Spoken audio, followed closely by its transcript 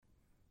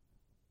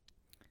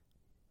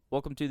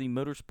Welcome to the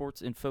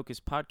Motorsports in Focus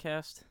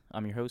podcast.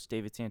 I'm your host,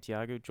 David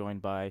Santiago,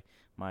 joined by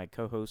my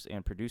co-host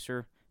and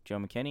producer, Joe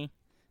McKenney.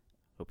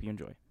 Hope you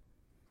enjoy.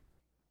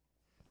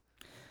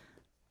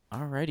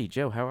 Alrighty,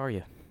 Joe, how are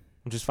you?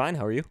 I'm just fine.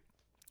 How are you?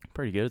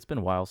 Pretty good. It's been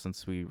a while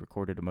since we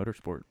recorded a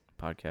motorsport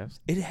podcast.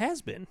 It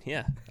has been,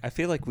 yeah. I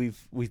feel like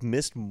we've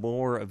missed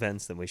more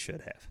events than we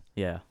should have.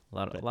 Yeah, a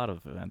lot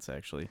of events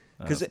actually.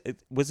 Because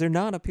was there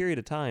not a period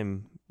of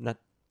time, not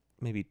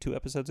maybe 2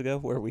 episodes ago,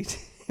 where we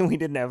we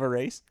didn't have a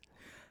race?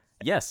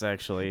 Yes,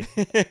 actually.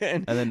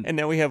 and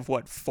now we have,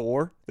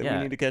 4 that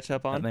we need to catch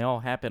up on? And they all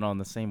happen on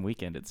the same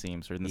weekend, it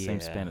seems, or in the same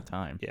span of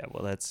time. Yeah,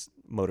 well, that's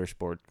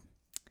motorsport.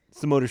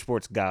 It's the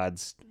motorsports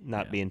gods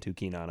not being too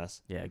keen on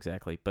us. Yeah,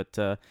 exactly. But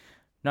not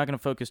going to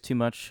focus too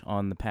much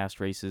on the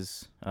past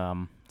races.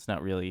 It's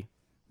not really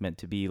meant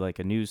to be like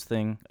a news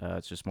thing.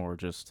 It's just more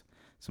just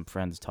some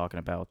friends talking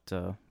about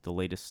the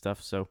latest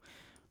stuff. So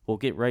we'll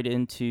get right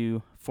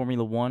into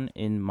Formula One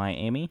in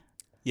Miami.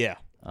 Yeah.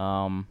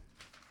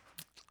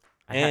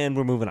 And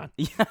we're moving on.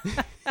 Yeah,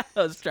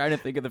 I was trying to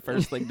think of the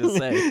first thing to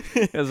say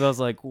because I was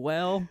like,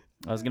 well,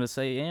 I was going to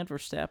say, and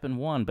Verstappen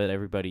won, but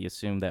everybody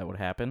assumed that would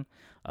happen.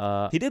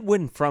 He did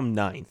win from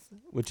 9th,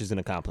 which is an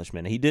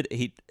accomplishment.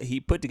 He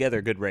put together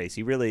a good race.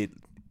 He really,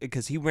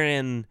 because he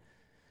ran,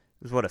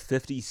 it was a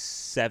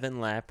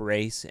 57-lap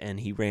race, and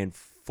he ran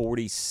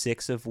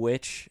 46 of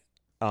which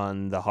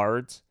on the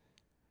hards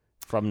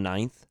from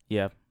 9th.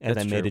 Yeah, and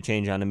then made a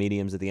change on the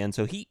mediums at the end.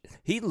 So he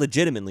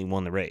legitimately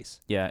won the race.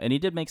 Yeah, and he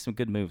did make some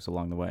good moves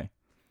along the way.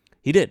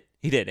 He did,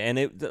 and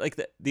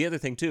the other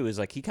thing too is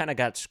like he kind of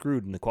got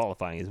screwed in the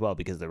qualifying as well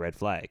because of the red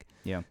flag.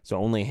 Yeah. So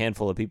only a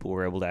handful of people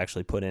were able to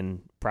actually put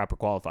in proper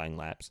qualifying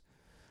laps.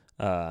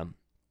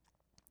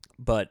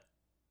 But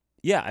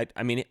yeah,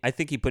 I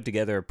think he put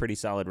together a pretty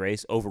solid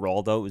race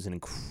overall. Though it was an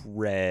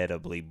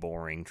incredibly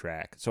boring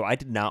track, so I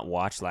did not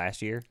watch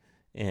last year.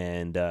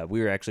 And we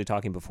were actually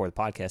talking before the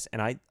podcast,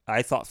 and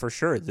I thought for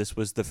sure this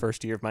was the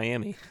first year of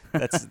Miami.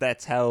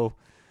 That's how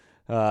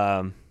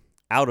out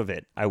of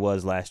it I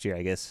was last year,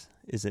 I guess,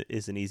 is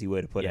an easy way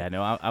to put it. Yeah,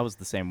 no, I was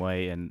the same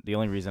way, and the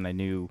only reason I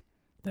knew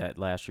that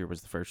last year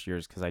was the first year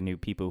is because I knew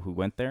people who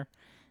went there,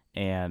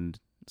 and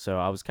so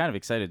I was kind of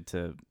excited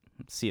to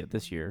see it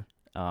this year.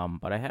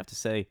 But I have to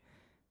say,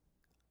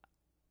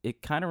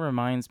 it kind of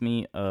reminds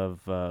me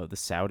of the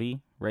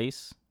Saudi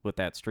race with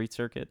that street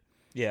circuit.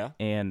 Yeah.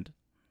 And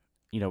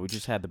you know, we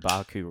just had the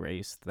Baku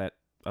race, that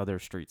other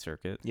street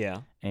circuit.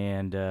 Yeah.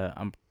 And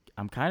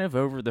I'm kind of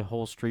over the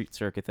whole street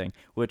circuit thing,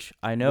 which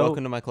I know.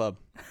 Welcome to my club.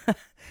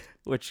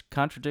 Which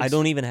contradicts. I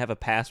don't even have a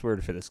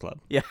password for this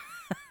club. Yeah.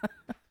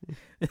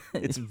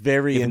 It's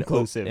very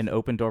inclusive. An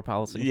open door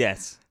policy.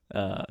 Yes.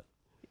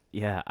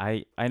 Yeah,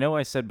 I know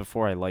I said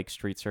before I like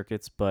street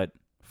circuits, but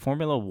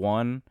Formula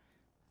One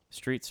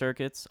street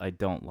circuits I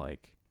don't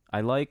like. I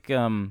like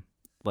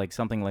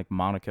something like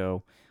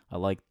Monaco. I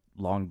like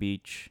Long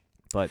Beach.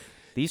 But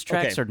these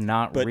tracks are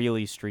not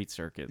really street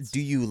circuits. Do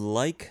you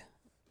like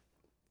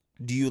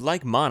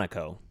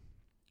Monaco?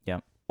 Yeah.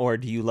 Or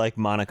do you like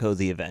Monaco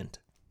the event?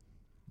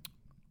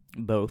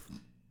 Both.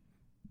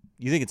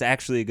 You think it's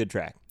actually a good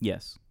track?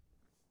 Yes.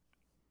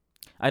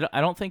 I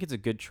don't think it's a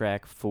good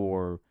track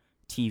for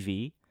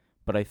TV,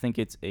 but I think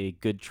it's a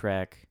good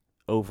track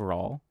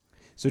overall.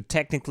 So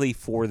technically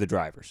for the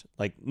drivers.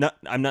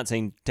 I'm not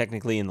saying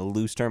technically in the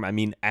loose term. I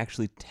mean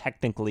actually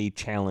technically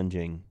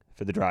challenging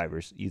for the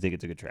drivers. You think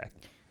it's a good track?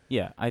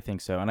 Yeah, I think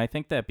so. And I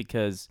think that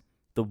because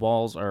the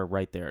walls are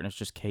right there and it's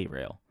just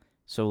K-rail.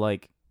 So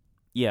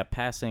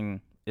passing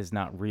is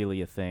not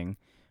really a thing,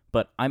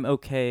 but I'm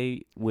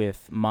okay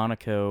with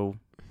Monaco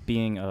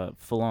being a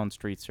full-on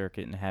street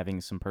circuit and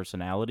having some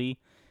personality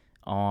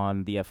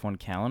on the F1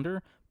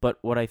 calendar. But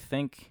what I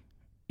think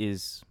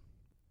is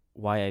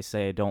why I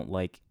say I don't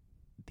like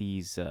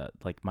these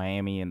like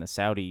Miami and the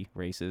Saudi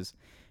races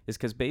is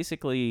because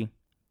basically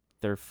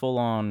they're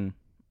full-on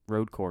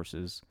road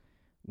courses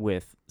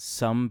with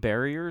some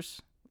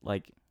barriers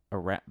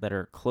that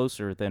are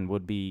closer than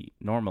would be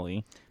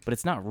normally, but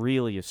it's not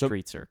really a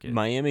street circuit.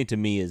 Miami to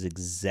me is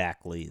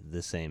exactly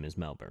the same as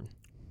Melbourne.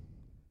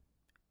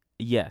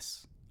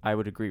 Yes, I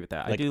would agree with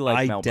that. I do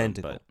like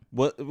identical.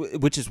 Melbourne, but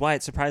which is why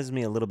it surprises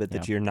me a little bit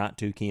that you're not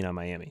too keen on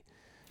Miami,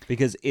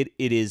 because it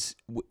is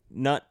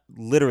not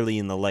literally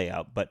in the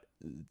layout, but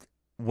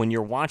when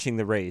you're watching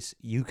the race,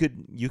 you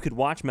could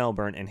watch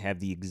Melbourne and have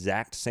the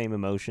exact same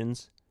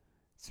emotions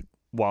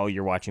while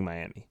you're watching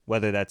Miami.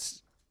 Whether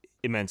that's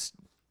immense,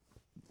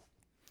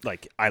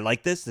 like, I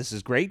like this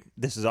is great,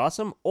 this is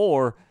awesome,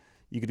 or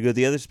you could go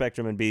the other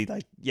spectrum and be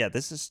like, yeah,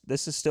 this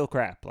is still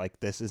crap. Like,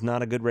 this is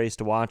not a good race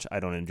to watch. I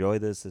don't enjoy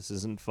this. This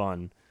isn't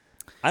fun.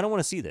 I don't want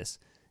to see this.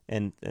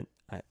 And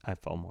I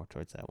fall more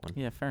towards that one.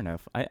 Yeah, fair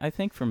enough. I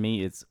think for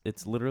me,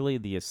 it's literally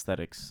the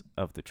aesthetics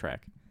of the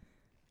track.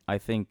 I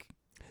think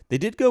they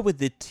did go with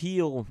the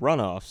teal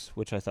runoffs,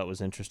 which I thought was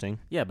interesting.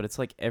 Yeah, but it's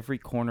like every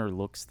corner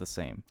looks the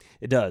same.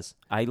 It does.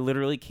 I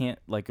literally can't,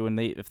 like,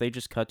 if they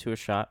just cut to a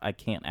shot, I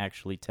can't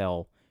actually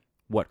tell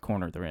what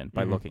corner they're in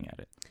by looking at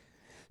it.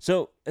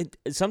 So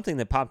something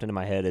that popped into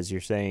my head as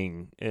you're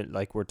saying,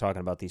 like we're talking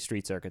about these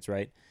street circuits,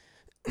 right?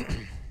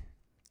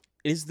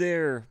 Is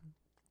there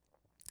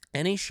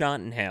any shot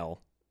in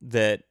hell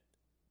that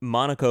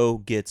Monaco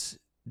gets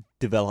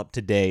developed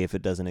today if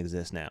it doesn't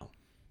exist now?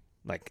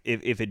 Like,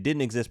 if it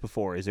didn't exist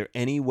before, is there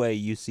any way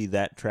you see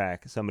that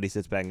track, somebody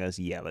sits back and goes,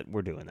 yeah,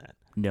 we're doing that?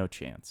 No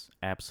chance.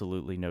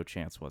 Absolutely no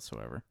chance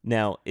whatsoever.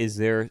 Now, is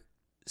there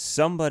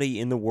somebody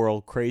in the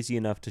world crazy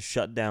enough to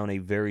shut down a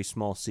very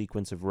small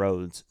sequence of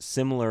roads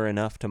similar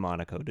enough to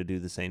Monaco to do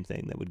the same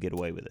thing that would get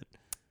away with it?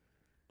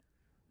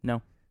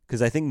 No.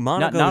 Because I think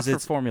Monaco not for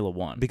Formula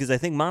One. Because I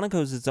think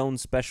Monaco's its own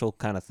special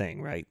kind of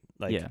thing, right?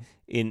 Like, yeah.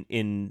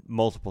 in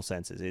multiple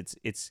senses.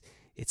 It's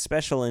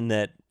special in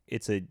that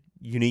it's a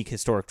unique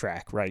historic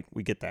track, right?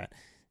 We get that.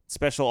 It's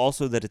special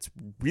also that it's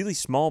really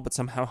small but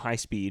somehow high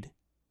speed,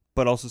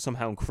 but also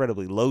somehow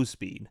incredibly low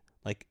speed,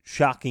 like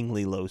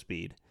shockingly low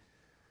speed.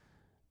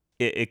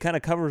 It kind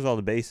of covers all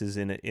the bases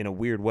in a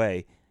weird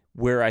way,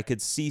 where I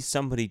could see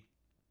somebody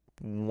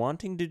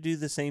wanting to do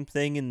the same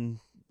thing in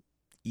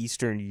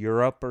Eastern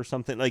Europe or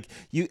something. Like,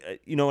 you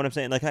know what I'm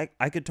saying? Like,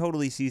 I could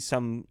totally see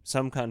some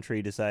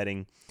country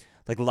deciding,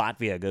 like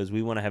Latvia goes,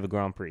 we want to have a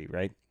Grand Prix,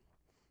 right?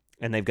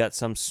 And they've got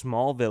some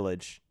small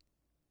village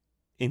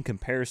in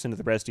comparison to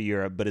the rest of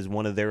Europe, but is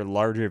one of their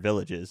larger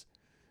villages,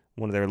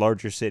 one of their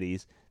larger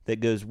cities, that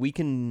goes, we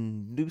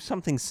can do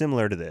something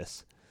similar to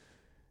this.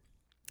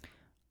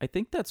 I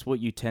think that's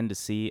what you tend to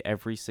see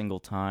every single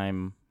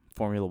time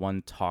Formula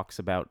One talks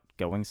about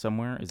going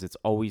somewhere, is it's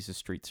always a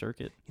street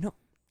circuit. You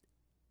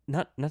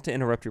know, not to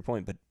interrupt your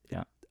point, but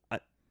yeah,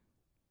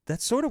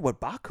 that's sort of what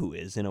Baku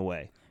is in a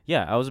way.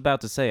 Yeah, I was about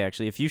to say,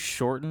 actually, if you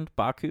shortened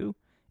Baku,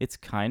 it's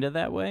kind of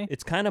that way.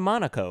 It's kind of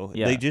Monaco.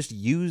 Yeah. They just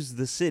use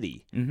the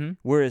city. Mm-hmm.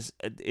 Whereas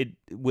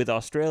with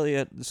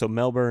Australia, so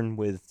Melbourne,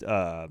 with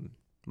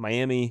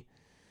Miami,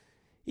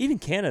 even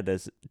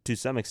Canada to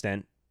some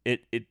extent,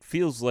 it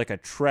feels like a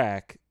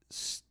track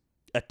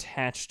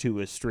attached to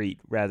a street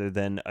rather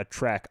than a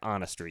track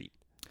on a street.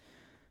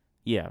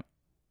 Yeah.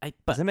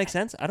 Does that make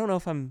sense? I don't know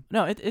if I'm...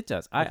 No, it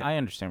does. Okay. I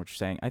understand what you're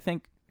saying. I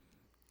think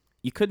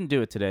you couldn't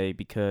do it today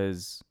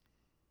because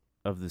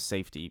of the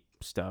safety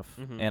stuff.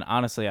 Mm-hmm. And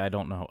honestly, I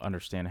don't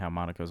understand how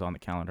Monaco's on the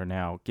calendar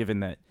now,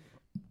 given that,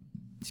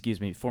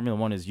 Formula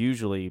One is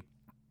usually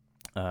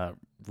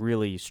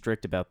really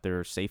strict about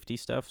their safety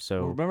stuff.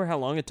 So remember how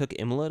long it took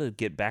Imola to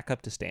get back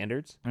up to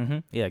standards? Mm-hmm.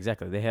 Yeah,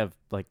 exactly. They have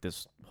like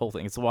this whole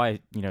thing. It's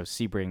why,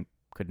 Sebring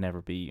could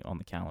never be on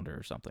the calendar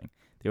or something.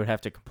 They would have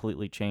to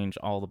completely change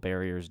all the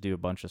barriers, do a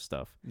bunch of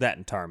stuff. That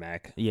and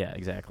tarmac. Yeah,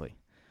 exactly.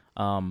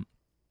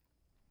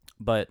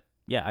 But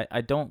yeah,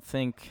 I don't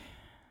think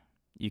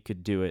you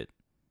could do it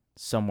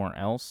somewhere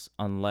else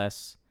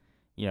unless,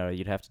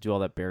 you'd have to do all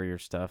that barrier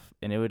stuff,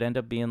 and it would end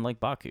up being like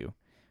Baku,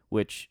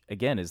 which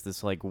again is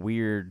this like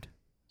weird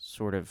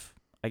sort of,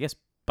 I guess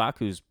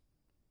Baku's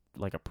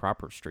like a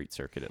proper street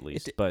circuit at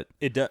least, but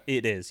it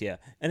is, yeah.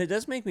 And it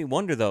does make me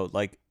wonder though,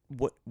 like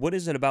what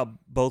is it about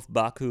both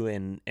Baku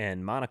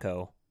and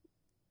Monaco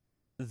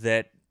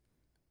that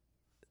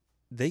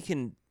they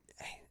can,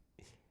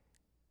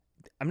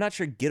 I'm not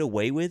sure get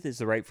away with is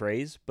the right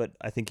phrase, but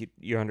I think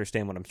you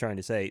understand what I'm trying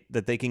to say,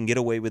 that they can get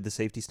away with the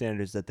safety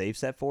standards that they've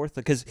set forth?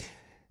 Because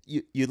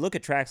you look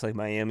at tracks like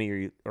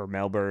Miami or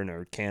Melbourne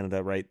or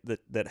Canada, right,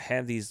 that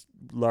have these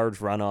large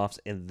runoffs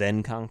and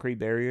then concrete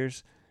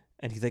barriers,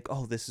 and you think,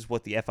 oh, this is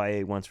what the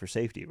FIA wants for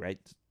safety, right?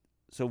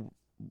 So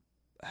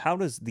how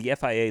does the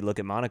FIA look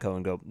at Monaco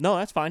and go, no,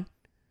 that's fine?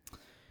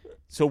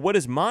 So what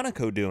is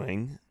Monaco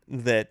doing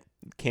that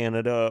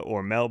Canada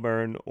or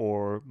Melbourne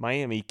or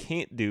Miami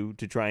can't do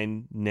to try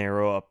and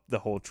narrow up the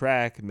whole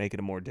track and make it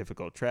a more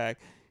difficult track?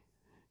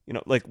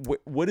 Like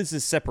what is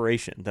this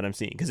separation that I'm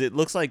seeing? Because it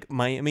looks like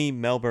Miami,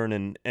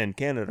 Melbourne, and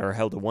Canada are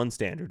held to one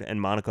standard, and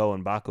Monaco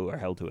and Baku are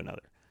held to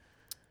another.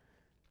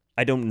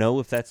 I don't know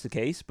if that's the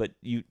case, but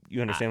you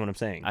understand what I'm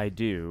saying. I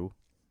do,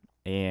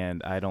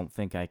 and I don't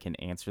think I can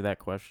answer that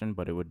question,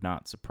 but it would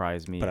not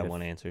surprise me. But I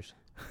want answers.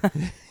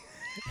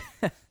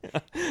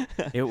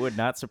 It would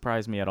not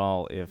surprise me at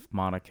all if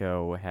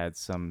Monaco had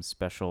some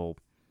special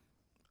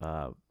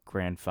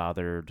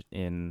grandfathered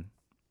in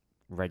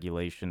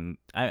regulation.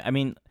 I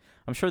mean,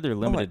 I'm sure they're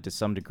limited to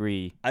some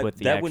degree with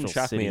the that actual wouldn't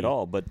shock city. me at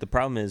all, but the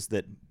problem is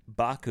that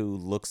Baku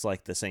looks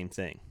like the same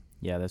thing.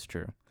 Yeah, that's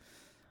true.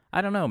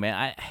 I don't know,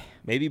 man.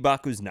 Maybe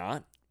Baku's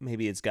not.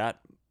 Maybe it's got...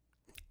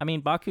 I mean,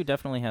 Baku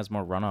definitely has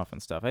more runoff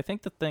and stuff. I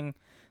think the thing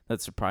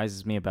that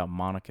surprises me about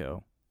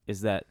Monaco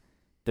is that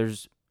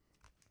there's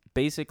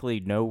basically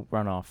no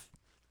runoff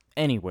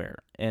anywhere.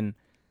 And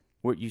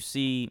what you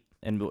see,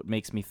 and what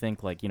makes me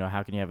think, like,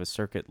 how can you have a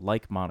circuit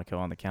like Monaco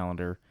on the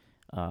calendar,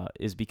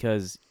 is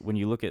because when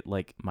you look at,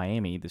 like,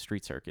 Miami, the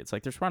street circuit, it's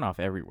like there's runoff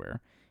everywhere.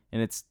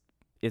 And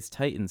it's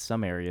tight in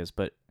some areas,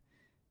 but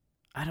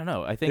I don't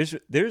know. I think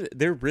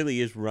there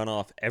really is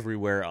runoff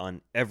everywhere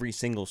on every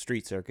single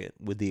street circuit,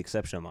 with the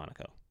exception of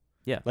Monaco.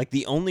 Yeah, like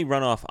the only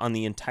runoff on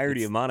the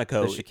entirety of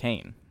Monaco, the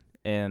chicane,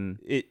 and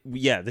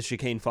the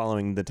chicane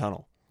following the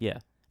tunnel. Yeah,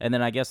 and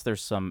then I guess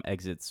there's some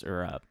exits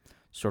or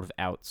sort of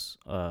outs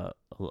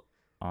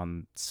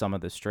on some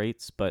of the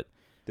straights, but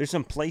there's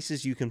some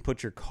places you can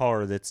put your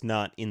car that's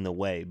not in the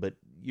way, but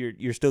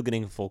you're still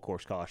getting a full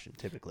course caution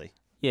typically.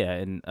 Yeah,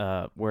 and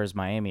whereas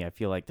Miami, I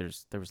feel like there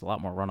was a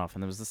lot more runoff,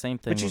 and there was the same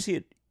thing. But you see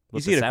it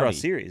Saudi. across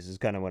series is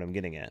kind of what I'm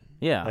getting at.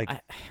 Yeah,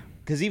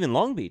 because even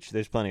Long Beach,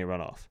 there's plenty of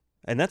runoff,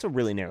 and that's a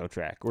really narrow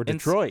track. Or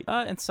Detroit,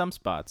 in some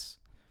spots,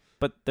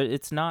 but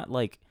it's not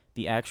like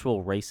the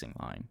actual racing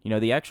line.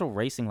 The actual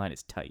racing line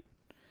is tight.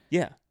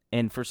 Yeah.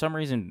 And for some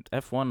reason,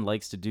 F1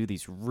 likes to do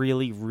these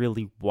really,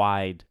 really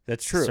wide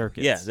That's true.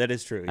 circuits. Yeah, that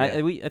is true.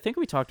 Yeah. I think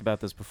we talked about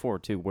this before,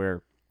 too,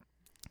 where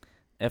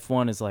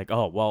F1 is like,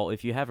 oh, well,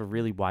 if you have a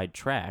really wide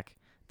track,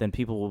 then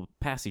people will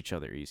pass each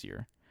other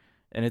easier.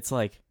 And it's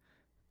like,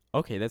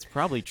 okay, that's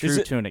probably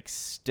true to an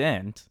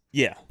extent.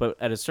 Yeah. But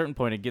at a certain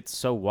point, it gets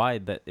so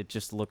wide that it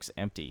just looks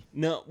empty.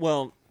 No,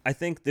 well, I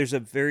think there's a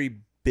very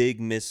big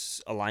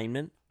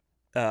misalignment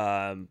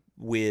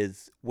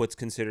with what's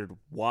considered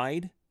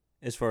wide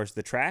as far as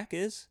the track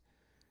is,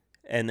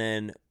 and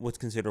then what's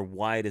considered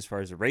wide as far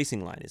as the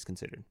racing line is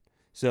considered.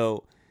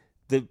 So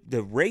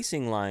the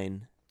racing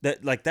line,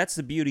 that's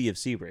the beauty of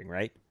Sebring,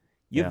 right?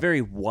 You have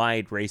very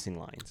wide racing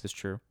lines. That's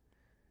true.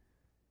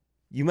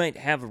 You might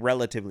have a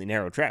relatively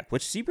narrow track,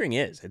 which Sebring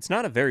is. It's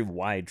not a very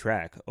wide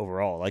track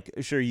overall. Like,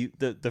 sure,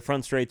 the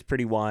front straight's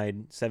pretty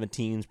wide,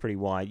 17's pretty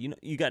wide.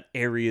 You got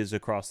areas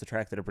across the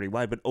track that are pretty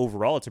wide, but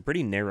overall it's a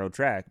pretty narrow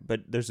track,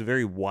 but there's a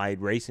very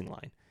wide racing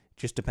line.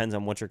 Just depends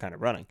on what you're kind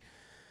of running.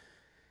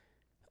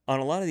 On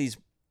a lot of these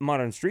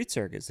modern street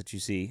circuits that you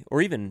see,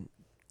 or even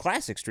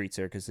classic street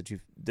circuits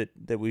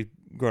that we've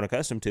grown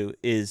accustomed to,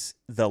 is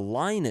the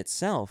line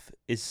itself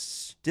is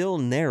still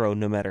narrow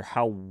no matter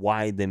how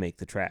wide they make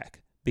the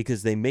track,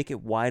 because they make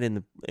it wide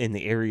in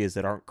the areas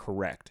that aren't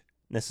correct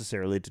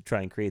necessarily to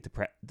try and create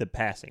the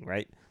passing,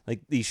 right?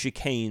 Like these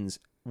chicanes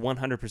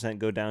 100%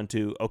 go down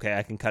to, okay,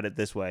 I can cut it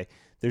this way.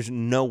 There's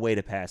no way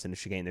to pass in a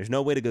chicane. There's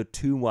no way to go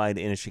too wide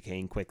in a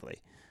chicane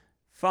quickly.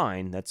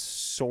 Fine, that's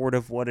sort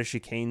of what a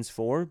chicane's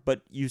for,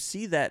 but you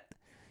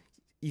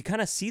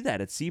kind of see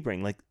that at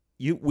Sebring. Like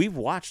we've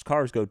watched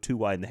cars go too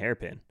wide in the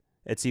hairpin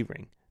at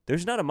Sebring.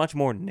 There's not a much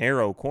more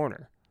narrow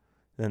corner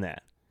than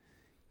that.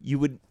 You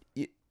would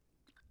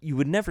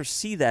never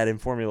see that in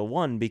Formula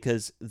One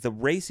because the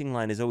racing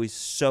line is always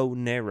so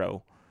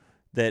narrow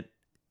that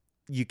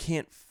you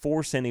can't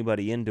force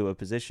anybody into a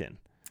position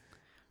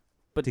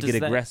to get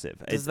aggressive.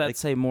 Does that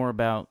say more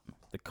about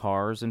the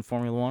cars in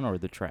Formula One or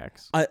the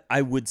tracks?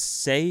 I would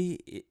say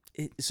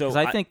so. Because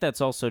I think that's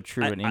also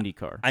true in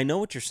IndyCar. I know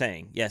what you're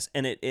saying, yes,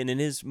 and it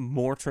is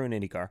more true in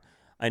IndyCar.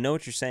 I know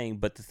what you're saying,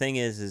 but the thing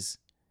is,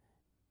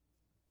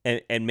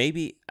 and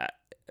maybe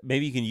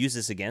you can use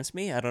this against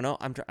me. I don't know.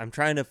 I'm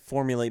trying to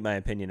formulate my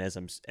opinion as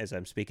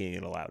I'm speaking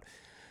it aloud.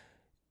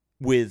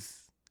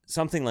 With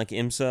something like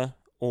IMSA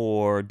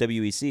or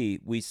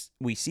WEC,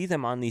 we see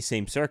them on these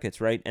same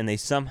circuits, right? And they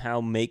somehow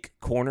make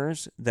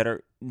corners that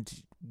are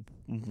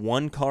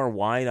one car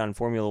wide on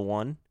Formula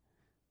One,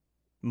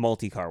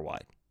 multi-car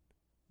wide.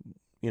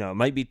 It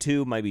might be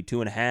 2, might be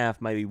 2.5,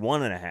 might be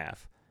 1.5,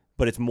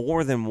 but it's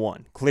more than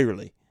one,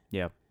 clearly.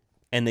 Yeah.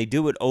 And they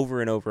do it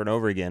over and over and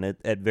over again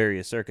at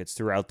various circuits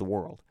throughout the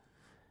world.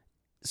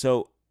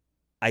 So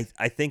I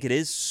think it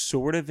is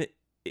sort of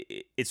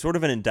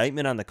an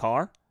indictment on the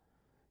car,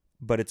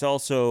 but it's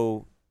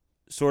also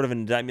sort of an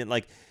indictment.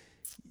 Like,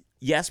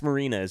 Yas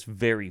Marina is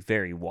very,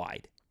 very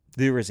wide.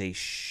 There is a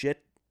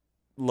shit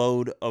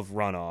load of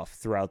runoff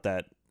throughout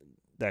that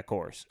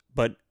course.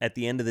 But at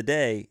the end of the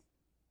day,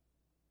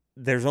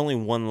 there's only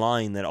one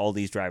line that all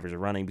these drivers are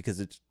running because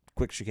it's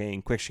quick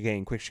chicane, quick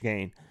chicane, quick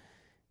chicane.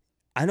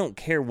 I don't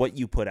care what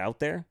you put out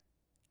there.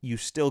 You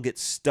still get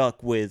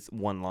stuck with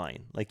one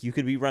line. Like, you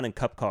could be running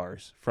cup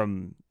cars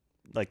from,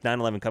 like,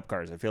 911 cup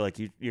cars. I feel like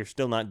you're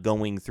still not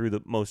going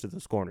through most of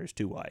those corners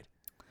too wide.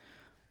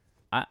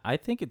 I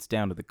think it's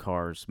down to the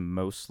cars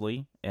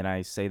mostly, and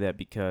I say that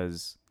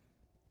because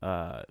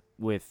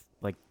with,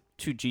 like,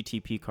 2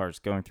 GTP cars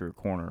going through a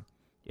corner,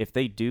 if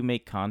they do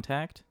make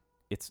contact,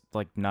 it's,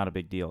 like, not a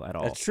big deal at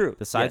all. That's true.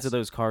 The sides of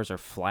those cars are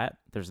flat.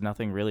 There's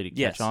nothing really to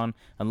catch on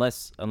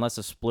unless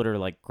a splitter,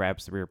 like,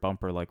 grabs the rear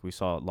bumper like we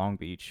saw at Long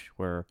Beach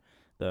where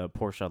the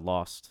Porsche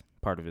lost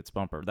part of its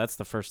bumper. That's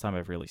the first time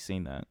I've really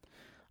seen that.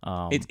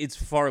 It's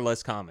far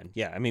less common.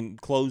 Yeah, I mean,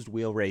 closed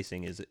wheel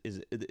racing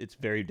it's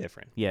very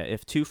different. Yeah,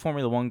 if 2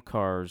 Formula One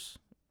cars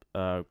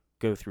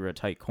go through a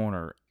tight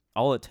corner,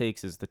 all it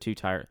takes is the two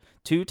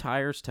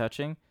tires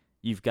touching.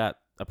 You've got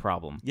a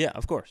problem. Yeah,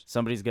 of course.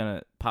 Somebody's going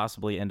to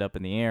possibly end up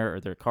in the air, or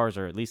their cars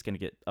are at least going to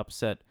get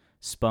upset,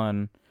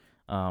 spun,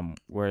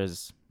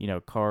 whereas,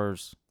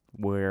 cars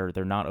where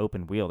they're not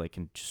open wheel, they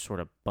can just sort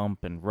of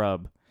bump and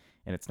rub,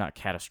 and it's not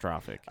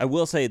catastrophic. I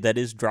will say that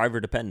is driver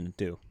dependent,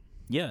 too.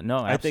 Yeah,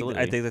 no, absolutely.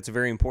 I think that's a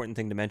very important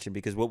thing to mention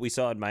because what we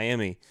saw at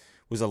Miami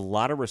was a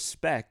lot of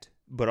respect,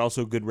 but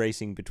also good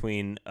racing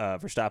between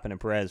Verstappen and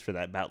Perez for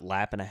that about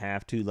lap and a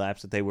half, 2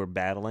 laps that they were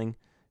battling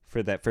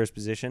for that first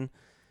position.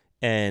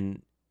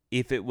 And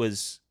if it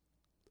was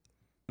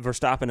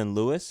Verstappen and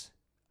Lewis,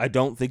 I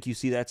don't think you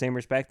see that same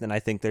respect, and I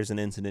think there's an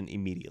incident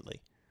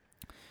immediately.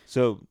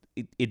 So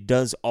it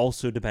does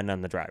also depend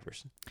on the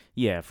drivers.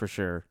 Yeah, for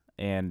sure.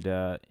 And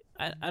I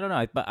don't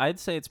know, but I'd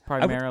say it's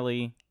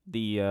primarily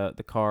the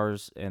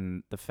cars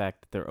and the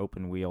fact that they're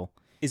open wheel.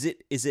 Is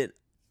it?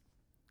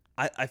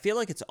 I feel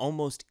like it's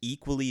almost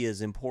equally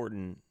as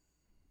important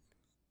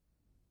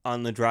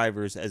on the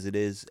drivers as it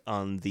is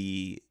on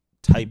the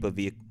type of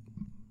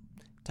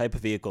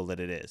vehicle that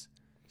it is.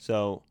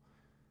 So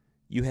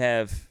you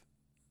have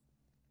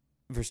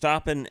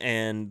Verstappen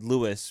and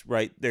Lewis,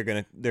 right? They're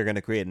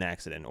gonna create an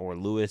accident, or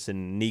Lewis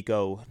and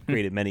Nico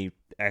created many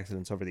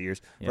accidents over the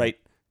years, right?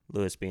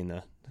 Lewis being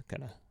the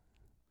kind of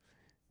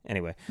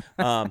anyway.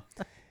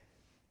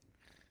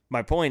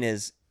 My point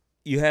is,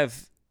 you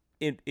have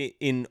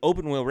in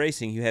open wheel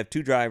racing, you have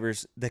two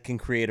drivers that can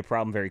create a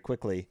problem very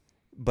quickly.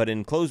 But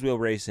in closed wheel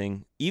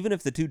racing, even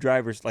if the two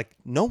drivers, like,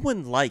 no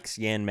one likes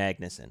Jan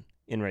Magnussen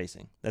in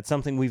racing. That's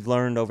something we've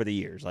learned over the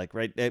years. Like,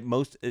 right,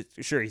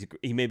 sure,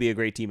 he may be a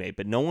great teammate,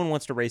 but no one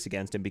wants to race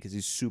against him because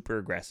he's super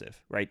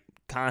aggressive, right?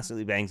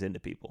 Constantly bangs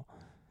into people.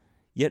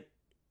 Yet,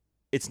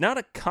 it's not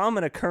a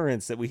common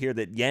occurrence that we hear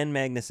that Jan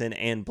Magnussen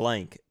and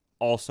blank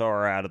also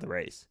are out of the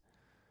race.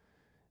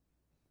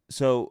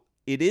 So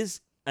it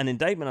is an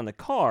indictment on the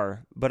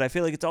car, but I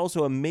feel like it's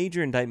also a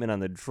major indictment on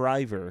the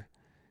driver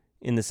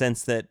in the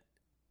sense that,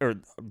 or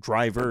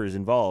drivers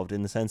involved,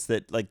 in the sense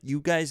that, like,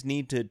 you guys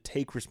need to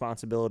take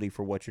responsibility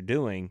for what you're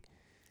doing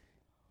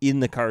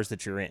in the cars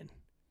that you're in.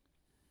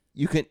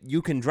 You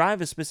can drive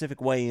a specific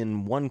way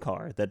in one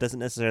car. That doesn't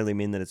necessarily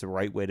mean that it's the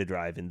right way to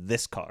drive in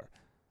this car.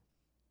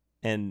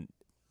 And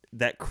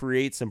that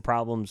creates some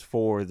problems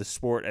for the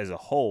sport as a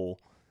whole.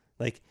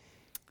 Like,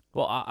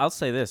 well, I'll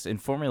say this. In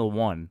Formula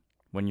One,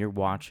 when you're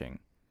watching,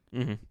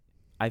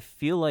 I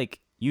feel like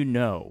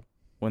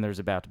when there's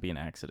about to be an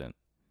accident.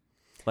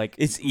 Like,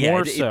 it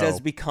does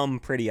become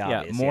pretty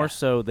obvious. More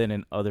so than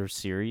in other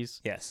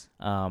series. Yes.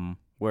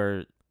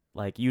 Where,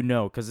 like,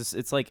 because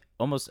it's like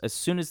almost as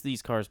soon as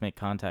these cars make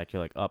contact,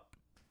 you're like, up,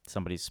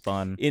 somebody's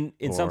spun.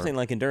 In something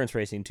like endurance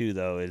racing too,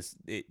 though, is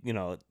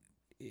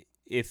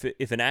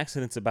if an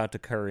accident's about to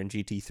occur in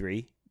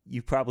GT3,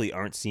 you probably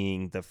aren't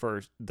seeing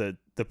the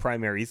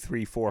primary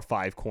 3, 4,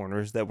 5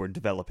 corners that were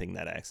developing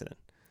that accident.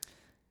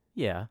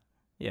 Yeah.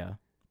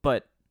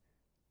 But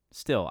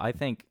still, I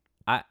think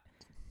I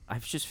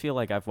just feel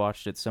like I've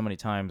watched it so many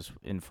times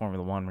in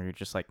Formula One where you're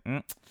just like,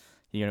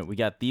 we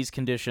got these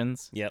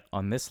conditions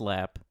on this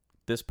lap,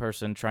 this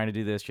person trying to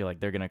do this. You're like,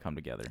 they're going to come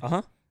together.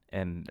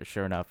 And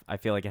sure enough, I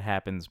feel like it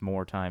happens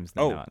more times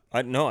than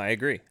not. No, I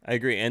agree.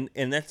 And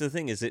that's the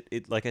thing is,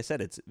 it like I said,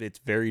 it's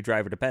very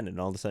driver dependent.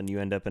 All of a sudden, you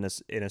end up in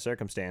a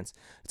circumstance.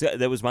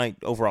 That was my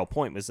overall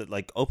point, was that,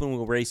 like, open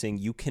wheel racing,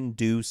 you can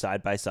do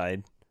side by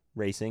side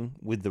racing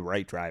with the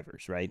right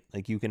drivers, right?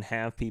 Like, you can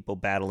have people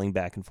battling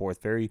back and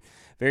forth very,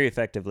 very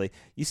effectively.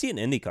 You see it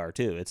in IndyCar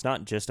too. It's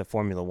not just a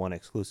Formula One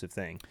exclusive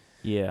thing.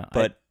 Yeah,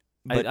 but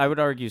I would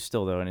argue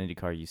still, though, in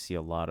IndyCar you see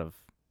a lot of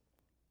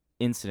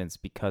incidents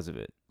because of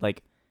it.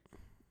 Like,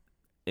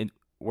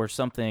 where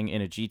something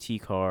in a GT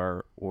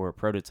car or a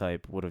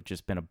prototype would have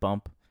just been a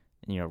bump,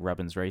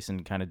 Rubbin's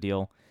racing kind of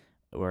deal.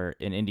 Where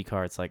in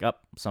IndyCar, it's like,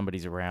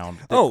 somebody's around.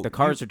 The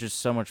cars are just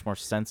so much more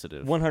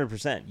sensitive.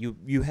 100%.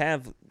 You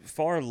have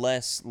far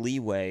less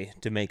leeway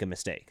to make a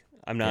mistake.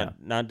 I'm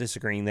not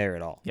disagreeing there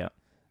at all. Yeah.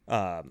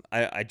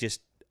 I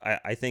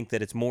think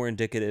that it's more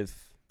indicative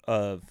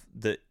of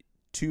the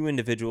 2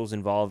 individuals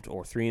involved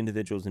or 3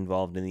 individuals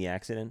involved in the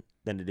accident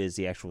than it is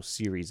the actual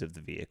series of the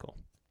vehicle.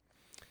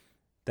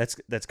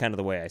 That's kind of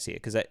the way I see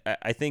it, because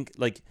I think,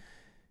 like,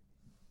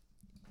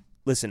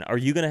 listen, are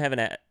you going to have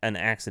an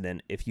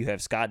accident if you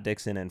have Scott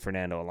Dixon and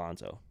Fernando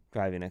Alonso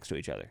driving next to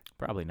each other?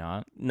 Probably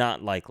not.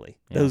 Not likely.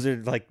 Yeah. Those are,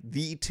 like,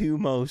 the 2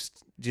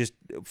 most, just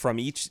from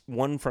each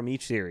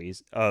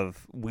series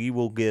of, we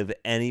will give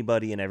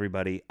anybody and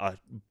everybody a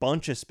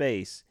bunch of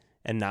space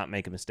and not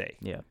make a mistake.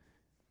 Yeah.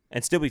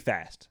 And still be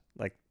fast.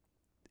 Like,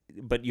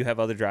 but you have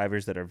other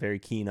drivers that are very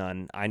keen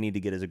on, I need to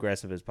get as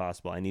aggressive as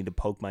possible. I need to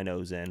poke my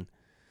nose in,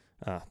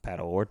 Pat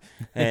O'Ward,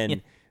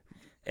 and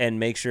and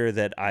make sure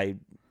that I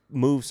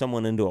move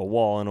someone into a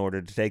wall in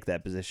order to take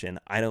that position.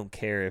 I don't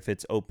care if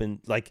it's open.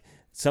 Like,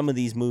 some of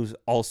these moves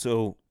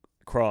also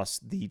cross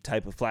the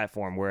type of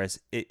platform, whereas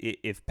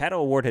if Pat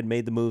O'Ward had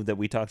made the move that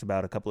we talked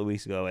about a couple of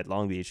weeks ago at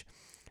Long Beach,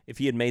 if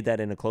he had made that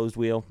in a closed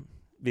wheel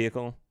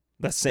vehicle,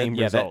 the same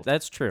result.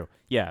 That's true.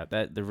 Yeah,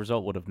 that the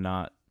result would have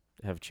not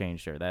have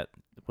changed there. That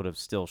would have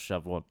still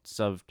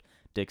shoved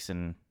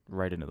Dixon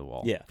right into the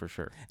wall. Yeah, for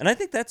sure. And I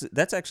think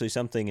that's actually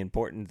something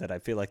important that I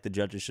feel like the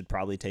judges should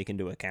probably take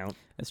into account.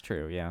 That's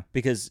true. Yeah,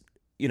 because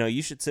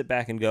you should sit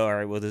back and go, all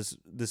right, well, this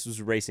was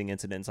a racing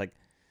incident. It's like,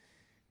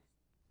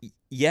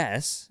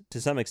 yes,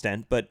 to some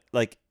extent, but,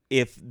 like,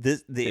 if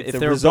the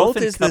result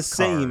is the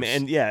same,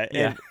 and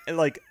and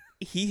like,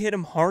 he hit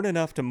him hard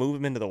enough to move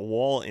him into the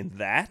wall in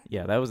that.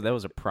 Yeah, that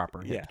was a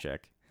proper hip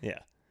check.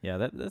 Yeah,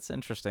 that's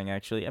interesting,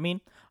 actually. I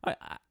mean,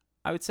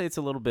 I would say it's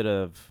a little bit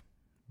of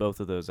both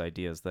of those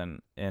ideas then,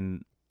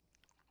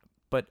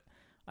 but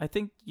I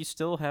think you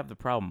still have the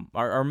problem.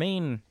 Our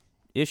main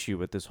issue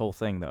with this whole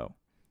thing, though,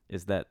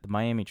 is that the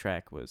Miami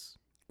track was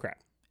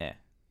crap.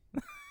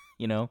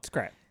 It's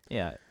crap.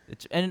 Yeah,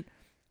 we're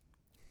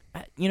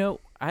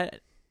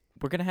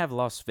gonna have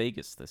Las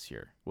Vegas this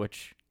year,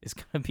 which is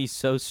gonna be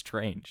so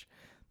strange.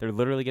 They're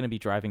literally gonna be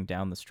driving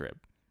down the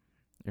strip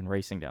and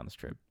racing down the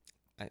strip.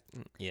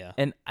 Yeah.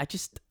 And I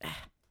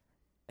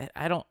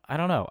don't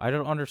know. I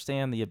don't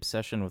understand the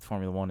obsession with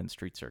Formula One and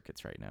street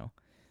circuits right now.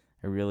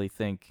 I really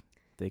think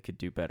they could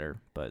do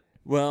better, but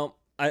well,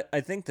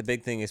 I think the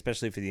big thing,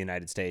 especially for the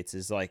United States,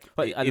 is like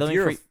let me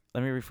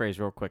rephrase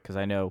real quick because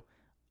I know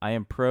I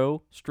am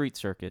pro street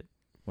circuit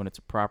when it's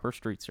a proper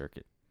street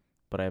circuit,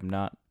 but I am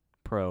not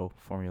pro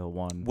Formula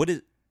One. What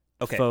is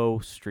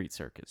faux street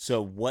circuit? So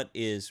what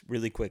is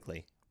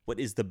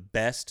the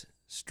best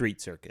street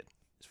circuit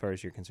as far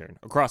as you're concerned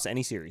across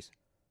any series?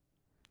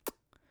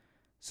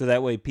 So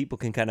that way people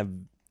can kind of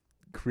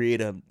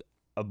create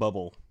a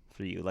bubble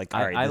for you. Like,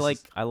 all right,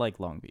 I like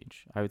Long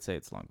Beach. I would say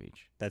it's Long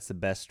Beach. That's the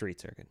best street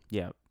circuit.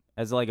 Yeah,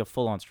 as like a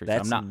full on street.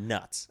 That's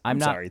nuts. I'm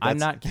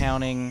not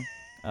counting.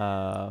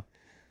 What's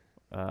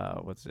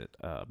it?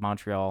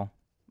 Montreal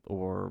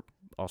or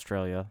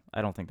Australia.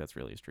 I don't think that's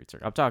really a street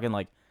circuit. I'm talking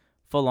like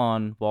full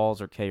on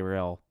walls or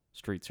K-rail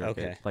street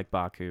circuit, like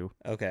Baku.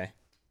 Okay.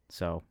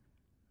 So,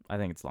 I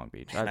think it's Long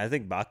Beach. I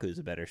think Baku's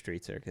a better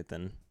street circuit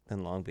than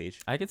Long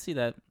Beach. I could see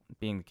that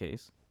being the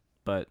case,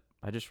 but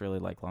I just really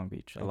like Long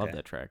Beach. I love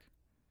that track.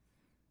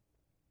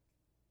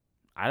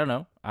 I don't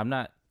know.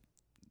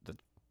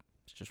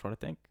 It's just what I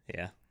think.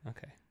 Yeah.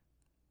 Okay.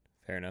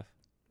 Fair enough.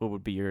 What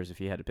would be yours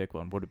if you had to pick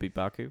one? Would it be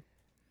Baku?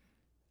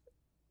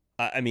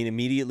 I mean,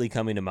 immediately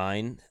coming to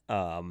mind,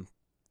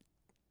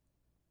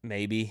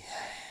 maybe.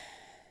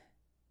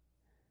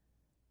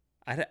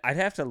 I'd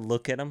have to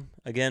look at them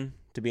again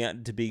to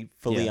be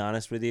fully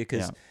honest with you,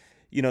 because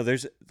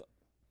there's,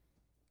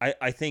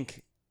 I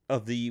think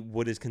of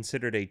what is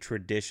considered a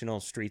traditional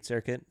street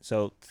circuit.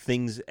 So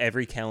things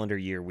every calendar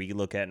year we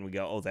look at and we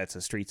go, oh, that's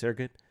a street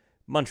circuit.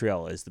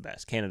 Montreal is the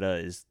best. Canada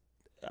is,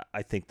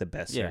 I think, the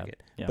best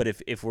circuit. Yeah. But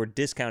if we're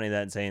discounting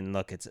that and saying,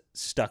 look, it's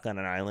stuck on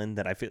an island,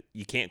 that I feel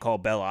you can't call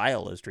Belle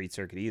Isle a street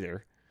circuit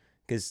either,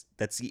 because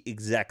that's the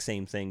exact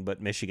same thing,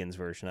 but Michigan's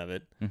version of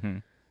it. Mm-hmm.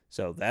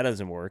 So that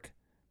doesn't work.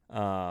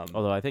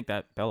 Although I think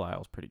that Belle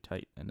Isle is pretty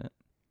tight, isn't it?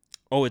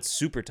 Oh, it's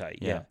super tight.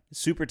 Yeah.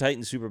 Super tight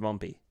and super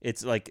bumpy.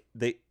 It's like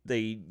they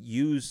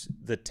use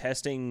the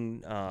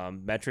testing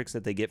metrics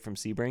that they get from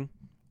Sebring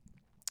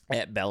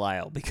at Belle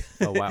Isle because,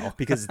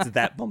 because it's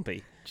that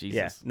bumpy. Jesus.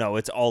 Yeah. No,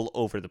 it's all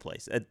over the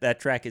place.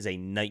 That track is a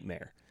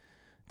nightmare.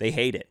 They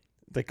hate it.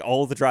 Like,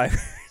 all the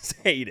drivers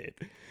hate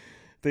it.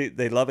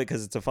 They love it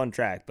because it's a fun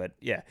track, but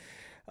yeah.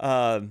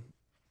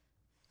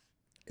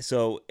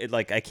 So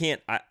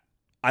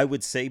I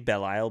would say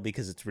Belle Isle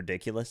because it's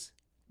ridiculous,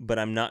 but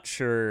I'm not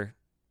sure.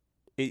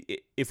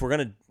 If we're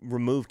going to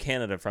remove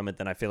Canada from it,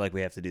 then I feel like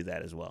we have to do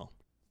that as well.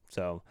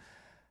 So,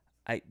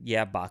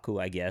 Baku,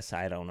 I guess.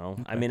 I don't know.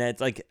 Okay. I mean,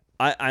 it's like,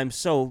 I'm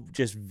so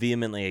just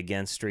vehemently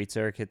against street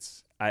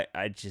circuits.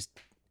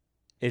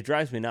 It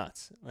drives me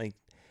nuts. Like,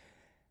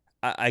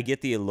 I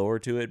get the allure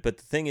to it, but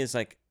the thing is,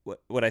 like,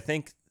 what I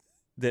think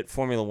that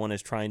Formula One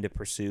is trying to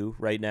pursue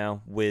right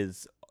now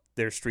with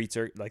their street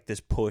circuit, like this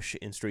push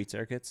in street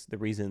circuits, the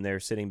reason they're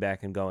sitting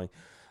back and going,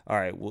 all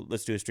right, well,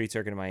 let's do a street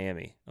circuit in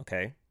Miami.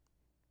 Okay.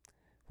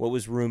 What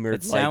was rumored?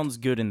 It sounds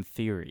good in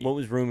theory. What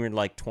was rumored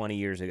like 20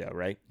 years ago,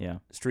 right? Yeah.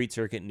 Street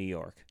circuit in New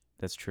York.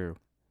 That's true.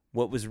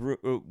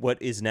 What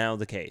is now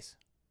the case?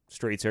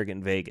 Street circuit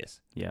in Vegas.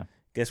 Yeah.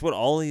 Guess what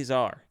all these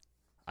are?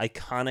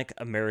 Iconic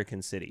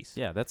American cities.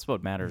 Yeah, that's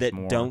what matters that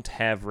more. Don't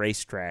have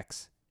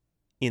racetracks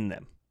in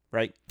them,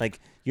 right?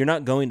 Like, you're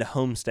not going to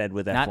Homestead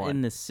with F1. Not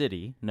in the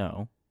city,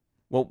 no.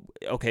 Well,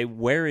 okay,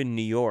 where in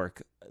New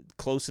York,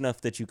 close enough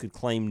that you could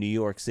claim New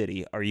York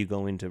City, are you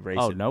going to race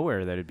it?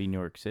 Nowhere that it'd be New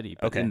York City,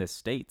 but in the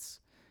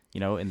States,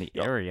 in the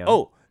area.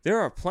 Oh, there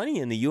are plenty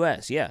in the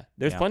U.S., yeah.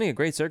 There's plenty of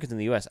great circuits in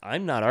the U.S.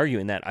 I'm not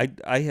arguing that.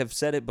 I have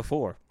said it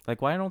before. Like,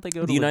 why don't they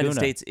go to the Laguna? United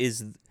States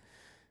is...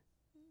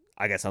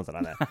 I got something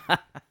on that.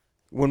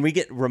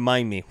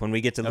 Remind me when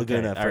we get to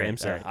Laguna for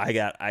IMSA.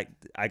 Right.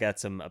 I got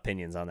some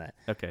opinions on that.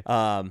 Okay.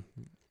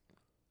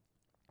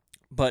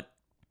 But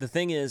the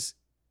thing is,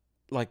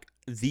 like,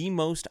 the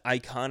most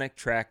iconic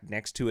track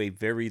next to a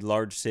very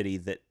large city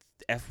that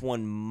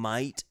F1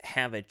 might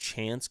have a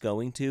chance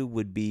going to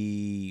would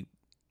be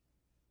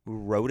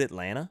Road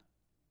Atlanta.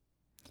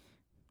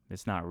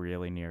 It's not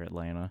really near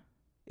Atlanta.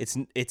 It's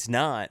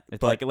not. It's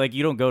but like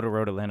you don't go to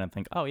Road Atlanta and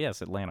think, oh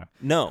yes, Atlanta.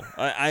 No,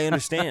 I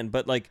understand,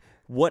 but like,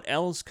 what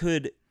else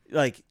could,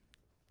 like,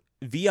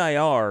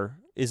 VIR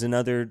is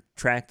another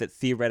track that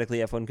theoretically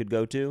F1 could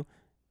go to.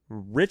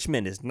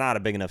 Richmond is not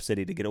a big enough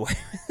city to get away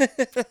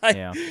with.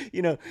 Yeah.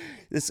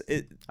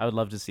 I would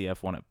love to see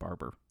F1 at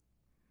Barber.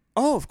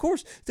 Oh, of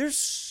course. There's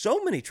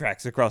so many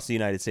tracks across the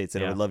United States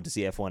that I would love to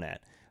see F1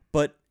 at.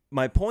 But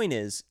my point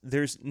is,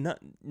 there's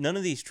none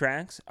of these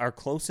tracks are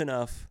close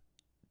enough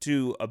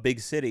to a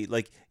big city.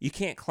 Like, you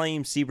can't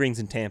claim Sebring's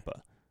in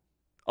Tampa.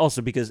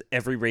 Also, because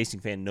every racing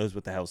fan knows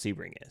what the hell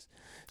Sebring is.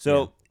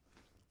 So,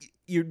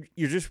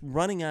 you're just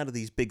running out of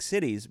these big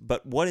cities.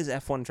 But what is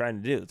F1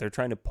 trying to do? They're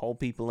trying to pull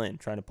people in,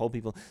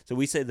 So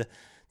we say the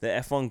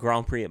F1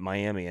 Grand Prix at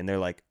Miami, and they're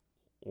like,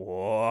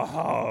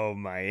 whoa,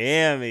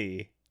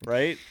 Miami,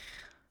 right?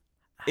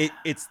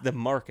 It's the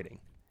marketing.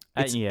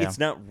 It's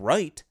not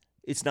right.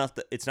 It's not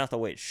the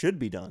way it should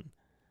be done.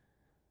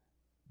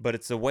 But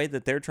it's the way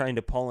that they're trying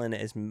to pull in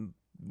as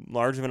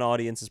large of an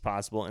audience as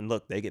possible. And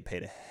look, they get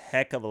paid a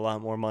heck of a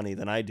lot more money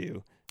than I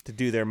do to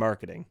do their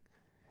marketing.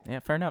 Yeah,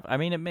 fair enough. I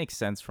mean, it makes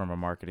sense from a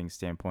marketing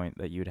standpoint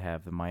that you'd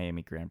have the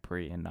Miami Grand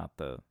Prix and not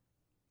the,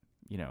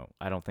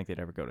 I don't think they'd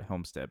ever go to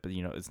Homestead, but,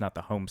 it's not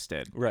the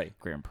Homestead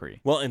Grand Prix.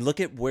 Well, and look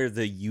at where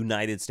the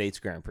United States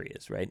Grand Prix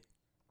is, right?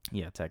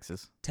 Yeah,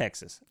 Texas.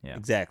 Yeah.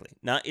 Exactly.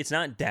 It's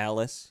not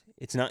Dallas.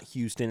 It's not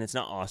Houston. It's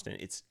not Austin.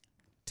 It's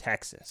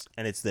Texas.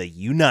 And it's the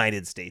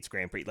United States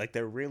Grand Prix. Like,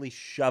 they're really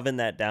shoving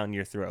that down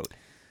your throat.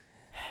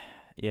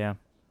 Yeah.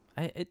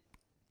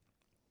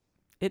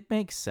 It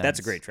makes sense. That's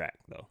a great track,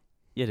 though.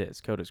 It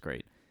is. Coda's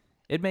great.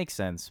 It makes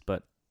sense,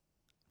 but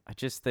I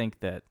just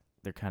think that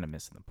they're kind of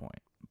missing the point.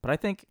 But I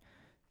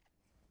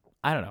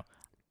don't know.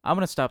 I'm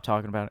going to stop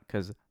talking about it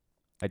because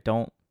I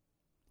don't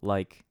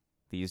like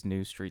these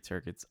new street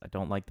circuits. I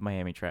don't like the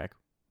Miami track,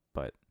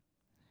 but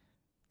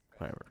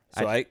whatever.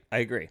 So I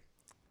agree.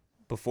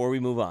 Before we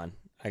move on,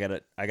 I got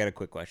a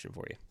quick question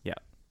for you. Yeah.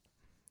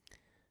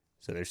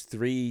 So there's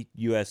 3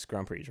 U.S.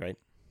 Grand Prix, right?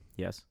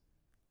 Yes.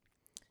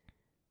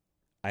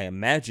 I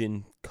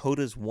imagine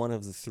Coda's one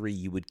of the 3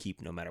 you would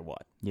keep no matter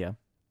what. Yeah.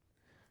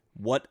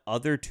 What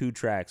other 2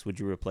 tracks would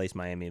you replace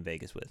Miami and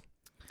Vegas with?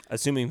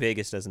 Assuming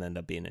Vegas doesn't end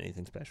up being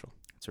anything special.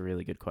 It's a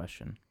really good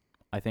question.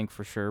 I think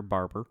for sure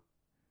Barber.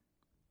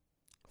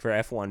 For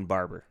F1,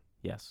 Barber.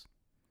 Yes.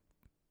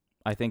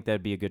 I think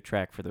that'd be a good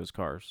track for those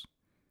cars.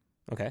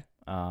 Okay.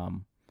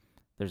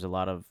 There's a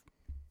lot of...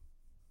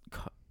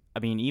 I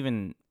mean,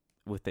 even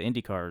with the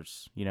Indy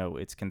cars,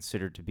 it's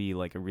considered to be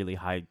like a really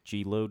high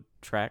G-load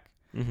track.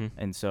 Mm-hmm.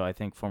 And so I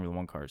think Formula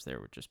 1 cars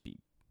there would just be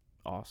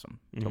awesome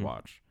to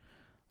watch.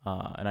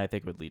 And I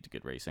think it would lead to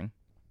good racing.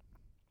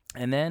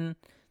 And then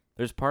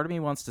there's part of me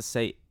wants to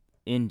say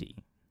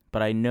Indy,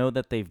 but I know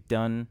that they've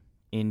done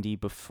Indy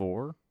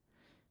before,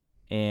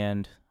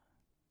 and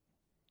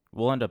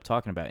we'll end up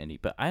talking about Indy,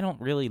 but I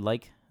don't really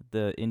like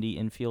the Indy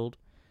infield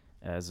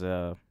as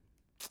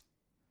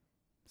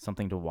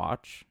something to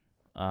watch.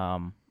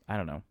 I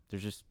don't know.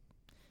 There's just,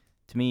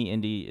 to me,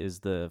 Indy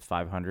is the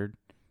 500.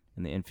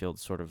 And the infield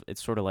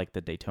it's sort of like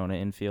the Daytona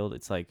infield.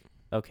 It's like,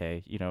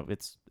 okay,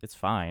 it's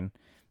fine,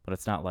 but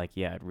it's not like,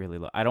 yeah,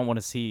 I don't want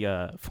to see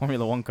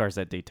Formula 1 cars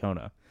at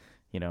Daytona,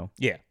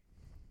 Yeah.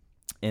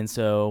 And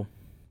so,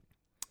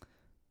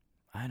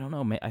 I don't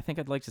know, I think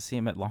I'd like to see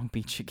him at Long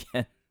Beach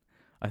again.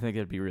 I think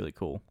it'd be really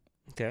cool.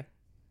 Okay.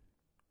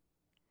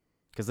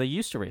 Because they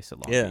used to race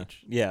at Long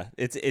Beach. Yeah.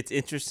 It's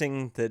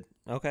interesting that,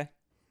 okay.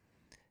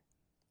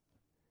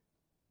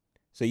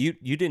 So you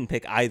didn't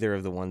pick either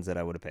of the ones that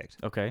I would have picked.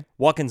 Okay.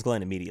 Watkins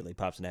Glen immediately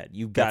pops in the head.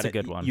 That's a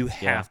good one. You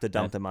have to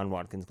dump them on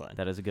Watkins Glen.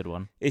 That is a good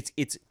one.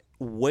 It's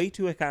way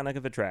too iconic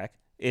of a track.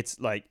 It's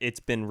like it's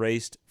been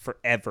raced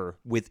forever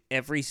with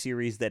every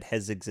series that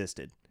has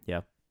existed.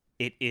 Yeah.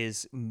 It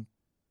is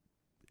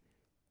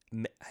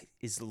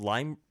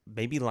Lime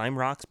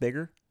Rock's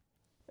bigger?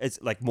 It's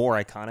like more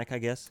iconic, I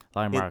guess.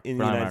 Lime Rock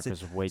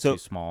is way too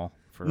small.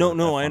 No,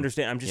 F1. I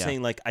understand. I'm just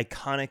saying like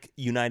iconic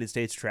United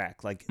States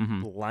track. Like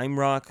Lime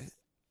Rock,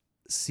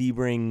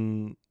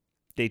 Sebring,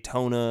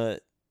 Daytona,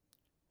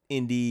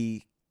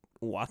 Indy,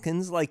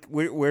 Watkins. Like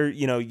where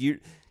you're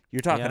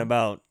talking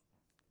about.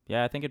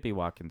 Yeah, I think it'd be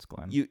Watkins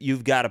Glen.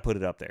 You've got to put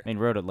it up there. I mean,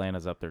 Road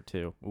Atlanta's up there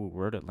too. Ooh,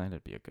 Road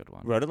Atlanta'd be a good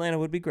one. Road Atlanta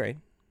would be great.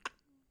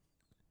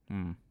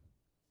 Man,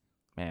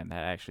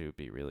 that actually would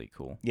be really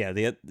cool.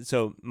 Yeah.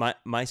 So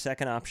my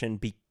second option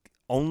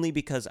only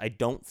because I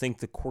don't think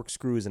the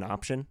corkscrew is an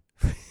option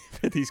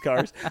for these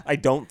cars. I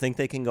don't think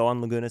they can go on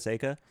Laguna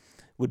Seca.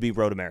 Would be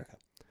Road America.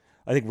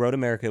 I think Road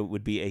America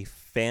would be a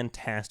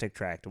fantastic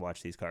track to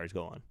watch these cars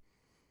go on.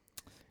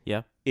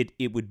 Yeah.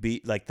 It would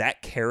be like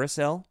that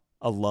carousel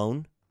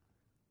alone.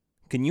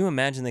 Can you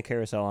imagine the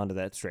carousel onto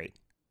that straight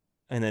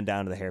and then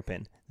down to the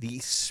hairpin? The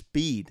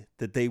speed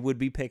that they would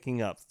be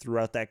picking up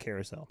throughout that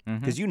carousel.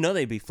 Because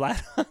they'd be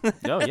flat on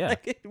that. Oh, yeah.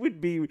 Like, it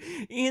would be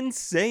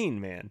insane,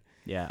 man.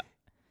 Yeah.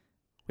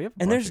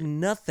 And there's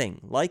nothing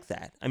like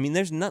that. I mean,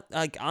 there's not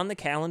like on the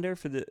calendar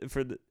for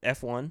the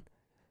F1.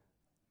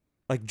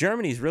 Like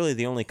Germany's really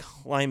the only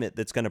climate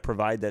that's going to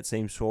provide that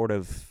same sort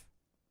of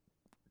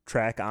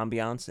track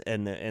ambiance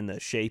and the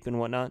shape and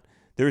whatnot.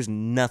 There's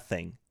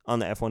nothing on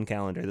the F1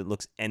 calendar that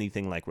looks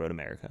anything like Road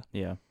America.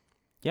 Yeah.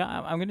 Yeah,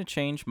 I'm going to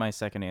change my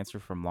second answer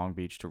from Long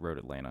Beach to Road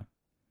Atlanta.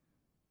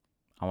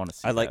 I want to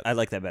see that. I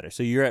like that better.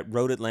 So you're at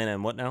Road Atlanta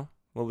and what now?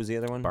 What was the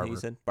other one Barber. that you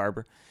said?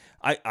 Barber.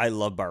 I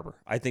love Barber.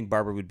 I think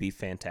Barber would be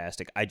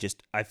fantastic.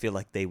 I feel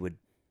like they would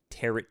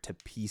tear it to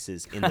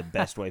pieces in the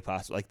best way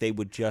possible. Like they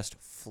would just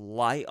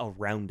fly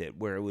around it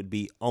where it would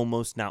be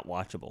almost not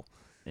watchable.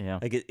 Yeah.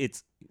 Like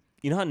it's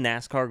how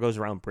NASCAR goes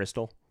around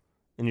Bristol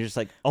And you're just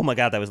like, oh my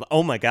god, that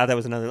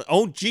was another.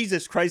 Oh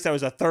Jesus Christ, that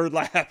was a third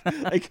lap.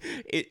 Like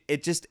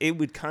it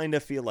would kind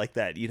of feel like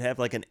that. You'd have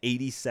like an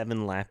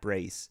 87 lap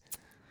race.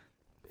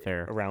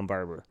 Fair. Around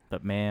Barber.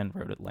 But man,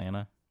 Road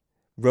Atlanta.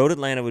 Road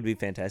Atlanta would be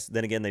fantastic.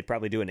 Then again, they'd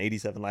probably do an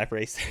 87 lap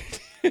race.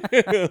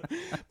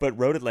 But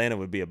Road Atlanta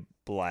would be a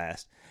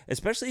blast,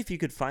 especially if you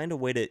could find a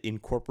way to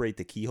incorporate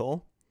the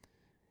keyhole.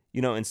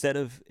 You know, instead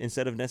of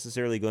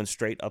necessarily going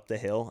straight up the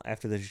hill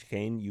after the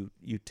chicane,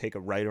 you take a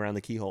right around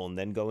the keyhole and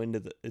then go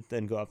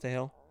up the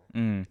hill.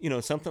 You know,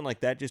 something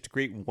like that, just to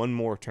create one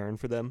more turn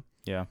for them.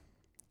 Yeah,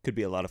 could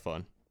be a lot of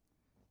fun.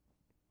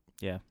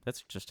 Yeah,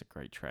 that's just a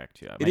great track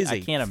too. I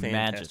can't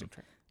imagine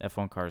track.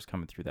 F1 cars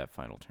coming through that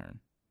final turn,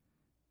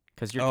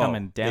 because you're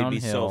coming downhill, they'd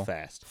be so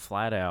fast,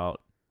 flat out.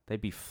 They'd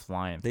be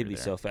flying. They'd be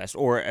there. so fast,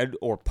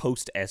 or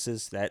post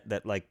S's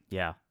that like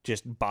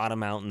just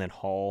bottom out and then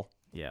haul.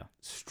 Yeah,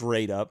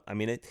 straight up. I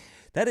mean,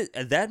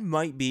 that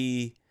might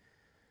be,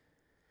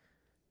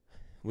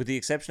 with the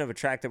exception of a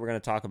track that we're going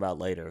to talk about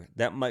later,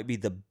 that might be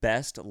the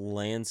best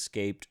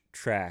landscaped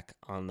track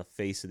on the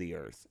face of the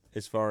earth,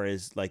 as far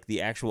as like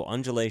the actual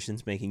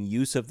undulations, making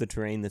use of the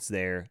terrain that's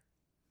there.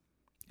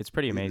 It's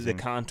pretty amazing.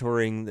 The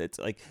contouring,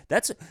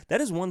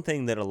 that is one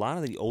thing that a lot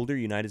of the older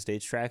United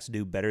States tracks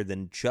do better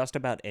than just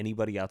about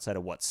anybody outside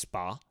of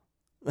Spa.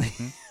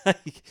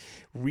 Like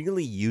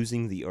really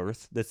using the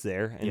earth that's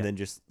there and then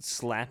just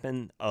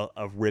slapping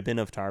a ribbon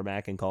of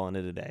tarmac and calling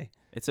it a day.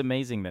 It's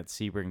amazing that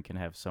Sebring can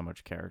have so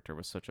much character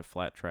with such a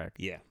flat track.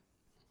 Yeah.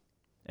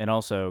 And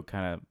also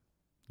kind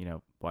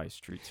of, why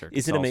street circuits.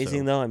 Is it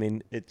amazing though? I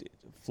mean,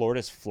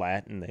 Florida's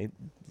flat and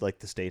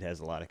the state has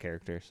a lot of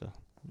character, so.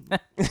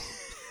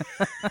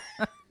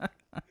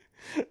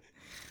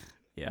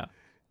 Yeah.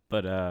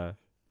 But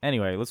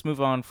anyway, let's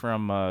move on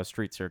from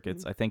street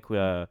circuits. I think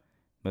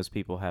most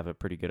people have a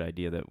pretty good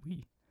idea that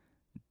we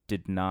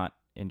did not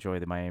enjoy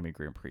the Miami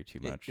Grand Prix too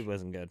much. It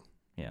wasn't good.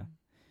 Yeah.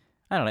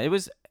 I don't know.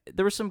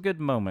 There were some good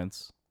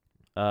moments.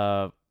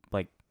 Like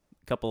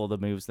a couple of the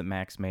moves that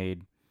Max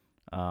made.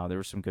 There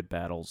were some good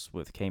battles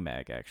with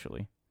K-Mag,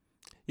 actually.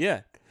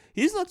 Yeah.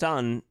 He's looked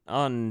on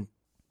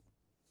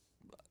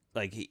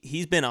like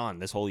he's been on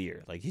this whole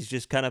year. Like he's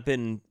just kind of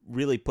been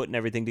really putting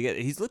everything together.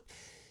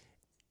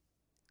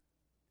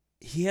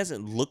 He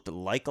hasn't looked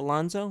like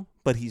Alonso,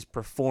 but he's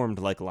performed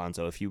like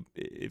Alonso, if you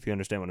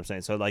understand what I'm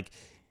saying. So like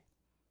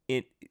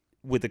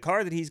with the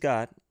car that he's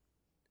got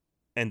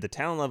and the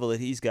talent level that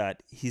he's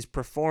got, he's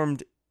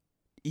performed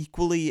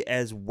equally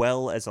as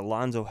well as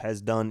Alonso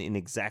has done in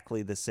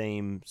exactly the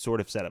same sort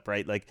of setup,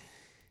 right? Like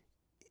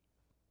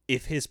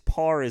if his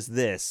par is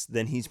this,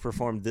 then he's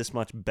performed this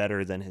much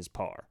better than his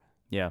par.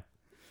 Yeah.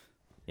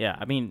 Yeah,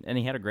 I mean, and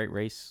he had a great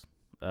race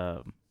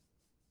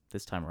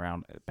this time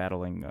around,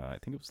 battling, I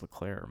think it was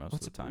Leclerc most of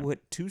the time. What,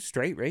 2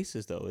 straight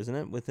races, though, isn't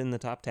it, within the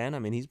top 10? I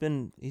mean, he's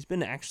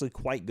been actually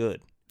quite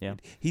good. Yeah.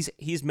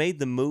 He's made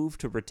the move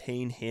to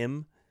retain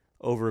him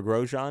over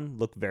Grosjean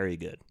look very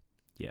good.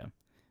 Yeah.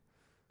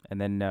 And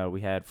then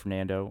we had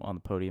Fernando on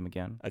the podium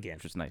again,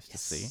 which was nice to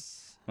see.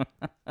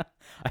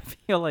 I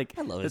feel like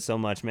I love it so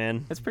much,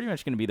 man. It's pretty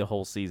much going to be the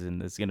whole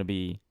season. It's going to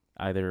be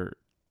either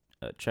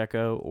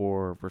Checo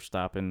or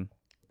Verstappen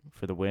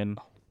for the win,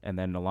 and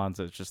then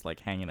Alonso's just like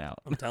hanging out.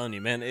 I'm telling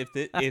you, man.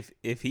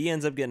 If he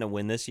ends up getting a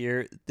win this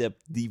year, the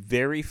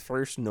very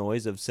first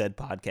noise of said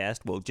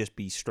podcast will just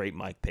be straight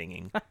mic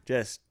pinging.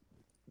 Just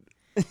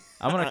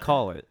I'm gonna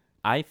call it.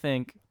 I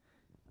think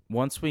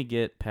once we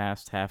get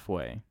past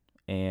halfway,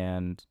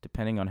 and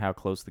depending on how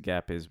close the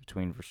gap is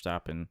between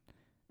Verstappen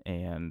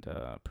and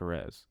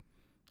Perez,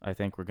 I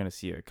think we're going to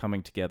see a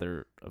coming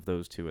together of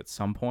those two at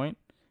some point,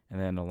 and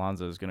then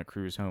Alonso is going to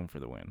cruise home for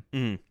the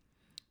win.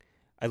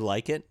 I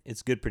like it.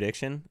 It's a good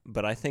prediction,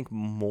 but I think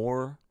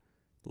more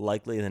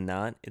likely than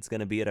not, it's going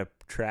to be at a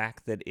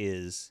track that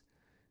is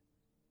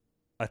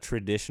a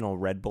traditional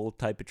Red Bull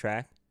type of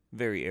track,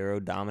 very aero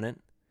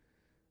dominant,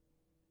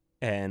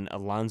 and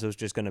Alonso's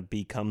just going to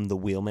become the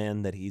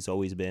wheelman that he's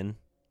always been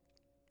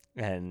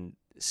and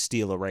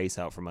steal a race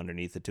out from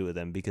underneath the two of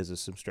them because of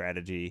some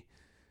strategy,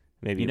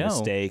 maybe a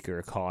mistake or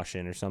a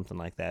caution or something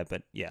like that.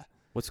 But yeah.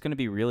 What's going to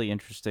be really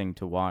interesting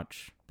to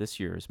watch this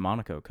year is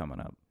Monaco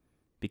coming up,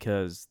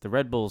 because the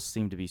Red Bulls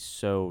seem to be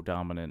so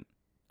dominant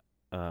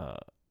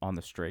on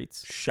the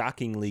straights.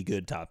 Shockingly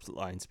good top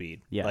line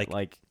speed. Yeah,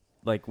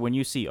 like when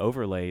you see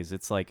overlays,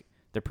 it's like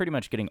they're pretty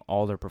much getting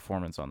all their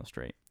performance on the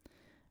straight.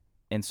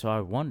 And so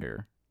I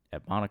wonder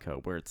at Monaco,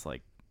 where it's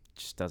like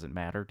just doesn't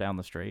matter down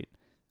the straight,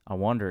 I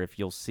wonder if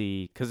you'll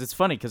see, because it's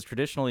funny, because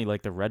traditionally,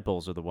 like, the Red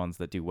Bulls are the ones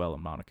that do well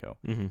in Monaco,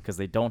 because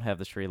they don't have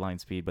the straight line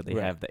speed, but they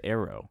have the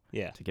aero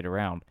to get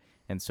around.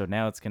 And so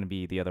now it's going to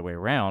be the other way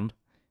around,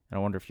 and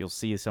I wonder if you'll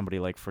see somebody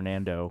like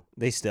Fernando.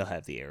 They still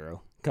have the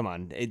aero. Come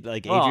on.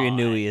 Adrian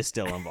Newey is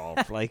still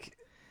involved. Like,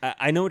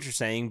 I know what you're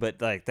saying,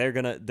 but, like,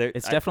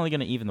 it's definitely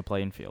going to even the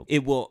playing field.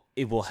 It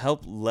will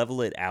help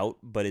level it out,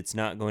 but it's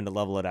not going to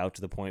level it out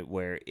to the point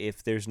where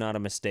if there's not a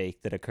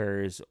mistake that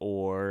occurs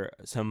or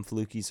some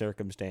fluky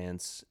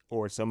circumstance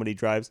or somebody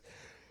drives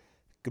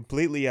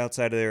completely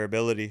outside of their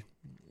ability,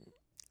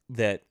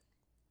 that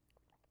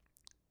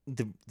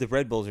the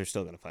Red Bulls are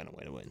still going to find a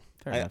way to win.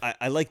 Fair enough.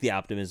 I like the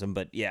optimism,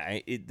 but yeah,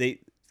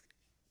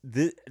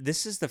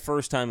 this is the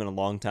first time in a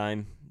long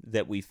time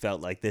that we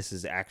felt like this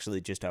is actually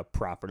just a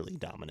properly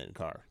dominant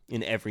car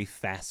in every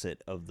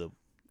facet of the.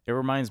 It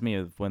reminds me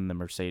of when the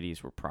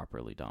Mercedes were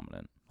properly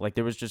dominant. Like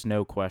there was just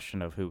no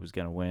question of who was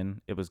going to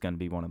win. It was going to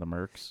be one of the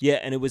Mercs. Yeah,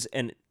 and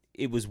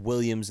it was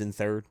Williams in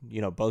third.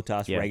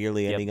 Bottas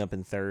regularly ending up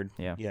in third.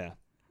 Yeah. Yeah.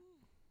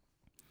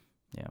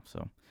 Yeah,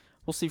 so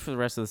we'll see for the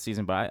rest of the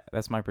season, but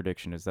that's my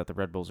prediction is that the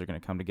Red Bulls are going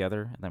to come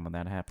together, and then when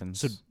that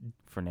happens,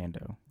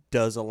 Fernando.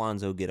 Does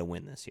Alonso get a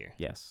win this year?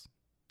 Yes,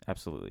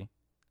 absolutely.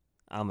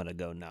 I'm going to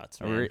go nuts,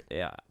 man.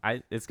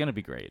 It's going to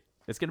be great.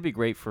 It's going to be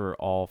great for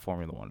all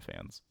Formula One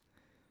fans.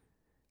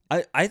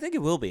 I think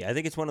it will be. I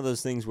think it's one of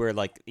those things where,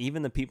 like,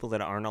 even the people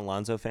that aren't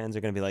Alonso fans are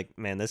going to be like,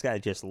 man, this guy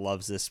just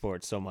loves this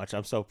sport so much.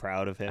 I'm so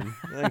proud of him.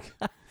 Like,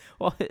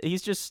 well,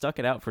 he's just stuck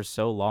it out for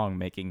so long,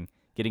 getting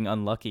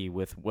unlucky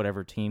with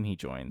whatever team he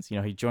joins.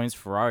 He joins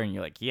Ferrari, and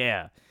you're like,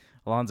 yeah,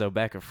 Alonso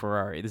back at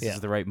Ferrari. This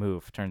is the right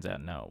move. Turns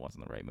out, no, it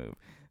wasn't the right move.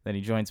 Then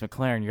he joins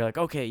McLaren. You're like,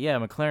 okay, yeah,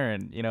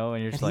 McLaren,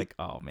 and you're just like,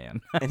 oh,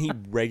 man. And he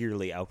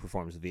regularly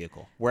outperforms the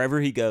vehicle.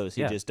 Wherever he goes,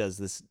 he just does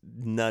this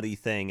nutty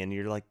thing, and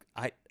you're like,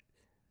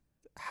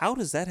 how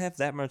does that have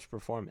that much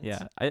performance?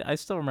 Yeah, I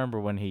still remember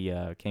when he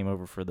came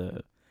over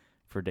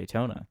for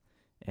Daytona,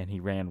 and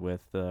he ran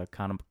with the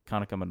Konica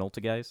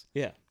Minolta guys.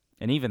 Yeah.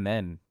 And even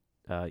then,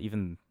 I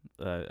think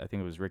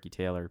it was Ricky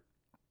Taylor,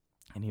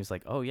 and he was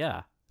like, oh,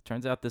 yeah,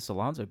 turns out this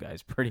Alonso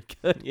guy's pretty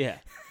good. Yeah.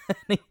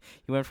 He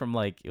went from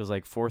it was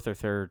fourth or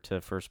third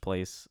to first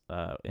place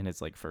in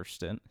his first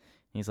stint. And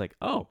he's like,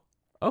 oh,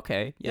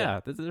 okay,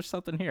 yeah. There's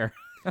something here.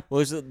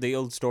 Well, there's the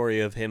old story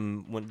of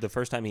him when the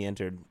first time he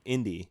entered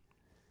Indy.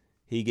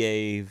 He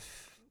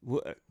gave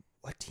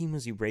what team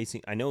was he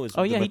racing? I know it was.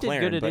 Oh yeah, McLaren, he did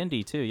good at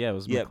Indy too. Yeah, it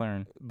was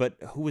McLaren. But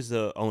who was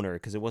the owner?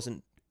 Because it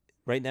wasn't.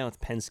 Right now, it's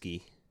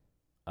Penske.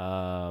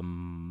 I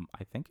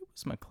think it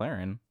was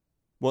McLaren.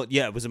 Well,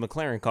 yeah, it was a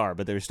McLaren car,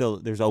 but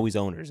there's always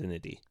owners in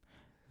Indy.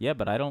 Yeah,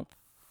 but I don't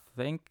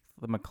think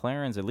the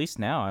McLarens, at least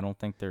now, I don't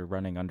think they're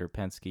running under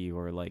Penske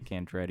or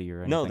Andretti or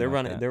anything. No, they're like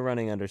running. that. They're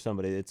running under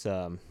somebody. It's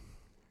I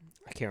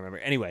can't remember.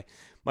 Anyway,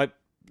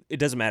 it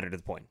doesn't matter to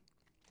the point.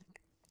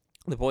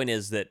 The point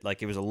is that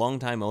it was a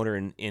long-time owner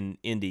in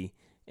Indy,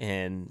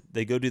 and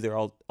they go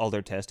do all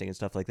their testing and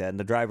stuff like that. And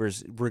the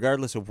drivers,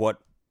 regardless of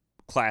what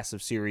class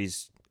of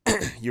series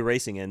you're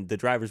racing in, the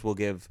drivers will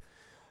give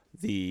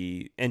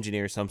the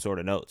engineer some sort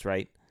of notes,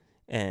 right?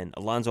 And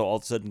Alonso all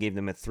of a sudden gave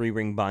them a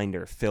 3-ring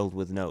binder filled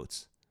with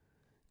notes,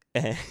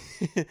 and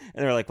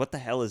they're like, "What the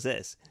hell is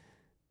this?"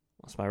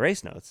 Well, it's my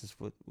race notes. It's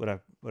what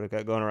I've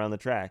got going around the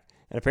track.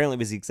 And apparently, it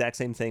was the exact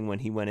same thing when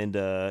he went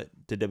into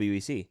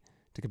WEC.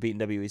 To compete in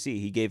WEC,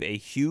 he gave a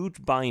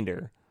huge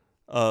binder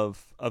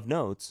of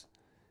notes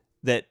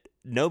that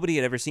nobody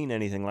had ever seen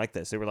anything like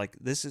this. They were like,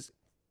 "This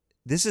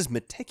is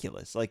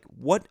meticulous. Like,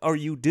 what are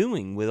you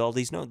doing with all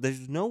these notes?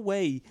 There's no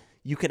way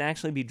you can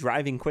actually be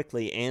driving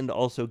quickly and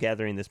also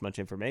gathering this much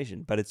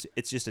information." But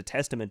it's just a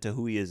testament to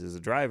who he is as a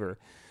driver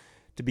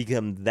to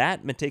become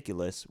that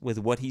meticulous with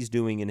what he's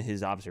doing in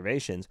his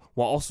observations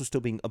while also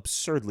still being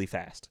absurdly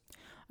fast.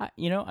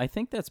 I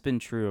think that's been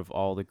true of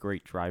all the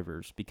great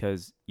drivers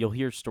because you'll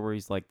hear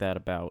stories like that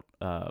about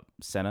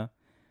Senna,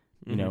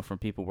 from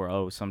people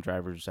where, some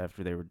drivers,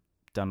 after they were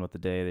done with the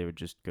day, they would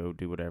just go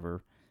do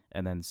whatever.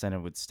 And then Senna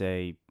would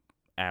stay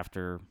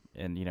after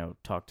and,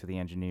 talk to the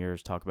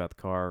engineers, talk about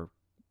the car,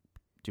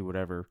 do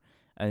whatever.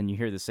 And you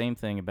hear the same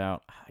thing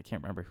about, I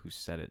can't remember who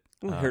said it.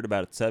 We heard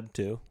about it, Seb,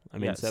 too.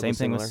 Seb same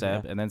thing with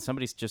Seb. Yeah. And then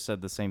somebody just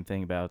said the same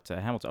thing about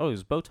Hamilton. Oh, it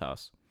was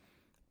Bottas.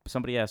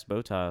 Somebody asked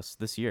Bottas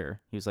this year,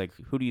 he was like,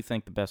 who do you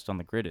think the best on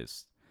the grid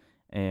is?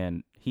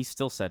 And he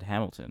still said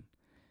Hamilton.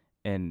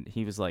 And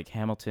he was like,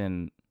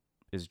 Hamilton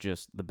is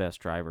just the best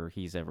driver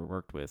he's ever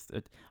worked with.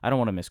 I don't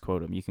want to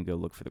misquote him. You can go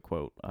look for the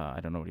quote. I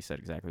don't know what he said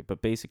exactly.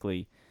 But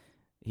basically,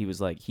 he was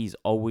like, he's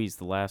always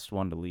the last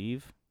one to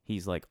leave.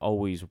 He's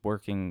always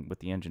working with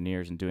the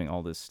engineers and doing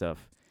all this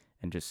stuff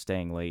and just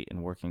staying late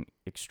and working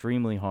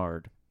extremely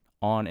hard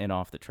on and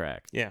off the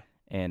track. Yeah.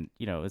 And,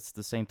 it's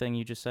the same thing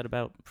you just said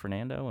about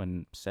Fernando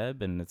and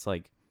Seb. And it's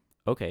like,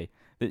 okay,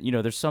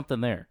 there's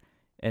something there.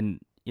 And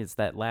it's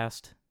that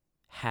last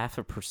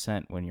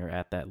 0.5% when you're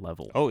at that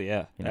level. Oh,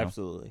 yeah,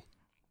 absolutely.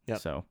 Yeah.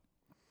 So,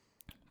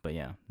 but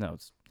yeah, no,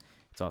 it's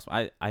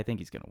awesome. I think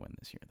he's going to win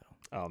this year,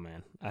 though. Oh,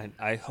 man.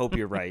 I hope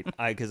you're right.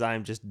 Because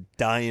I'm just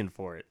dying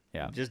for it.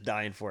 Yeah. I'm just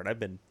dying for it. I've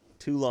been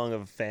too long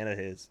of a fan of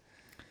his.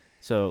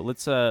 So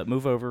let's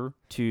move over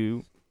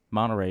to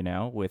Monterey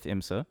now with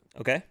IMSA.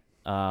 Okay.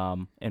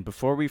 And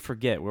before we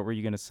forget, what were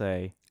you going to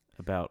say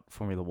about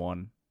Formula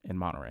One in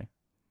Monterey?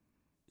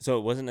 So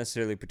it wasn't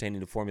necessarily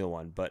pertaining to Formula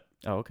One, but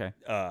okay.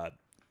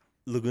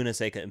 Laguna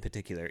Seca in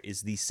particular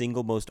is the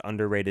single most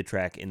underrated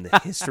track in the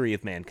history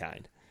of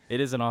mankind. It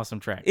is an awesome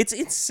track. It's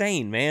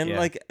insane, man.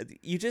 Yeah.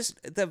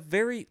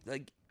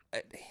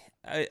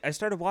 I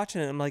started watching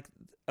it and I'm like,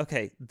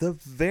 okay, the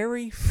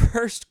very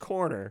first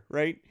corner,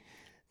 right?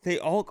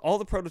 All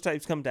the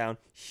prototypes come down,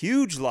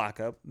 huge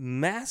lockup,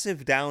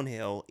 massive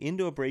downhill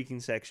into a braking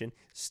section,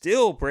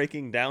 still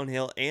braking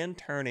downhill and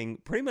turning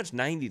pretty much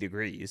 90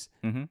 degrees,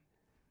 and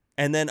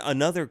then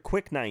another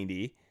quick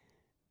 90,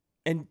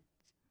 and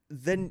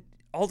then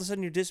all of a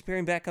sudden you're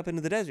disappearing back up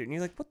into the desert, and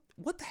you're like,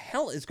 what the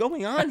hell is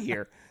going on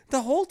here?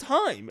 The whole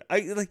time,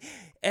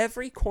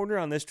 every corner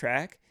on this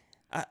track.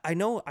 I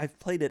know I've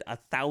played it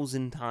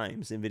 1,000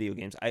 times in video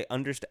games. I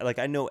understand,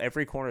 I know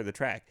every corner of the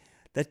track.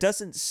 That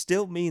doesn't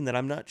still mean that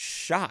I'm not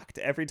shocked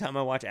every time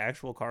I watch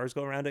actual cars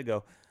go around it.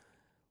 Go,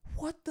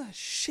 what the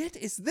shit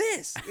is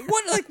this?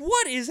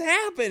 What is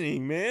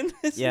happening, man?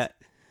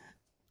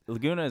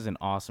 Laguna is an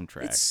awesome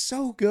track. It's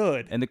so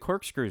good, and the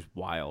corkscrew is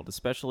wild,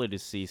 especially to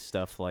see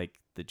stuff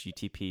like the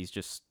GTPs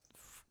just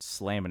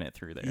slamming it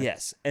through there.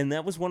 Yes, and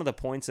that was one of the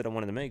points that I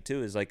wanted to make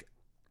too. Is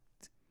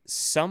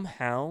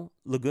somehow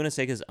Laguna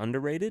Seca is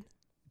underrated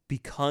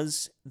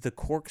because the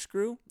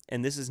corkscrew,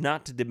 and this is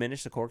not to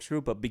diminish the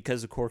corkscrew, but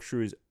because the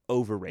corkscrew is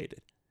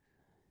overrated.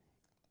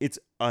 It's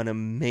an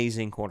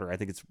amazing corner. I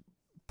think it's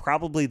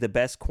probably the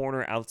best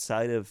corner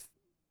outside of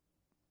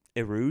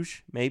Eau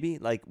Rouge, maybe.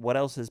 What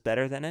else is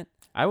better than it?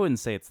 I wouldn't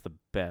say it's the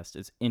best.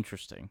 It's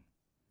interesting.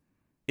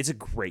 It's a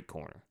great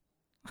corner.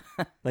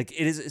 It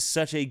is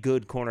such a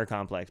good corner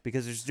complex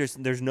because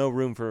there's no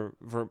room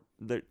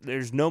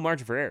there's no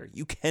margin for error.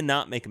 You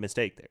cannot make a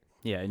mistake there.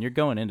 Yeah, and you're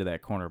going into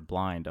that corner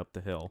blind up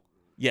the hill.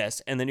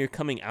 Yes, and then you're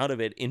coming out of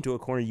it into a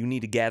corner. You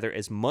need to gather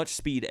as much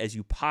speed as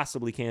you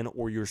possibly can,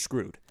 or you're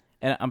screwed.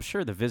 And I'm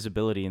sure the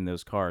visibility in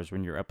those cars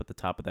when you're up at the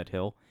top of that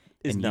hill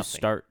is and nothing. You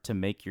start to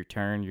make your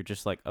turn, you're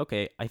just like,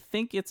 okay, I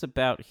think it's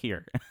about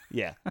here.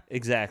 Yeah,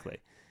 exactly.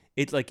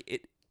 It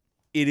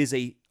is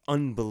a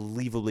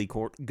unbelievably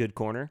good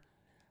corner,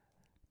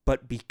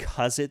 but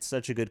because it's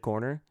such a good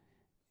corner,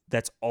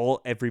 that's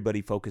all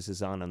everybody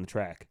focuses on the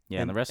track.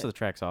 Yeah, and the rest of the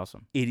track's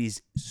awesome. It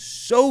is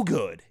so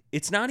good.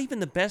 It's not even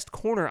the best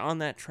corner on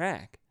that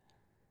track.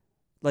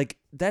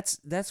 That's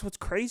what's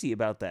crazy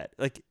about that.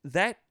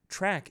 That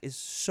track is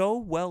so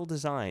well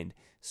designed,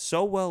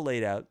 so well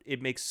laid out.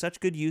 It makes such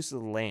good use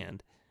of the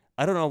land.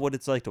 I don't know what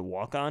it's like to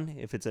walk on.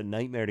 If it's a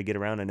nightmare to get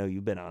around, I know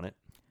you've been on it.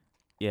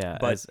 Yeah,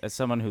 but as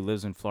someone who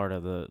lives in Florida,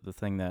 the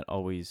thing that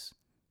always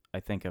I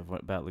think of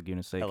about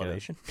Laguna Seca.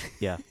 Elevation?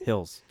 Yeah,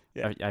 hills.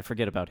 Yeah. I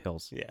forget about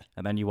hills. Yeah.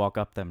 And then you walk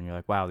up them and you're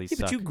like, wow, these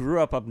suck. But you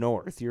grew up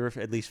north. You're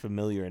at least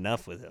familiar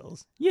enough with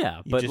hills. Yeah,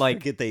 you but just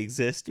forget they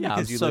exist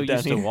because I'm you so live down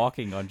used here. to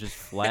walking on just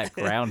flat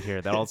ground here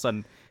that all of a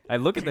sudden I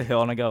look at the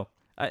hill and I go,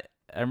 I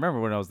remember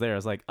when I was there, I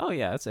was like, oh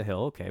yeah, that's a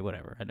hill. Okay,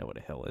 whatever. I know what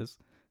a hill is.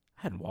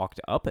 I hadn't walked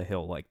up a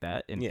hill like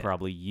that in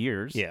probably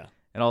years. Yeah.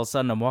 And all of a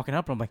sudden I'm walking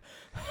up and I'm like,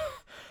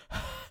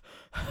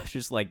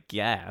 just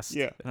gas.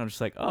 Yeah. And I'm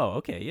just like, oh,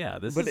 okay, yeah,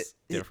 this is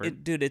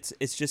different. Dude, it's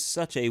just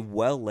such a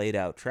well laid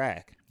out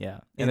track. Yeah.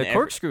 And the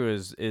corkscrew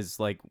is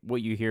like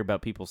what you hear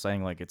about people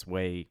saying it's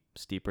way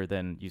steeper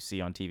than you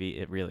see on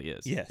TV. It really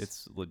is. Yes.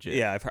 It's legit.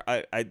 Yeah,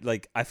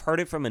 I've heard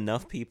it from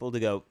enough people to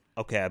go,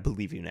 okay, I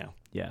believe you now.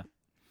 Yeah.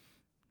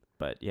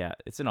 But yeah,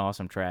 it's an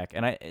awesome track,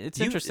 and it's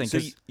interesting. So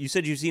you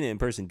said you've seen it in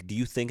person. Do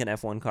you think an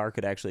F1 car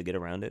could actually get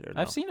around it? Or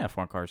no? I've seen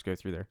F1 cars go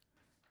through there.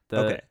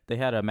 Okay. They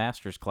had a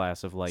master's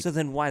class of So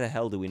then why the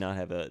hell do we not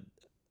have an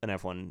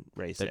F1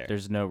 race there?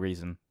 There's no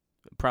reason.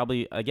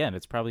 Probably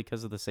it's probably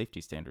because of the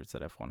safety standards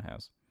that F1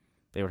 has.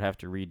 They would have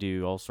to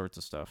redo all sorts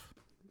of stuff.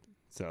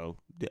 So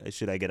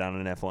should I get on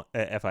an F1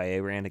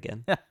 FIA rant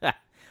again?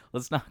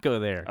 Let's not go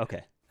there.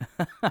 Okay.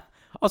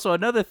 Also,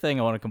 another thing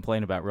I want to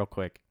complain about real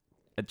quick,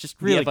 just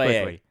really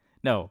quickly.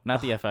 No,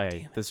 not the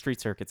FIA. The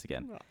street circuits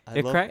again.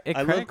 I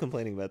love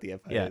complaining about the FIA,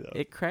 yeah, though.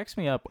 It cracks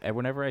me up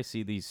whenever I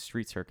see these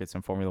street circuits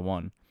in Formula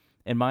One.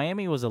 And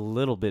Miami was a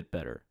little bit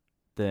better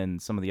than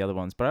some of the other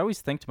ones. But I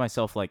always think to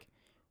myself,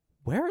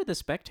 where are the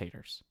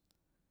spectators?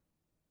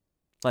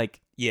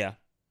 Yeah.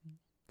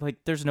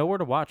 There's nowhere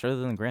to watch other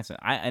than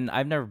grandstand.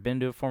 I've never been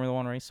to a Formula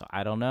One race, so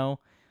I don't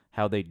know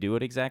how they do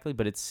it exactly.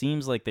 But it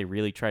seems like they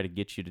really try to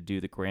get you to do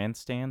the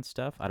grandstand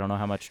stuff. I don't know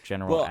how much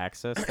general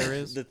access there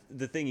is.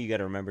 The thing you got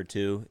to remember,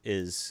 too,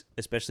 is,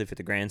 especially for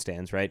the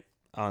grandstands, right,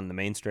 on the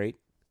main straight,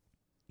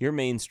 your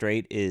main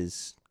straight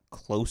is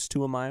close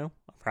to a mile,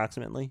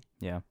 approximately.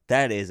 Yeah.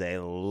 That is a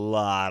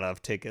lot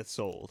of tickets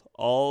sold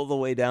all the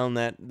way down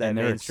that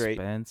main straight.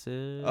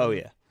 Expensive. Oh,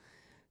 yeah.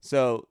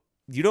 So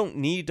you don't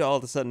need to all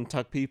of a sudden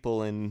tuck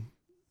people in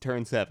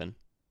turn 7.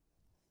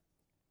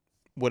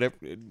 Whatever,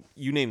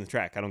 you name the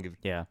track. I don't give.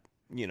 Yeah.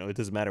 It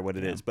doesn't matter what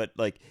it is. But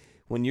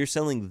when you're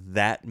selling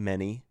that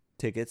many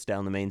tickets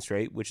down the main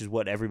straight, which is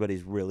what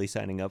everybody's really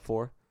signing up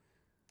for,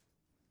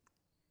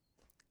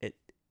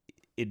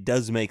 it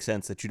does make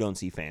sense that you don't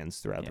see fans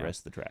throughout the rest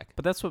of the track.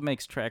 But that's what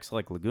makes tracks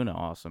like Laguna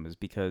awesome, is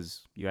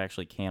because you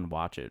actually can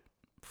watch it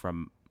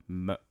from.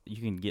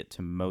 You can get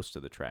to most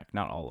of the track,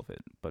 not all of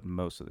it, but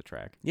most of the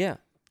track. Yeah.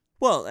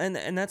 Well,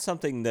 and that's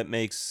something that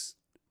makes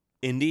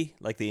Indy,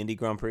 like the Indy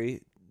Grand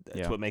Prix.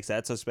 That's what makes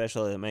that so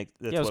special. It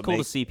was cool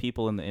to see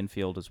people in the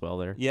infield as well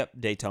there. Yep,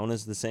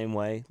 Daytona's the same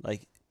way.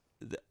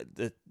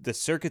 The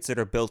circuits that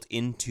are built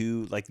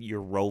into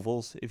your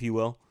rovals, if you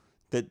will,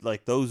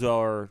 that those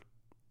are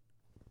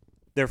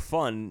they're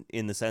fun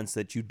in the sense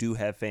that you do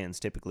have fans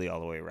typically all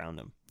the way around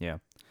them. Yeah.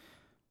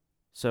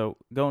 So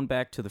going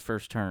back to the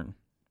first turn.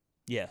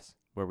 Yes.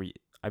 Where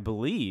I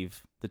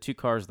believe the two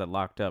cars that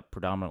locked up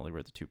predominantly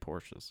were the two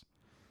Porsches.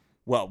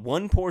 Well,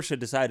 one Porsche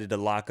decided to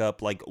lock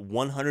up like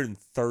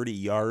 130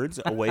 yards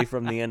away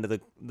from the end of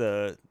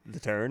the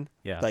turn.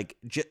 Yeah. Like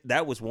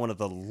that was one of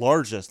the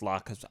largest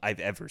lockups I've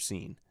ever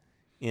seen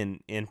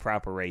in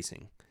proper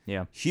racing.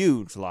 Yeah.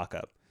 Huge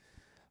lockup.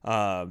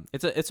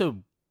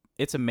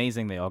 It's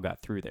amazing they all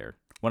got through there.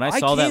 When I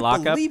saw that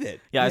lockup, believe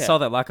it. I saw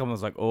that lockup and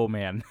was like, "Oh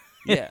man,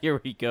 yeah,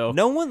 here we go."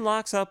 No one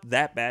locks up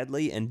that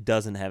badly and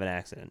doesn't have an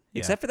accident,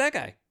 except for that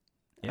guy.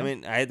 Yeah. I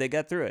mean, they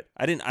got through it.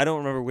 I don't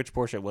remember which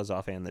Porsche it was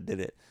offhand that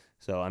did it,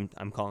 so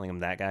I'm calling him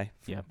that guy.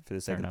 For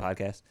the sake of the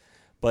podcast.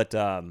 But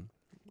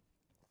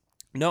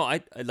no,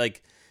 I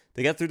like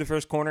they got through the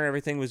first corner.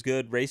 Everything was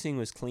good. Racing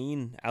was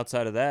clean.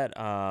 Outside of that,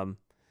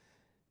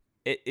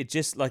 it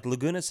just like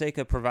Laguna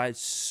Seca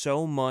provides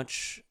so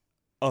much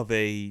of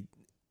a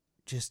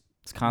just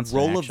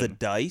roll of the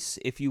dice,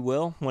 if you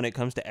will, when it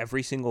comes to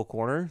every single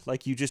corner.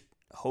 Like you just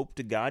hope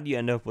to God you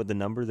end up with the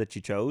number that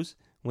you chose.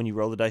 When you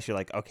roll the dice, you're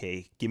like,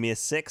 okay, give me a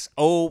 6.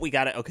 Oh, we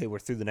got it. Okay, we're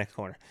through the next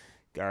corner.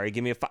 All right,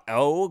 give me a 5.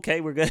 Oh,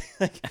 okay, we're good.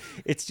 Like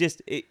it's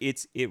just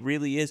it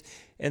really is.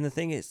 And the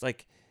thing is,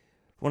 like,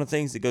 one of the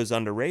things that goes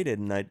underrated,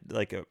 and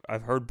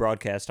I've heard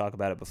broadcasts talk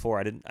about it before.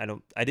 I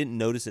didn't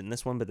notice it in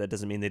this one, but that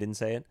doesn't mean they didn't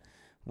say it.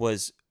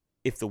 Was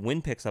if the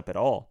wind picks up at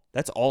all,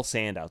 that's all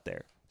sand out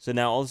there. So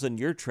now all of a sudden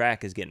your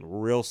track is getting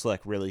real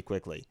slick really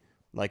quickly,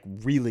 like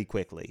really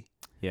quickly.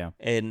 Yeah.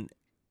 And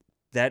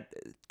that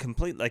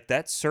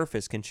that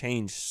surface can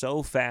change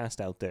so fast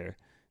out there,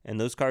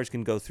 and those cars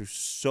can go through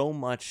so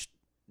much.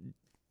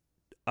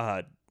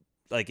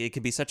 Like it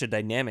can be such a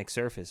dynamic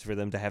surface for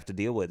them to have to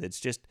deal with. It's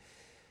just,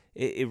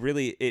 it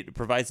really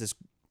provides this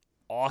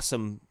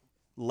awesome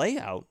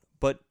layout.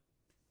 But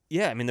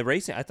yeah, I mean I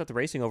thought the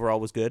racing overall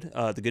was good.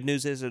 The good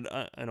news is an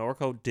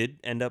Orco did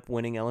end up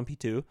winning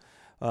LMP2.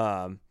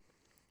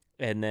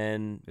 And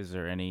then is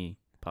there any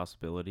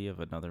possibility of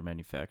another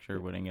manufacturer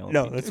winning LMP2?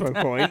 No, that's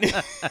my point.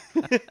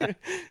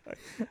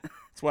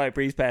 That's why I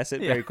breeze past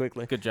it very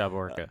quickly. Good job,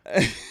 Orca.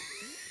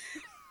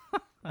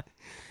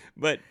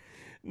 But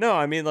no,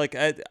 I mean, like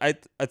I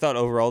thought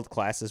overall the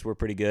classes were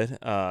pretty good.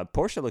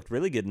 Porsche looked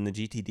really good in the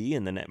GTD,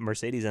 and then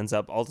Mercedes ends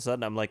up all of a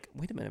sudden. I'm like,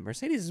 wait a minute,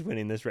 Mercedes is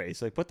winning this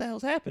race. Like, what the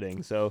hell's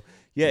happening? So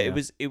yeah. it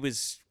was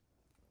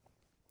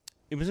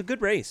a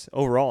good race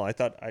overall. I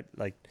thought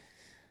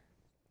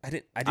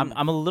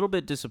I'm a little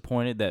bit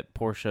disappointed that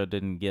Porsche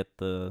didn't get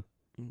the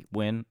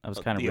win. I was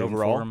kind of rooting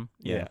overall for him.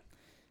 Yeah.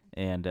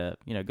 And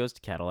it goes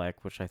to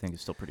Cadillac, which I think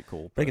is still pretty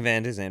cool. Regan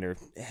van der Zande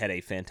had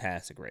a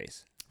fantastic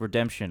race.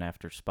 Redemption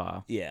after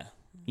Spa. Yeah.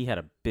 He had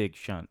a big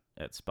shunt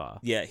at Spa.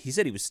 Yeah, he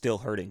said he was still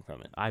hurting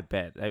from it. I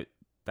bet.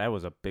 That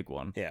was a big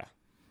one. Yeah.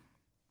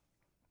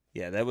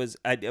 Yeah, that was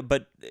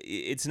but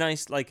it's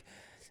nice, like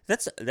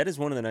that is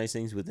one of the nice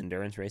things with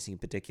endurance racing in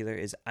particular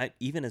is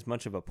even as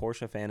much of a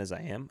Porsche fan as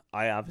I am,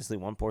 I obviously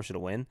want Porsche to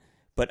win,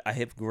 but I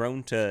have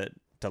grown to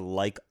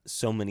like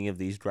so many of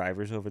these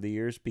drivers over the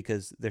years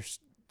because there's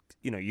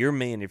your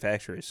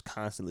manufacturer is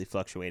constantly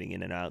fluctuating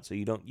in and out, so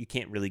you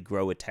can't really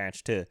grow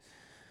attached to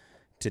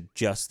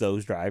just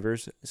those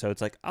drivers. So it's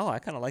like, oh, I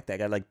kind of like that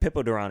guy. Like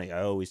Pippo Durrani,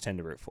 I always tend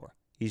to root for.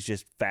 He's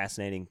just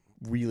fascinating,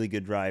 really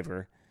good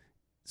driver.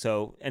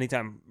 So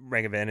anytime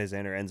Regan van der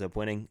Zande ends up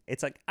winning,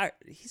 it's like,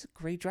 he's a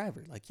great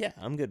driver. Like, yeah,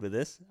 I'm good with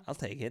this. I'll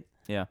take it.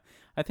 Yeah.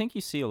 I think you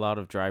see a lot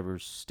of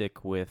drivers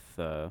stick with,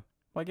 well,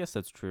 I guess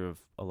that's true of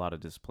a lot of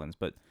disciplines,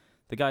 but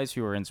the guys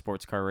who are in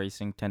sports car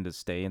racing tend to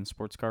stay in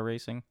sports car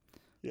racing.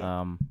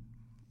 Yeah.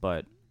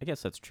 But I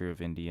guess that's true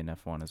of Indy and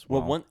F1 as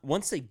well. Well,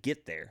 once they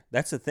get there,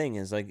 that's the thing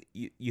is like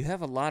you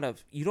have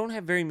you don't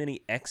have very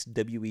many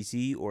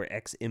ex-WEC or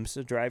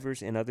ex-IMSA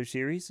drivers in other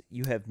series.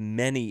 You have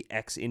many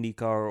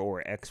ex-IndyCar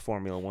or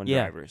ex-Formula 1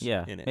 drivers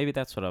in it. Maybe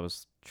that's what I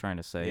was trying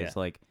to say. Yeah. It's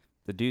like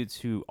the dudes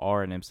who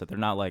are in IMSA, they're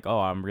not like, oh,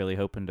 I'm really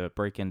hoping to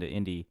break into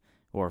Indy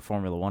or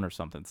Formula 1 or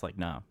something. It's like,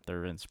 no,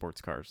 they're in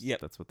sports cars.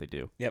 Yep. That's what they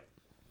do. Yep.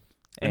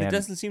 And it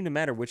doesn't seem to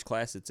matter which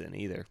class it's in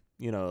either.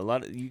 A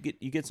lot of you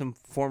get some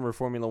former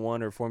Formula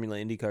 1 or Formula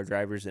IndyCar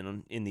drivers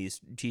in these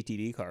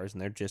GTD cars,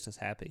 and they're just as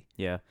happy.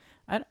 Yeah,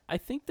 I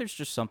think there's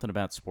just something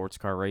about sports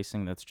car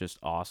racing that's just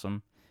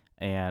awesome,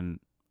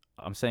 and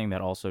I'm saying that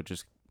also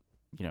just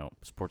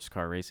sports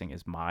car racing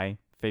is my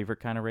favorite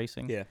kind of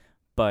racing. Yeah,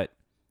 but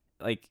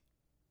like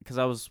because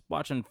I was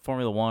watching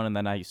Formula 1 and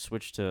then I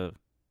switched to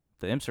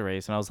the IMSA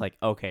race, and I was like,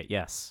 okay,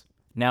 yes,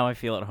 now I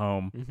feel at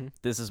home. Mm-hmm.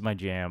 This is my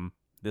jam.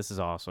 This is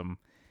awesome,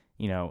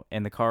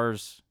 and the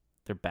cars,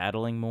 they're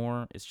battling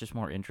more. It's just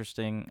more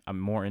interesting. I'm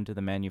more into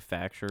the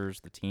manufacturers,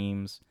 the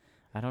teams.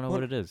 I don't know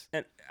what it is.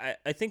 And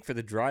I think for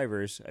the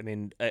drivers, I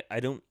mean,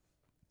 I've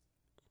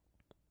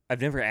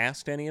never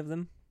asked any of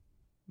them,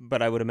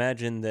 but I would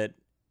imagine that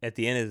at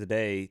the end of the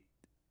day,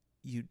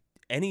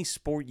 any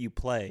sport you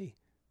play,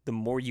 the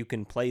more you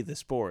can play the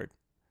sport,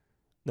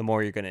 the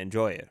more you're going to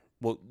enjoy it.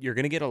 Well, you're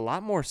going to get a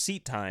lot more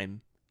seat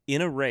time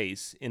in a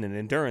race, in an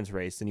endurance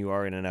race, than you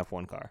are in an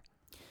F1 car.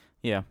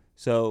 Yeah.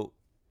 So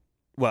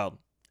well,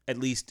 at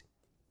least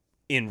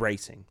in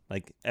racing.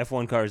 Like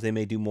F1 cars, they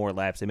may do more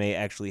laps. They may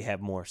actually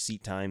have more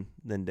seat time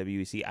than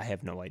WEC. I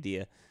have no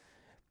idea.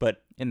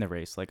 But in the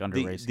race, like under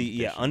racing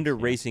conditions. Under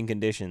racing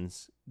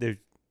conditions,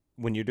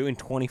 when you're doing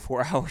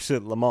 24 hours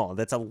at Le Mans,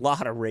 that's a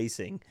lot of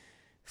racing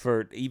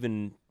for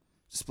even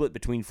split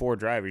between 4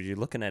 drivers. You're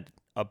looking at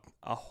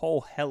a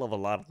whole hell of a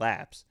lot of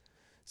laps.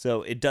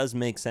 So it does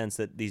make sense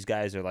that these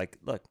guys are like,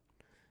 look,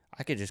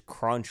 I could just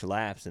crunch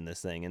laps in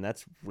this thing, and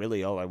that's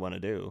really all I want to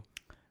do.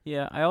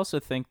 Yeah, I also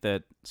think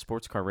that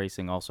sports car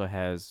racing also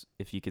has,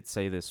 if you could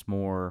say this,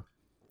 more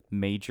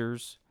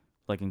majors.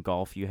 Like in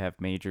golf, you have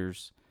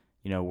majors,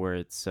 where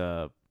it's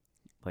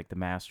like the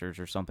Masters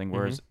or something.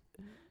 Whereas,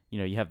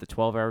 you have the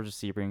 12 hours of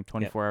Sebring,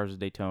 24 hours of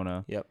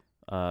Daytona,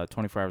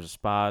 24 hours of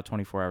Spa,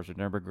 24 hours of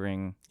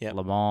Nürburgring,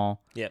 Le Mans.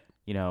 Yep.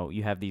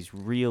 You have these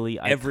really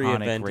every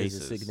iconic event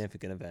races. is a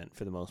significant event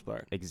for the most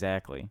part.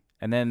 Exactly.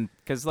 And then,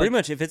 because pretty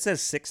much, if it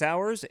says 6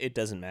 hours, it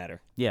doesn't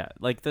matter. Yeah,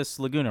 like this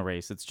Laguna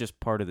race, it's just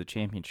part of the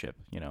championship,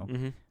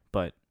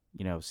 But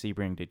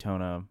Sebring,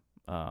 Daytona,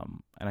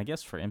 and I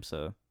guess for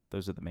IMSA,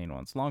 those are the main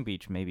ones. Long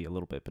Beach, maybe a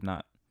little bit, but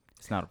not.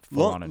 It's not a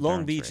full-on endurance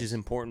Long Beach race. is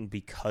important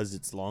because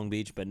it's Long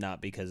Beach, but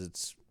not because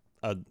it's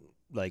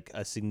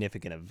a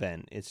significant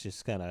event. It's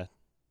just kind of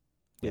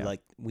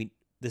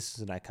this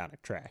is an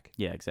iconic track.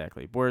 Yeah,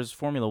 exactly. Whereas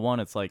Formula One,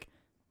 it's like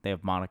they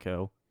have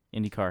Monaco,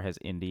 IndyCar has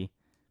Indy,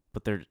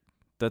 but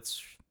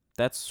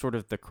that's sort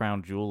of the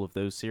crown jewel of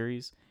those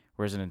series.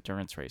 Whereas in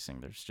endurance racing,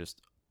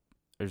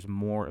 there's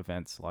more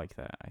events like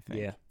that, I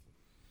think. Yeah.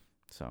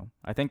 So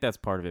I think that's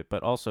part of it,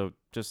 but also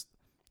just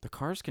the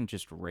cars can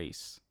just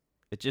race.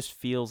 It just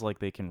feels like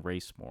they can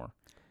race more.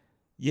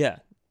 Yeah,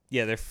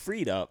 they're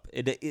freed up.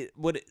 You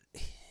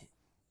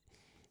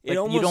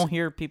don't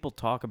hear people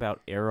talk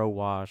about aero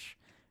wash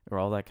or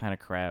all that kind of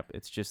crap.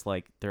 It's just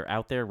like they're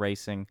out there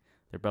racing,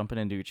 they're bumping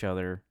into each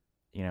other,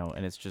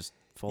 and it's just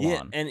full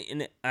on.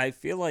 And I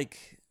feel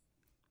like,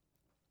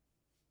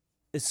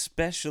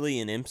 especially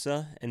in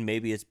IMSA, and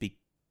maybe it's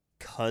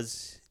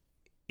because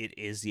it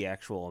is the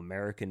actual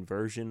American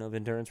version of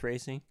endurance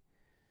racing,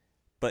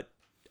 but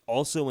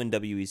also in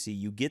WEC,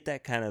 you get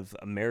that kind of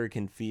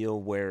American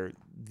feel where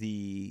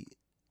the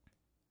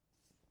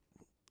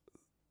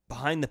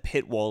behind the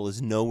pit wall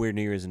is nowhere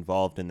near as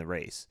involved in the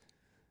race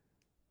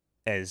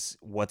as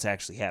what's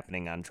actually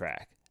happening on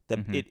track.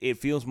 It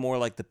feels more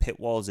like the pit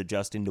wall is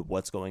adjusting to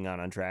what's going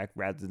on track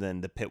rather than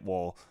the pit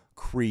wall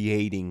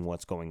creating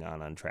what's going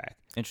on track.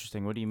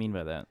 Interesting. What do you mean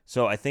by that?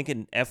 So I think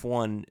in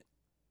F1,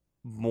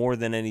 more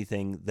than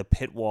anything, the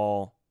pit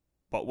wall,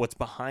 but what's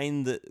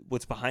behind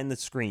the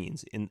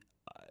screens in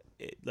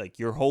like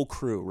your whole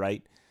crew,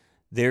 right?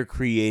 They're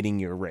creating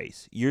your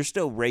race. You're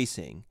still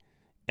racing,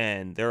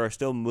 and there are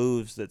still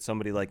moves that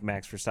somebody like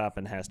Max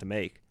Verstappen has to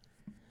make,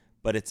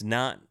 but it's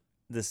not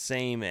the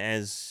same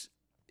as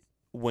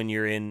when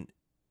you're in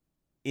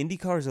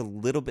IndyCar's a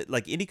little bit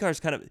like IndyCar's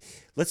kind of,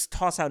 let's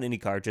toss out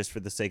IndyCar just for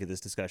the sake of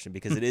this discussion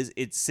because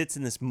it sits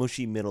in this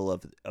mushy middle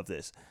of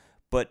this.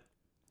 But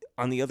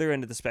on the other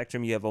end of the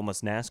spectrum, you have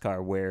almost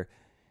NASCAR where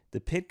the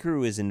pit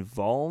crew is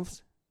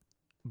involved,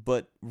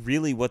 but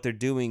really what they're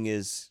doing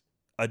is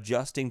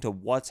adjusting to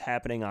what's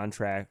happening on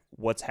track,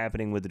 what's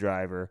happening with the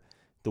driver,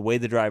 the way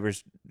the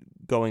driver's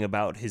going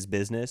about his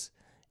business.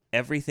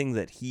 Everything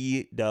that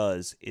he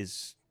does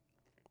is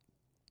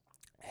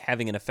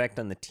having an effect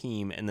on the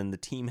team, and then the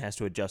team has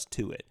to adjust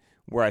to it.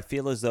 Where I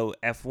feel as though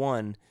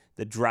F1,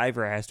 the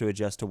driver has to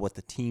adjust to what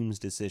the team's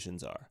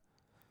decisions are.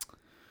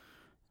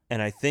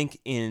 And I think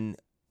in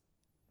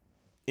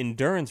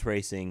endurance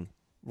racing,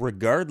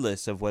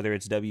 regardless of whether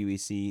it's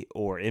WEC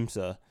or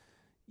IMSA,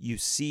 you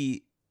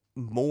see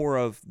more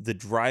of the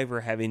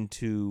driver having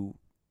to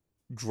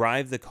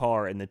drive the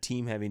car and the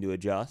team having to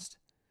adjust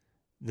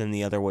than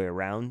the other way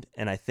around.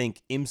 And I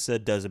think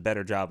IMSA does a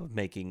better job of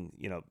making,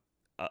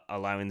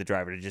 allowing the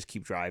driver to just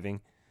keep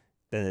driving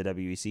than the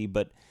WEC.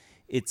 But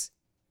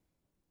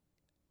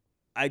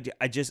I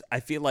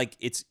feel like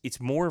it's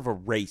more of a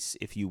race,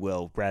 if you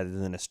will, rather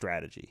than a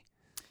strategy.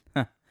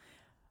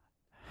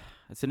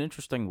 It's an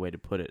interesting way to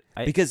put it.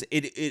 Because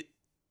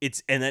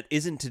it's and that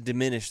isn't to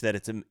diminish that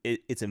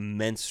it's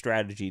immense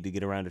strategy to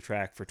get around a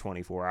track for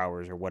 24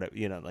 hours or whatever,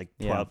 like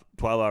 12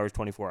 hours,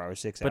 24 hours,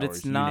 6 hours. But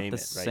it's not the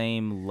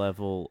same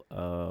level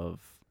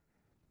of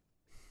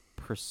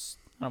I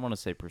don't want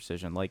to say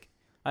precision. Like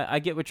I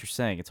get what you're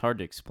saying. It's hard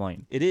to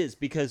explain. It is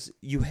because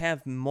you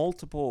have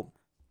multiple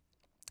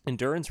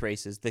endurance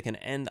races that can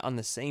end on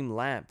the same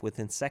lap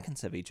within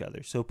seconds of each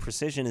other. So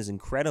precision is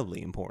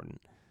incredibly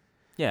important.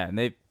 Yeah, and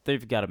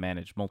they've got to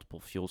manage multiple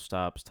fuel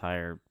stops,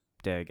 tire,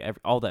 deg,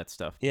 all that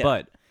stuff. Yeah.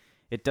 But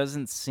it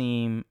doesn't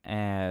seem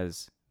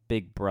as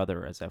Big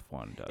Brother as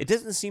F1 does. It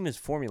doesn't seem as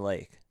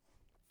formulaic.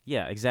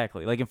 Yeah,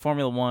 exactly. Like in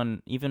Formula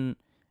One, even...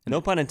 No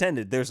pun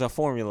intended, there's a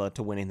formula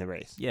to winning the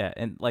race. Yeah,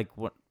 and like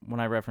when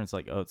I reference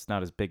like, it's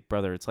not as Big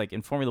Brother, it's like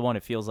in Formula One,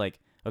 it feels like,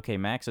 okay,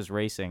 Max is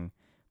racing,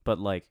 but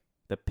like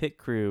the pit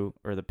crew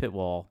or the pit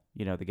wall,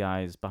 the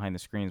guys behind the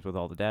screens with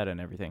all the data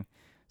and everything,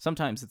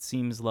 sometimes it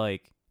seems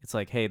like, it's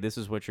like, hey, this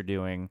is what you're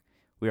doing.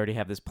 we already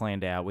have this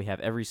planned out. We have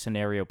every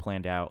scenario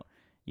planned out,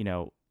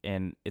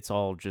 and it's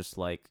all just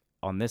like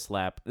on this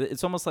lap.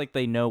 It's almost like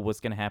they know what's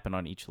going to happen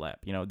on each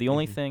lap. The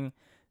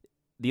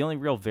only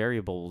real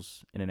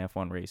variables in an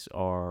F1 race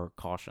are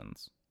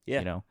cautions.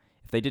 Yeah.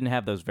 If they didn't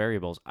have those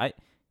variables,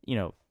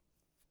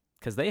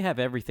 because they have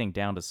everything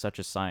down to such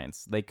a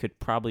science, they could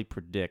probably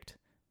predict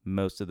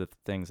most of the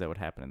things that would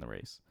happen in the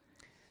race.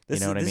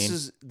 What I mean?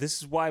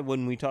 This is why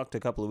when we talked a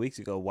couple of weeks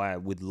ago, why I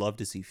would love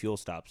to see fuel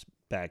stops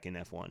back in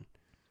F1.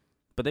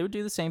 But they would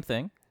do the same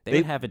thing. They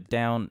would have it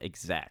down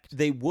exact.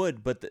 They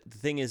would, but the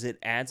thing is, it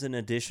adds an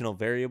additional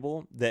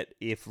variable that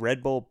if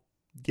Red Bull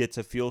gets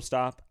a fuel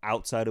stop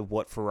outside of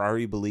what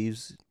Ferrari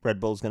believes Red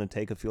Bull's going to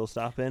take a fuel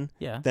stop in,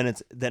 then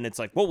it's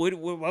like, well,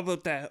 what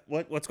about that?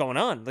 What's going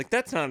on? Like,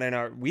 that's not in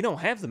our. We don't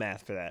have the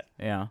math for that.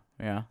 Yeah,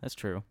 that's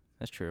true.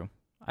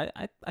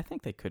 I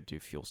think they could do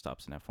fuel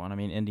stops in F1. I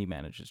mean, Indy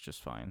manages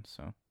just fine.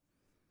 So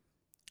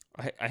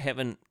I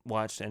haven't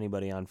watched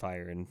anybody on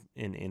fire in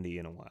Indy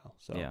in a while.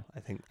 So yeah,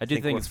 I do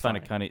think it's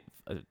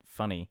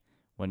funny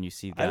when you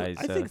see guys.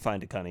 I think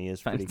Find a Cunny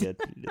is pretty good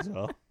as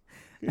well.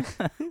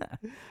 I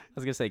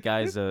was gonna say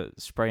guys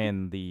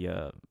spraying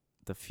the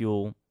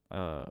fuel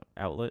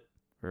outlet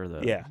or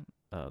the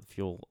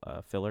fuel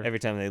filler every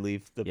time they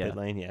leave the pit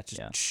lane.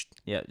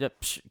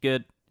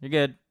 Good, you're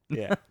good.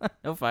 Yeah,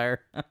 no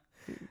fire.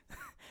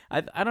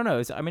 I don't know.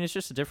 It's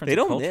just a difference. They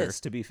don't culture. miss,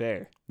 to be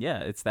fair. Yeah,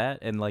 it's that,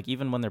 and like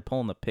even when they're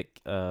pulling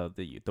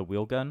the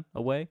wheel gun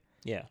away.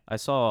 Yeah, I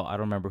don't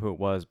remember who it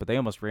was, but they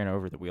almost ran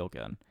over the wheel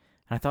gun,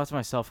 and I thought to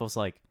myself, I was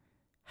like,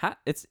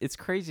 it's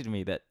crazy to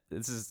me that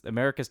this is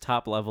America's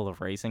top level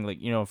of racing.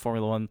 Like, in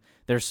Formula One,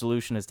 their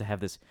solution is to have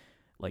this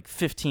like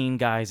 15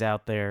 guys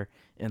out there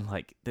and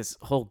like this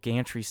whole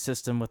gantry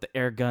system with the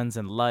air guns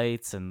and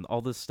lights and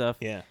all this stuff.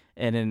 Yeah.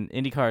 And in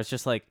IndyCar, it's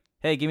just like,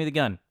 hey, give me the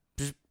gun.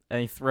 And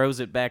he throws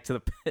it back to the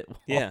pit wall.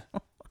 Yeah.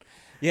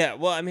 Yeah.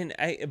 Well,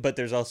 but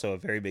there's also a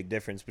very big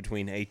difference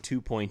between a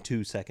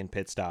 2.2 second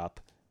pit stop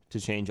to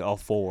change all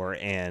four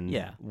and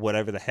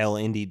whatever the hell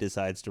Indy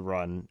decides to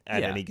run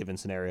at any given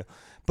scenario.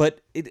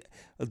 But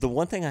the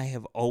one thing I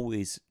have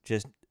always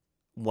just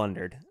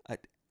wondered,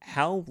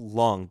 how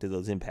long do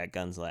those impact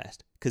guns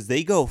last? Because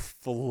they go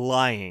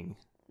flying.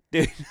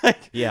 Dude,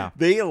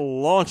 they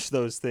launch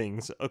those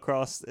things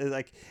across.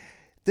 Like,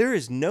 there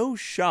is no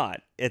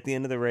shot at the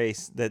end of the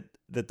race that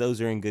those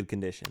are in good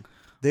condition.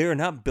 They are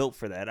not built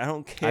for that. I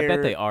don't care. I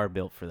bet they are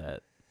built for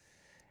that.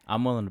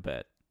 I'm willing to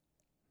bet.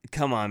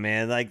 Come on,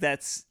 man. Like,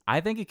 that's... I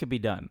think it could be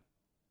done.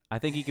 I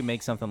think you can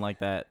make something like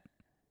that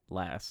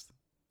last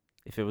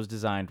if it was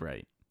designed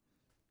right.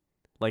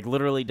 Like,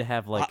 literally to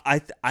have, like,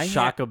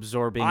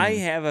 shock-absorbing I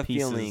have a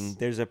pieces. feeling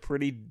there's a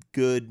pretty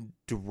good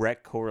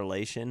direct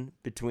correlation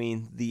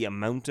between the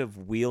amount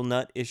of wheel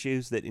nut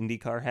issues that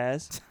IndyCar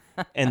has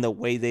and the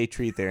way they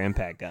treat their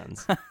impact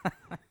guns.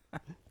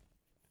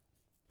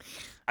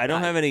 I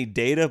don't have any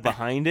data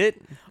behind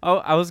it. Oh,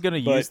 I was going to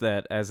use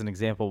that as an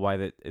example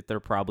why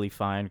they're probably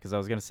fine, because I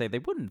was going to say they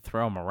wouldn't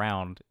throw them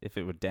around if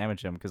it would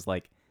damage them, because,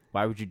 like,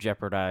 why would you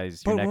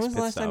jeopardize your next pit stop? When was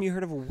the last time you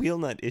heard of a wheel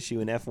nut issue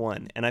in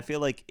F1? And I feel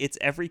like it's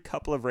every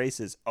couple of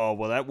races. Oh,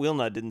 well, that wheel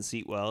nut didn't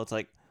seat well. It's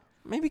like,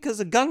 maybe because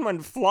the gun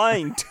went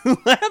flying 2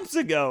 laps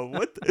ago.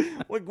 What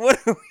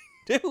are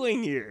we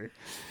doing here?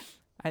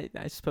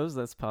 I suppose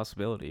that's a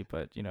possibility,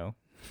 but,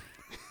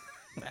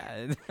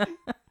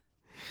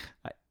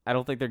 I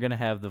don't think they're going to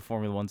have the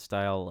Formula One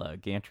style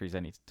gantries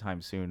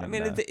anytime soon.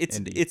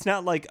 It's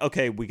not like,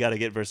 okay, we got to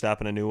get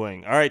Verstappen a new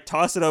wing. All right,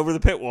 toss it over the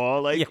pit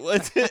wall. Like,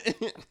 what's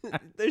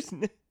there's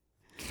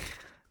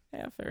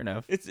yeah, fair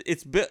enough.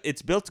 It's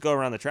built to go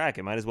around the track.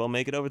 It might as well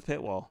make it over the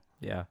pit wall.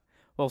 Yeah.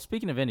 Well,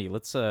 speaking of Indy,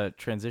 let's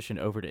transition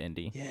over to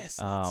Indy. Yes.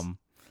 All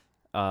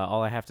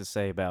I have to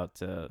say about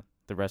the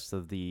rest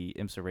of the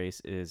IMSA race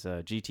is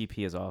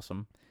GTP is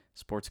awesome.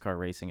 Sports car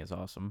racing is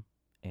awesome.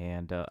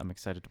 And I'm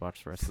excited to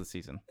watch the rest of the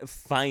season.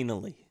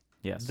 Finally.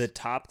 Yes. The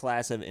top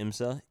class of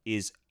IMSA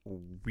is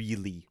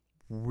really,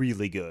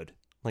 really good.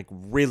 Like,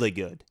 really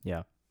good.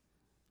 Yeah.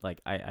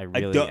 Like, I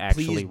really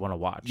actually want to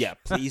watch. Yeah,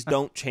 please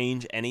don't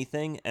change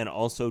anything. And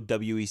also,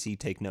 WEC,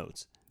 take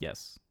notes.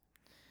 Yes.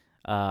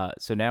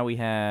 So now we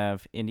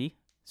have Indy.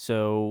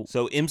 So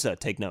IMSA,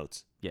 take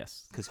notes.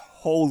 Yes. Because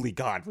holy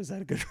God, was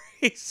that a good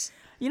race.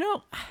 Yeah,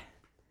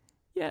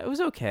 it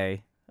was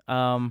okay.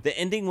 The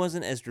ending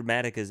wasn't as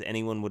dramatic as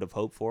anyone would have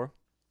hoped for.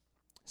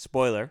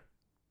 Spoiler,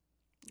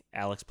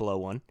 Alex Palou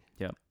won.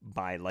 Yep.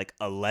 By like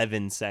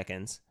 11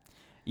 seconds.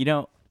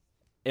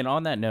 And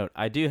on that note,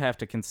 I do have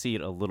to concede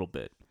a little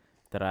bit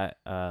that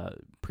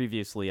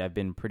previously I've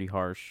been pretty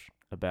harsh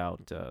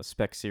about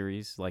spec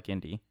series like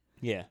Indy.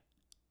 Yeah.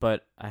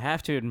 But I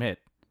have to admit,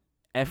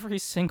 every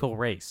single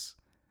race,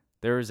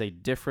 there is a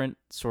different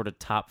sort of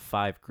top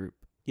 5 group.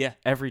 Yeah.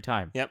 Every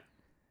time. Yep.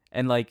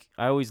 And, like,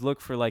 I always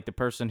look for, like, the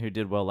person who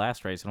did well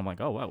last race, and I'm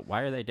like, oh, wow,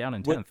 why are they down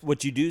in 10th?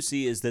 What you do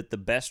see is that the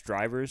best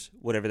drivers,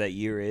 whatever that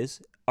year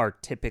is, are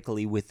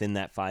typically within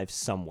that 5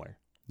 somewhere.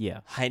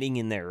 hiding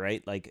in there,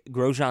 right? Like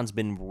Grosjean's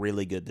been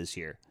really good this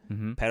year.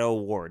 Mm-hmm. Pato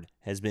O'Ward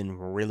has been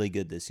really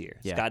good this year.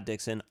 Yeah. Scott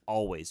Dixon,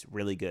 always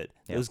really good.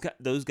 Yeah.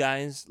 Those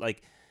guys,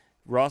 like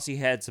Rossi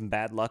had some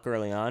bad luck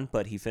early on,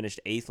 but he finished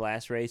 8th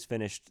last race,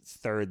 finished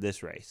 3rd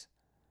this race.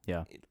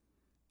 Yeah.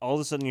 All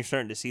of a sudden, you're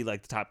starting to see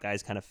like the top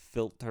guys kind of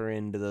filter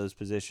into those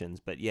positions.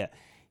 But yeah,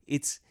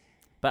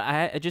 But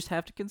I just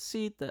have to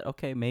concede that,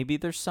 okay, maybe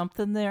there's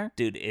something there.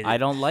 Dude, I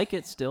don't like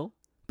it still.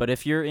 But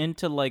if you're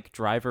into like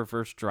driver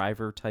versus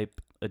driver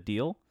type a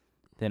deal,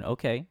 then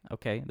okay,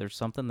 there's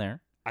something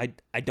there.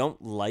 I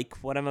don't like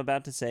what I'm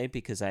about to say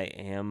because I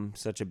am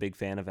such a big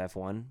fan of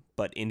F1,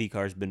 but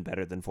IndyCar's been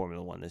better than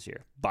Formula 1 this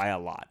year by a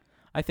lot.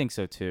 I think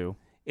so too.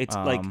 It's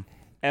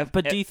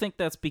but do you think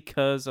that's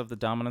because of the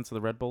dominance of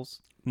the Red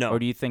Bulls? No. Or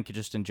do you think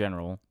just in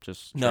general,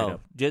 just no,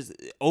 up? just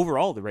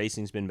overall the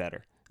racing's been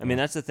better. I mean,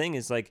 that's the thing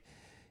is like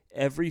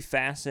every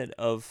facet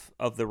of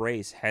the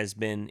race has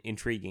been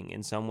intriguing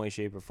in some way,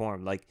 shape, or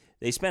form. Like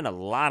they spend a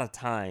lot of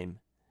time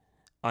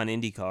on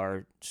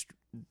IndyCar,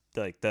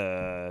 like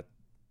the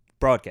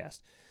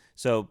broadcast.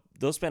 So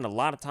they'll spend a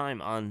lot of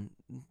time on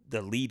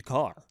the lead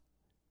car.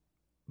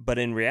 But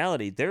in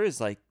reality, there is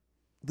like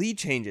lead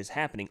changes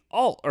happening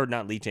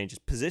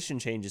position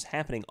changes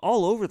happening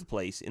all over the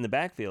place in the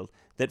backfield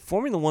that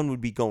Formula One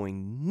would be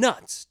going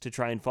nuts to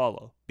try and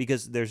follow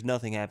because there's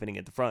nothing happening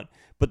at the front.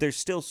 But there's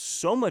still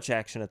so much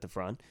action at the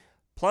front,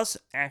 plus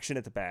action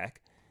at the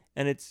back.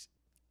 And it's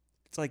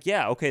like,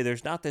 yeah, okay,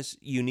 there's not this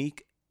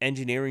unique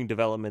engineering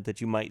development that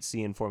you might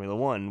see in Formula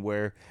One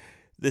where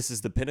this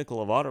is the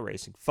pinnacle of auto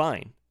racing.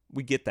 Fine,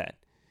 we get that.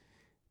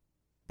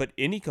 But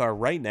IndyCar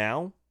right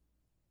now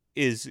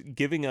is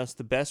giving us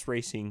the best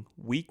racing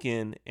week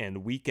in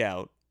and week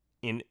out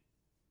in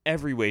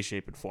every way,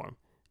 shape, and form.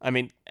 I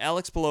mean,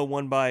 Alex Palou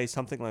won by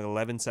something like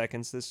 11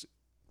 seconds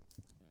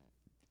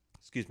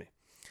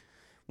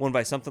won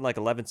by something like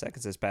 11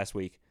 seconds this past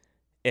week.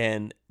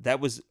 And that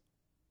was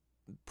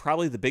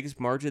probably the biggest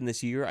margin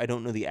this year. I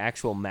don't know the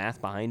actual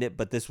math behind it,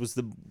 but this was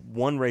the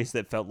one race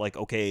that felt like,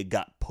 okay, it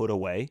got put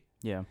away.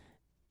 Yeah.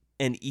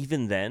 And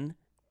even then,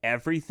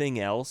 everything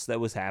else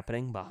that was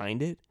happening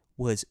behind it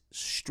was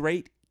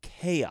straight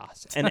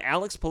chaos. And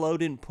Alex Palou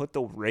didn't put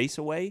the race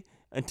away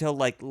until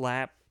like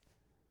lap,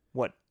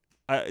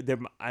 I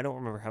don't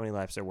remember how many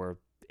laps there were,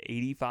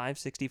 85,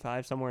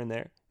 65, somewhere in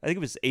there. I think it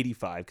was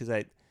 85 because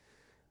I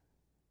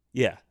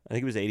think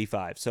it was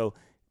 85. So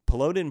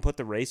Palou didn't put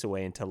the race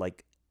away until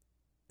like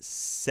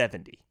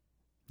 70.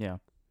 Yeah.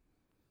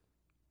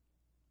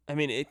 I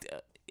mean,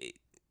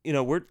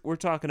 we're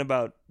talking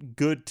about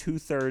good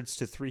 2/3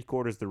 to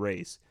 3/4 of the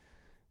race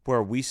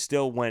where we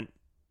still went,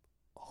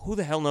 who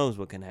the hell knows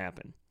what can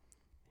happen?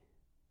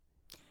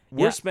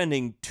 We're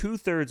spending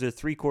 2/3 or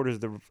 3/4 of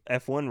the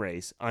F1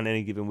 race on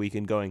any given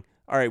weekend going,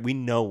 all right, we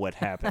know what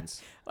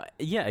happens.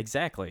 Yeah,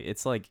 exactly.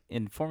 It's like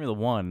in Formula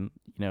One,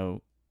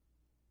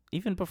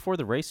 even before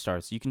the race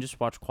starts, you can just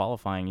watch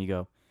qualifying. You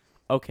go,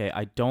 okay,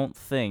 I don't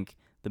think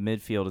the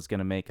midfield is going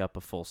to make up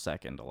a full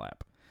second a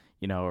lap,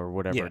 or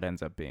whatever it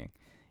ends up being.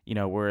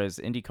 Whereas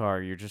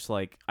IndyCar, you're just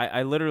like,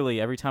 I literally,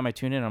 every time I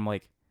tune in, I'm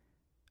like,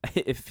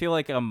 I feel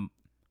like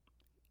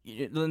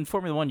in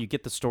Formula One, you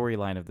get the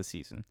storyline of the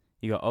season.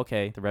 You go,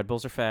 okay, the Red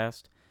Bulls are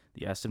fast.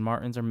 The Aston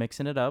Martins are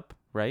mixing it up,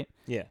 right?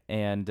 Yeah.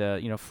 And,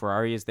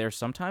 Ferrari is there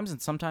sometimes,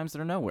 and sometimes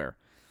they're nowhere.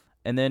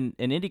 And then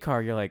in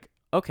IndyCar, you're like,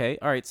 okay,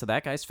 all right, so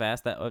that guy's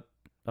fast. What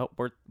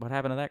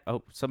happened to that?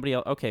 Oh, somebody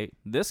else. Okay,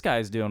 this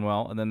guy's doing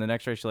well. And then the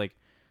next race, you're like,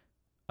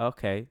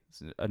 okay,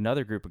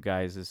 another group of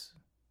guys is...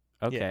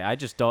 Okay, yeah.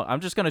 I'm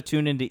just going to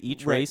tune into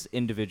each race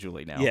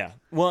individually now. Yeah.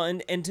 Well,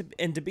 and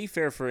to be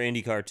fair for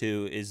IndyCar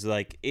too is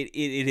like it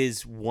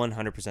is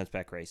 100%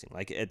 spec racing.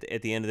 Like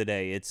at the end of the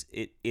day,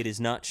 it is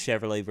not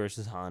Chevrolet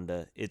versus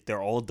Honda. They're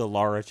all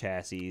Dallara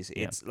chassis.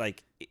 It's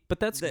like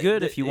but that's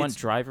good if you want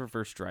driver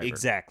versus driver.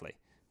 Exactly.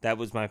 That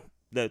was my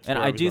and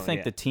I do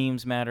think the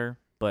teams matter,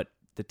 but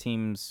the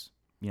teams,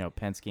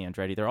 Penske,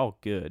 Andretti, they're all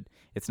good.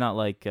 It's not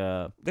like...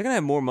 they're going to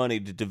have more money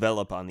to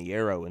develop on the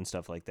aero and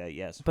stuff like that,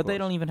 yes. But they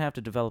don't even have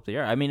to develop the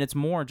aero. I mean, it's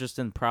more just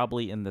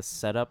probably in the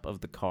setup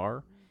of the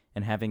car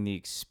and having the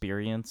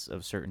experience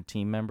of certain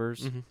team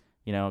members,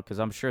 because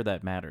I'm sure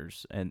that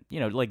matters. And,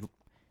 like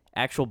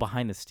actual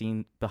behind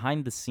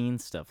the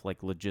scenes stuff,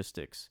 like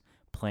logistics,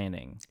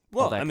 planning.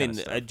 Well, I mean,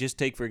 just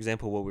take, for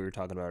example, what we were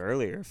talking about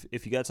earlier.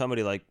 If you got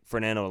somebody like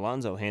Fernando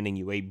Alonso handing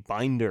you a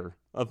binder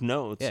of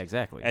notes... Yeah,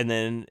 exactly. And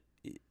then...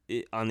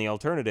 on the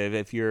alternative,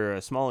 if you're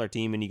a smaller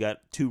team and you got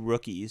two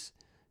rookies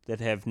that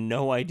have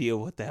no idea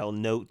what the hell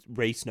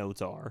race notes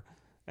are,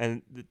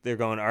 and they're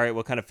going, all right,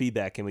 what kind of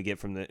feedback can we get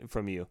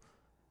from you?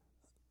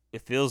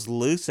 It feels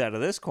loose out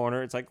of this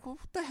corner. It's like, well,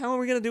 what the hell are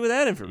we going to do with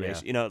that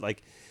information? Yeah.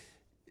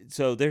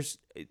 So there's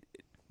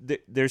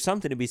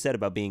something to be said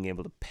about being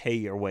able to pay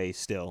your way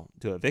still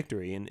to a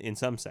victory in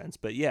some sense.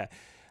 But yeah,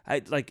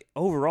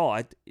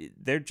 overall,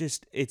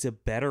 it's a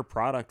better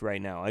product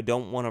right now.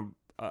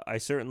 I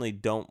certainly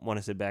don't want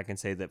to sit back and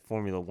say that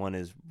Formula One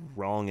is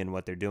wrong in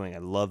what they're doing. I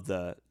love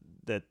that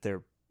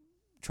they're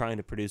trying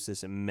to produce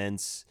this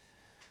immense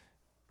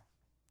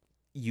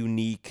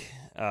unique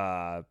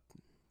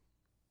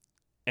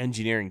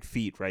engineering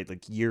feat, right?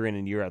 Like year in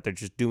and year out, they're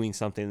just doing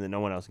something that no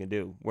one else can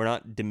do. We're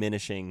not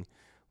diminishing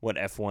what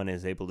F1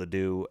 is able to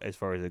do as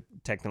far as the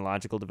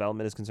technological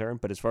development is concerned,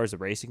 but as far as the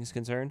racing is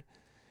concerned,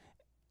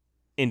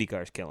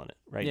 IndyCar's killing it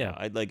right now.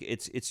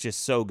 It's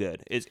just so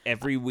good. It's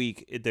every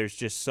week there's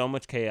just so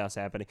much chaos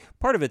happening.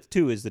 Part of it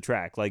too is the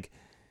track. Like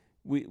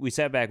we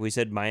sat back, we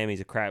said Miami's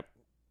a crap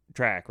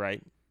track,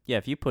 right? Yeah,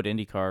 if you put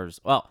IndyCars,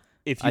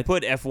 if you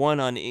put F1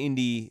 on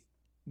Indy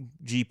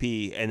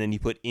GP and then you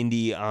put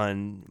Indy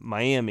on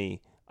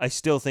Miami, I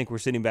still think we're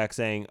sitting back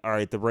saying, all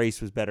right, the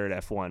race was better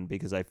at F1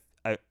 because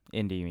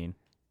Indy, you mean?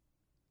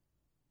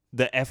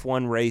 The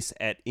F1 race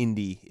at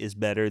Indy is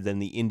better than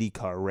the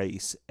IndyCar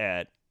race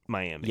at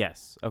Miami.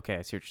 Yes. Okay,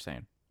 I see what you're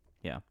saying.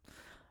 Yeah.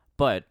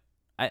 But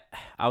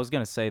I was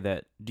going to say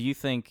that, do you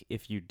think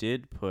if you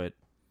did put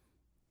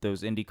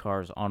those Indy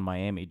cars on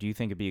Miami, do you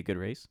think it'd be a good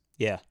race?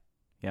 Yeah.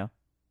 Yeah?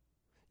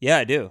 Yeah,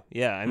 I do.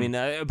 Yeah, I mean,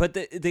 but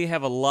they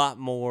have a lot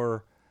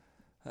more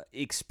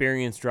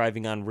experience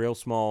driving on real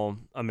small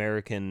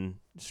American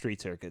street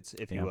circuits,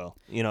 if you will.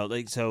 You know,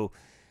 like so...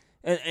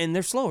 And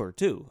they're slower,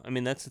 too. I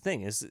mean, that's the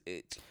thing.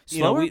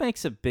 Slower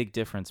makes a big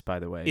difference, by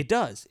the way. It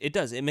does. It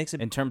does. It makes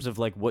in terms of,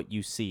 like, what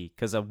you see.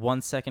 Because a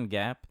 1 second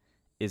gap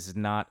is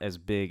not as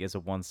big as a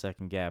 1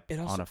 second gap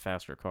on a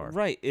faster car.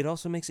 Right. It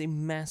also makes a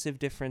massive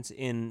difference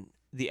in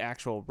the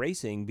actual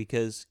racing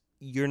because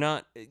you're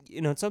not...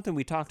 You know, it's something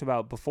we talked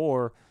about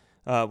before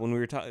when we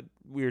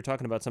were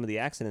talking about some of the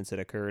accidents that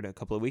occurred a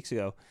couple of weeks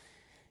ago,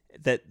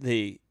 that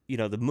the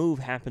move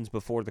happens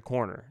before the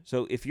corner.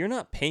 So if you're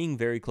not paying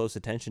very close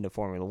attention to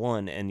Formula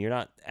One and you're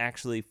not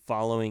actually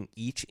following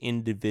each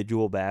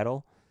individual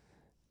battle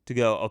to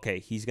go, okay,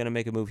 he's going to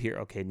make a move here.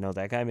 Okay, no,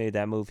 that guy made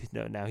that move.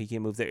 No, now he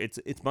can't move there.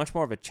 It's much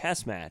more of a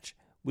chess match,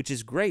 which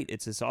is great.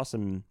 It's this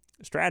awesome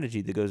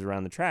strategy that goes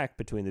around the track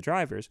between the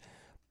drivers.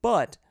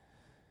 But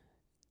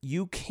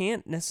you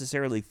can't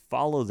necessarily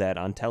follow that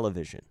on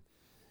television.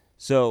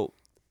 So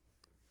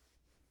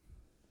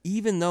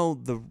even though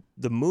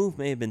the move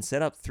may have been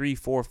set up 3,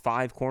 4,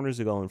 5 corners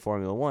ago in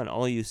Formula One,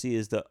 all you see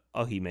is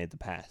he made the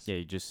pass. Yeah,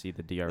 you just see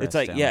the DRS. It's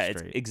like down the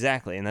straight.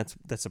 exactly, and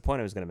that's the point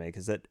I was going to make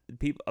is that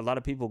a lot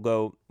of people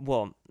go,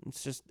 well,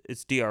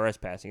 it's DRS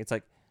passing. It's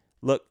like,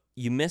 look,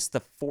 you missed the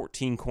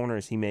 14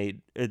 corners he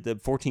made, the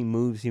 14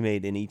 moves he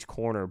made in each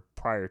corner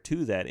prior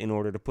to that in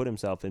order to put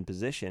himself in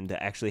position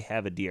to actually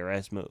have a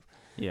DRS move.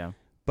 Yeah.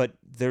 But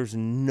there's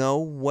no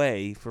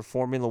way for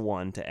Formula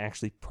One to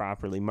actually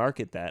properly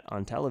market that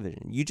on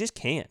television. You just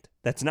can't.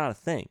 That's not a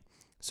thing.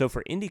 So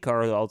for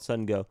IndyCar, all of a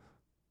sudden go,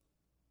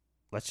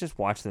 let's just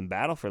watch them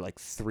battle for like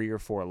 3 or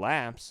 4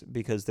 laps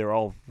because they're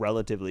all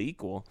relatively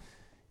equal.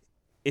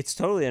 It's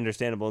totally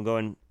understandable and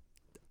going,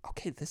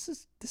 okay, this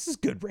is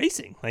good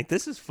racing. Like,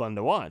 this is fun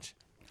to watch.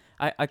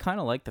 I kind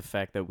of like the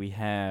fact that we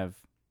have,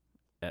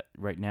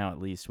 right now at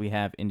least, we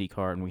have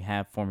IndyCar and we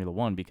have Formula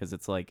One because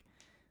it's like,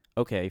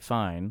 okay,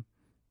 fine.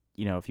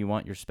 You know, if you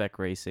want your spec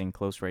racing,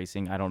 close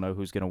racing, I don't know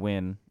who's going to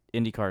win.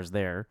 IndyCar's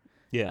there.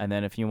 Yeah. And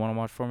then if you want to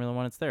watch Formula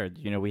One, it's there.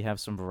 You know, we have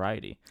some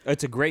variety.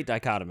 It's a great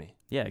dichotomy.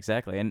 Yeah,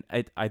 exactly. And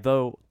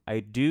I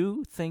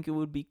do think it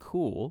would be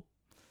cool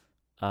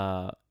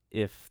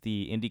if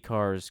the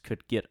IndyCars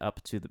could get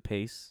up to the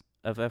pace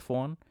of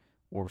F1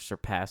 or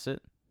surpass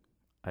it.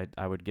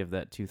 I would give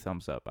that 2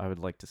 thumbs up. I would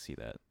like to see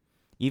that.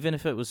 Even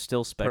if it was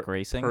still spec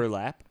racing. Per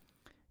lap?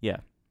 Yeah.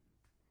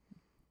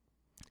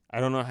 I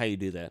don't know how you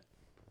do that.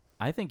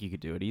 I think you could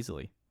do it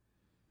easily.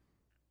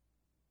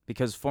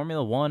 Because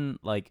Formula One,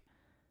 like,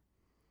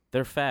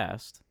 they're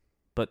fast,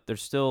 but they're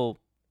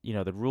still, you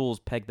know, the rules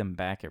peg them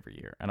back every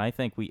year. And I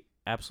think we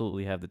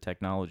absolutely have the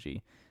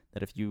technology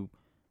that if you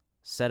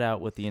set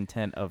out with the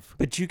intent of...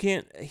 But you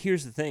can't...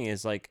 Here's the thing,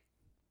 is like...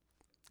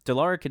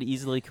 Dallara could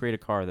easily create a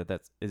car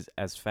that is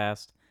as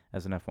fast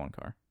as an F1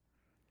 car.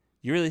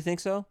 You really think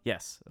so?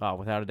 Yes,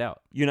 without a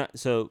doubt. You're not...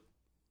 So...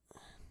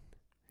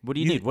 What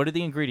do you need? What are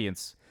the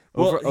ingredients?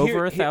 Well,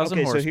 over 1,000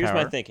 horsepower. So here's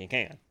my thinking.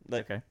 Hang on.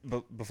 Okay.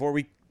 Before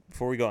we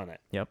go on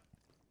that. Yep.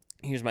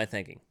 Here's my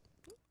thinking.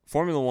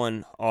 Formula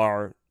One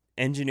are,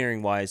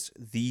 engineering-wise,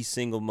 the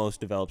single most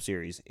developed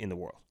series in the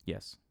world.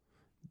 Yes.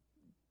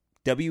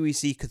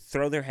 WEC could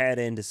throw their hat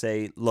in to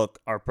say, look,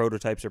 our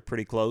prototypes are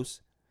pretty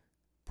close.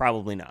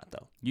 Probably not,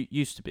 though.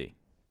 Used to be.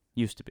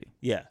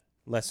 Yeah.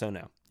 Less so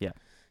now. Yeah.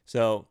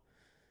 So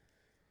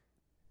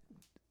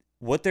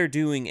what they're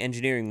doing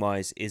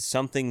engineering-wise is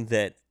something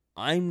that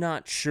I'm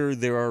not sure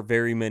there are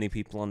very many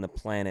people on the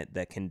planet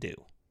that can do.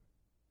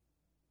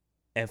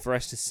 And for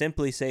us to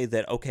simply say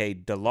that, okay,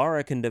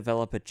 Dallara can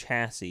develop a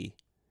chassis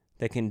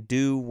that can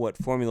do what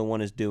Formula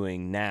One is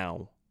doing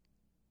now,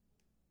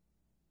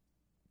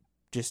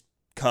 just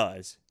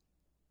cause,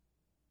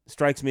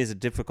 strikes me as a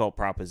difficult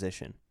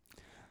proposition.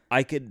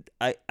 I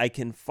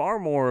can far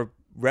more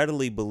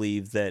readily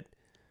believe that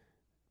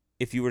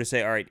if you were to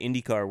say, all right,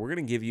 IndyCar, we're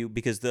going to give you,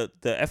 because the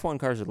F1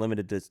 cars are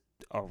limited to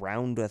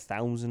around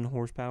 1,000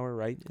 horsepower,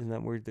 right? Isn't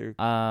that where they're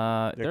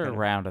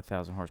around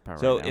 1,000 horsepower.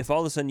 So right now. if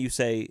all of a sudden you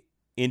say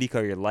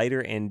IndyCar, you're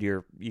lighter and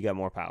you got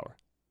more power,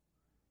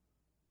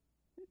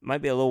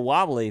 might be a little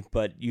wobbly,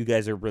 but you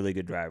guys are really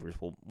good drivers.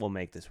 We'll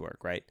make this work,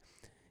 right?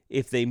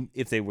 If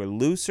they were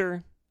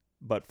looser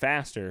but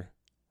faster,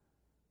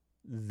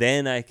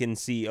 then I can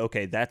see,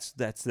 okay, that's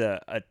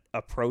the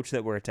approach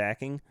that we're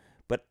attacking.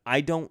 But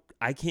I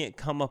can't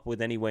come up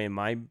with any way in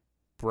my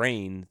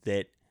brain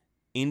that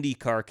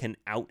IndyCar can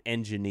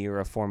out-engineer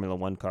a Formula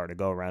One car to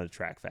go around a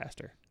track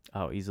faster.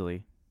 Oh,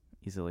 easily.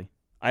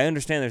 I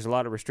understand there's a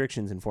lot of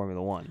restrictions in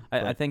Formula One.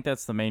 I think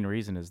that's the main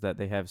reason, is that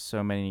they have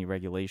so many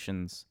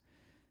regulations.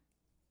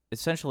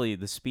 Essentially,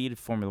 the speed of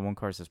Formula One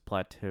cars has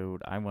plateaued,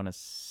 I want to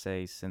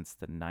say, since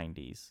the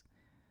 90s.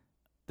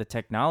 The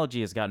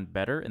technology has gotten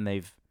better, and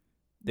they've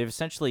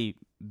essentially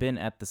been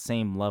at the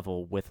same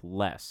level with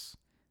less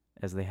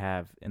as they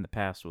have in the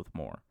past with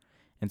more.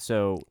 And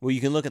so, well,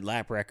 you can look at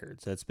lap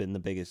records. That's been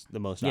the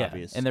most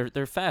obvious. And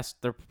they're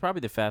fast. They're probably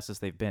the fastest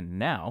they've been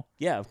now.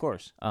 Yeah, of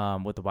course.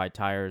 With the wide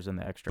tires and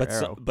the extra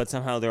aero. But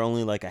somehow they're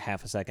only like a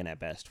half a second at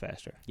best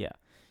faster. Yeah.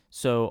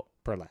 So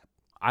per lap.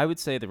 I would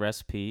say the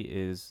recipe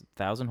is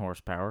 1,000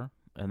 horsepower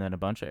and then a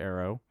bunch of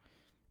aero.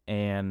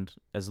 And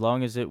as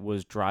long as it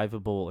was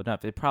drivable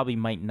enough, it probably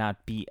might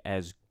not be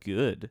as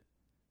good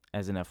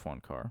as an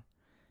F1 car.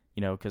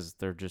 Because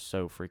they're just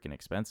so freaking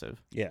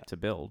expensive to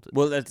build.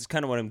 Well, that's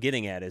kind of what I'm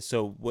getting at is,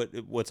 so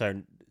what's our...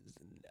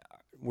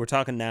 We're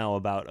talking now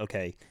about,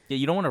 okay... Yeah,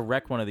 you don't want to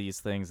wreck one of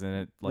these things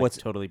and it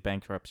totally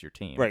bankrupts your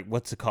team. Right,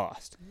 what's the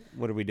cost?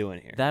 What are we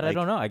doing here? That I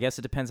don't know. I guess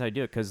it depends how you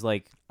do it, because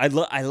I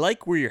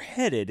like where you're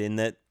headed in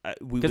that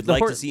we would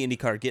like to see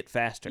IndyCar get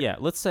faster. Yeah,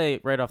 let's say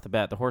right off the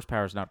bat, the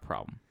horsepower is not a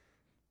problem.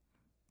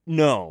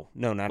 No,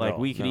 not at all. Like,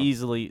 we could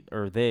easily,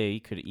 or they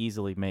could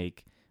easily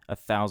make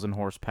 1,000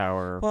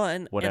 horsepower,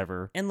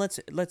 whatever, and let's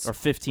or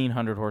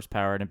 1,500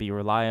 horsepower, and be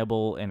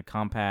reliable and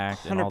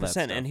compact, 100%. And all that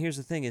stuff. And here's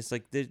the thing: is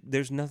like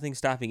there's nothing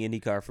stopping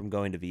IndyCar from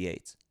going to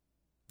V8s.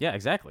 Yeah,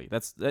 exactly.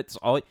 That's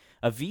all.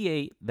 A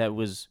V8 that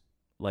was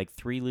like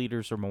 3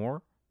 liters or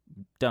more,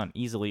 done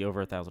easily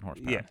over 1,000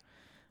 horsepower.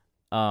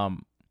 Yeah.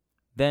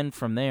 Then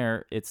from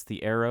there, it's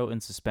the aero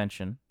and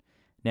suspension.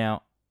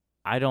 Now,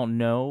 I don't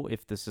know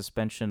if the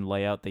suspension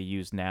layout they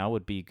use now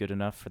would be good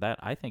enough for that.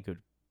 I think it'd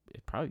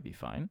probably be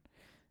fine.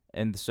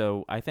 And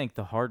so I think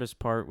the hardest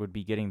part would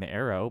be getting the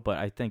aero, but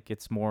I think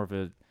it's more of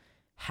a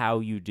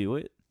how you do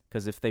it.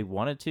 Because if they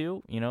wanted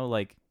to,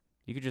 like,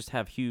 you could just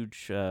have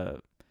huge,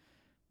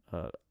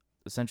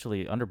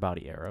 essentially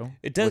underbody aero,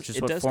 which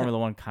is what Formula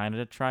One kind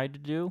of tried to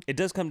do. It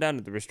does come down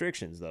to the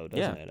restrictions, though,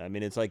 doesn't it? I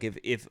mean, it's like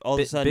if all of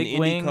a sudden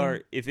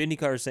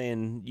IndyCar is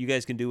saying you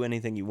guys can do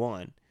anything you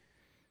want.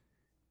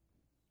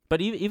 But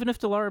even if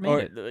Dallara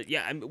made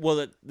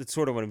it. That's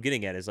sort of what I'm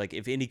getting at, is like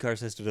if IndyCar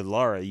says to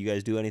Dallara, you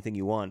guys do anything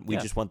you want, we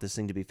just want this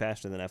thing to be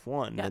faster than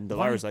F1, and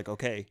Dallara's like,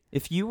 okay.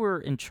 If you were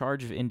in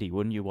charge of Indy,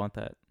 wouldn't you want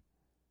that?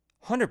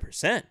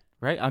 100%.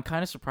 Right? I'm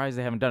kind of surprised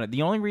they haven't done it.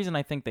 The only reason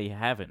I think they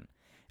haven't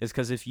is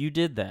because if you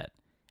did that,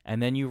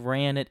 and then you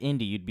ran at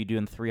Indy, you'd be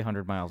doing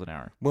 300 miles an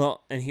hour.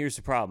 Well, and here's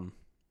the problem.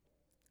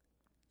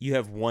 You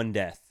have one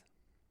death.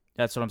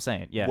 That's what I'm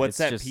saying. Yeah. What's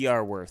that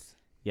PR worth?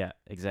 Yeah,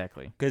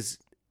 exactly. Because...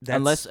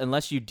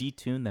 Unless you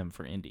detune them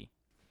for Indy,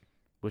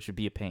 which would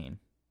be a pain.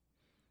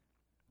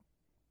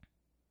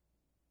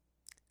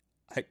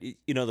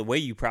 The way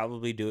you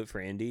probably do it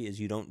for Indy is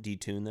you don't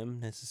detune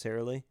them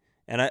necessarily,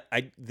 and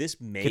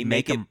this may could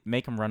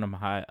make them run them the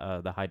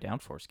high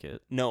downforce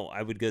kit. No,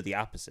 I would go the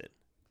opposite.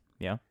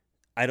 Yeah,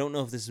 I don't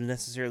know if this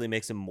necessarily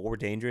makes them more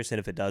dangerous, and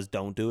if it does,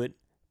 don't do it.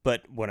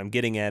 But what I'm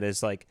getting at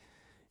is like,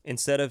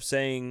 instead of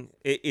saying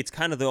it's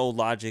kind of the old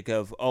logic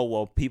of, oh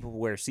well, people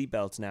wear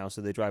seatbelts now,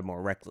 so they drive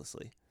more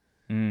recklessly.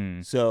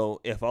 So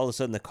if all of a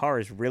sudden the car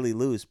is really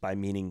loose, by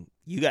meaning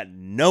you got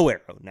no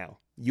aero now,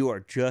 you are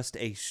just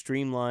a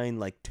streamlined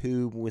like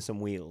tube with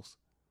some wheels,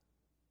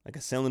 like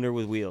a cylinder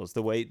with wheels,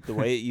 the way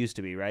it used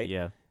to be, right?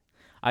 Yeah,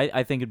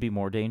 I think it'd be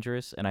more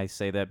dangerous, and I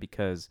say that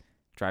because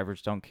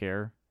drivers don't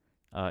care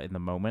in the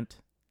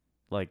moment.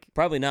 Like,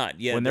 probably not.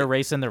 Yeah, when they're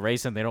racing.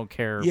 They don't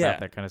care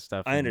about that kind of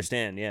stuff. I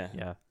understand. Yeah.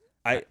 Yeah.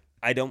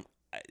 I don't.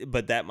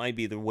 But that might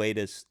be the way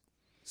to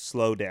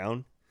slow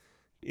down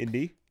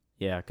Indy.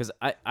 Yeah, because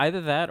either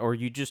that or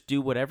you just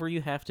do whatever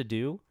you have to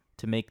do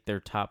to make their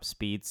top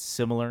speeds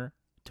similar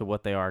to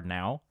what they are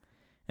now.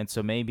 And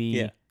so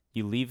maybe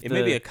you leave It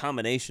may be a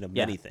combination of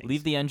many things.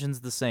 Leave the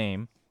engines the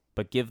same,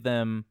 but give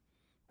them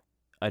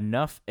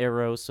enough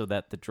aero so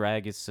that the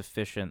drag is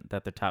sufficient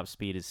that the top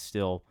speed is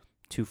still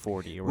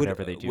 240 or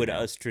whatever they do. Would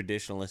us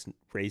traditionalist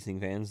racing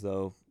fans,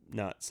 though,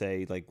 not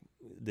say, like,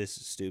 this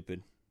is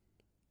stupid?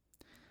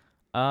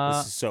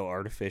 This is so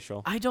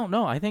artificial. I don't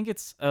know. I think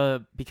it's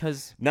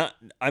because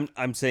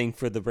I'm saying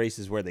for the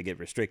races where they get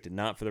restricted,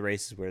 not for the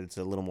races where it's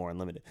a little more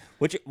unlimited.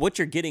 What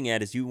you're getting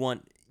at is you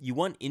want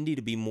Indy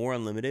to be more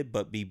unlimited,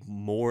 but be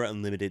more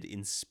unlimited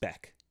in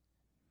spec.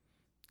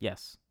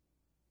 Yes.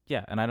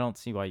 Yeah, and I don't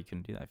see why you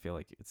couldn't do that. I feel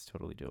like it's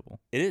totally doable.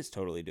 It is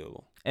totally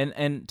doable.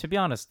 And to be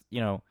honest,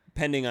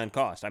 pending on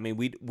cost. I mean,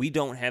 we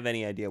don't have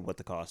any idea what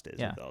the cost is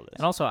with all this.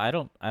 And also, I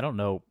don't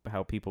know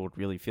how people would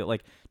really feel.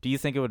 Like, do you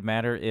think it would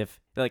matter if,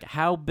 like,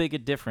 how big a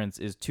difference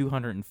is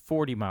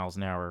 240 miles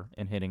an hour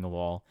in hitting a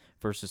wall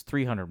versus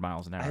 300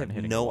 miles an hour in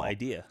hitting a wall? I have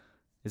no idea.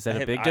 Is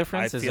that a big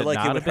difference? I is feel it like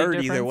not it would a big hurt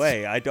difference? either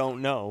way. I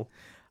don't know.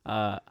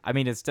 I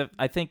mean,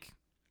 I think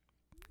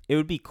it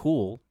would be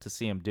cool to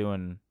see him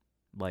doing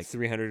like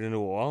 300 into a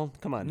wall.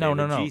 Come on, no,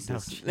 David. no,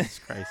 Jesus. no, Jesus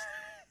Christ.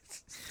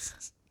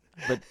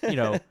 But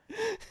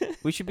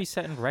we should be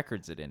setting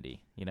records at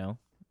Indy,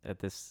 at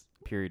this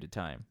period of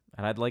time,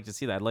 and I'd like to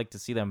see that. I'd like to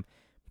see them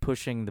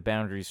pushing the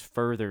boundaries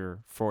further,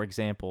 for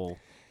example,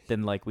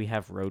 than like we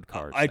have road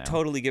cars. I now.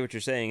 totally get what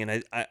you're saying,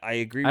 and I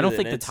agree. I don't with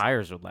think it. the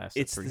tires would last.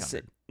 It's at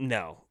 300.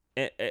 No,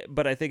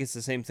 but I think it's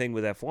the same thing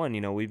with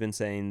F1. We've been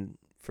saying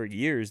for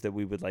years that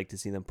we would like to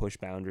see them push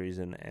boundaries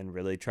and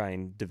really try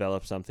and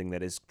develop something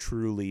that is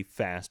truly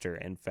faster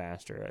and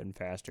faster and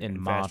faster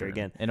and faster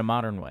again in a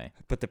modern way.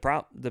 But the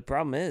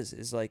problem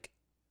is like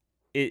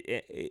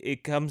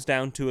it comes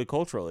down to a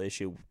cultural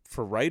issue,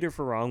 for right or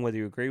for wrong, whether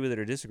you agree with it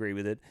or disagree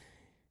with it.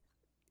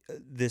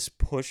 This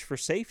push for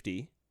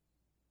safety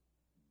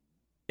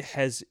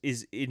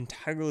is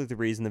entirely the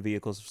reason the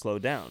vehicles have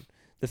slowed down.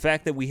 The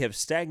fact that we have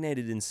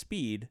stagnated in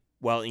speed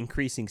while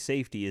increasing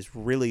safety is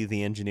really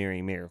the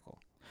engineering miracle.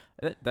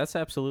 That's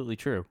absolutely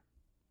true.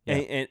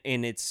 Yeah.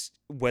 And it's,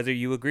 whether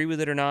you agree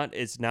with it or not,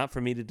 it's not for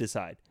me to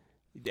decide.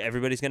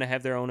 Everybody's going to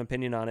have their own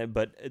opinion on it,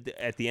 but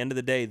at the end of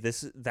the day,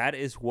 that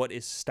is what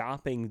is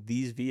stopping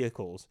these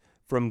vehicles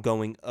from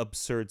going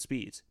absurd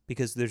speeds,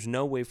 because there's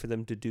no way for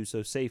them to do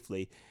so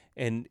safely,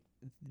 and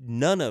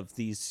none of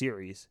these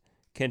series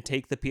can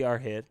take the PR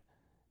hit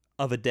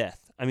of a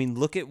death. I mean,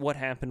 look at what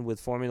happened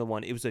with Formula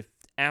One. It was an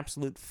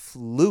absolute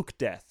fluke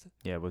death.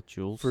 Yeah, with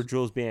Jules. For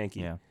Jules Bianchi.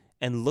 Yeah.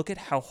 And look at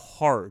how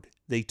hard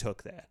they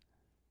took that.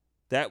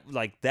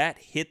 That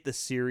hit the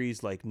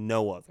series like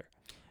no other.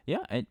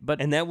 Yeah,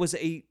 and that was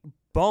a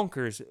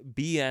bonkers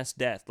BS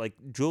death. Like,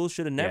 Jules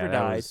should have never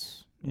died.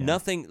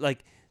 Nothing,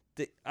 like,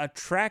 a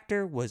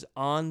tractor was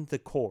on the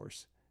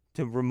course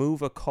to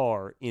remove a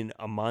car in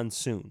a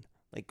monsoon.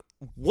 Like,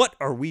 what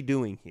are we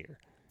doing here?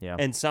 Yeah.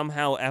 And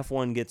somehow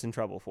F1 gets in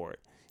trouble for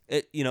it.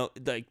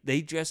 Like,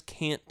 they just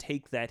can't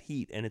take that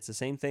heat. And it's the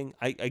same thing.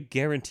 I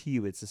guarantee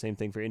you it's the same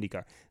thing for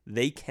IndyCar.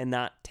 They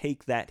cannot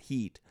take that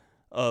heat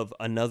of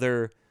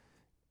another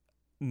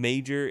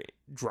major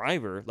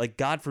driver. Like,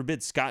 God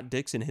forbid Scott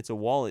Dixon hits a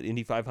wall at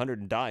Indy 500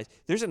 and dies.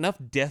 There's enough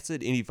deaths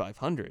at Indy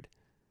 500.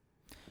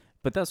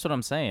 But that's what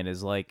I'm saying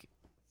is, like,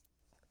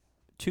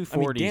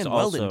 240s Dan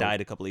also... Weldon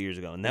died a couple of years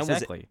ago, and that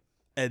was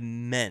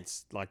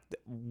immense. Like,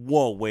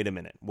 whoa, wait a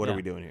minute. What are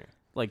we doing here?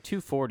 Like,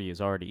 240 is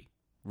already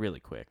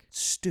really quick.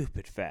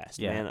 Stupid fast,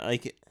 man.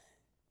 Like,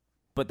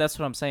 but that's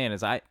what I'm saying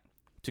is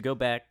circle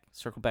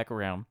back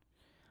around,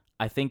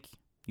 I think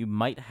you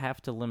might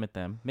have to limit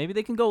them. Maybe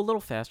they can go a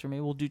little faster.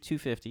 Maybe we'll do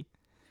 250,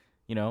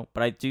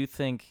 but I do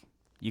think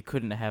you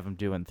couldn't have them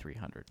doing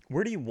 300.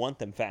 Where do you want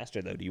them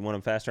faster, though? Do you want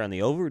them faster on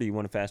the oval, or do you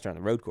want them faster on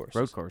the road course?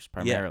 Road course,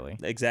 primarily.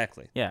 Yeah,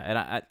 exactly. Yeah,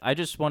 and I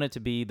just want it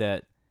to be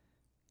that.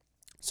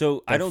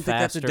 So I don't think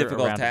that's a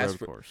difficult task.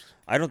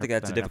 I don't think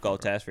that's a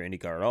difficult task for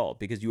IndyCar at all,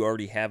 because you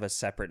already have a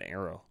separate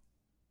aero.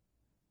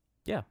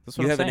 Yeah, that's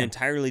what you I'm have saying. An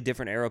entirely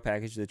different aero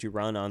package that you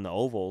run on the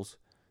ovals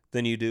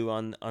than you do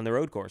on the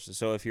road courses.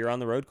 So if you're on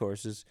the road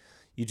courses,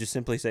 you just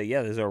simply say,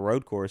 "Yeah, there's a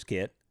road course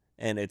kit,"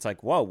 and it's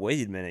like, "Whoa,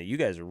 wait a minute, you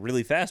guys are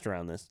really fast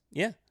around this."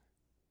 Yeah,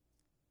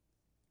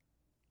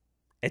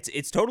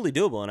 it's totally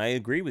doable, and I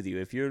agree with you.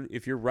 If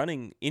you're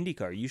running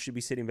IndyCar, you should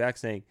be sitting back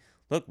saying,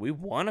 "Look, we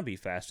want to be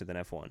faster than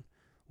F1.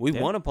 We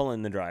want to pull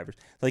in the drivers.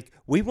 Like,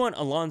 we want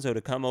Alonso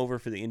to come over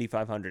for the Indy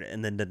 500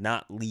 and then to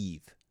not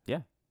leave."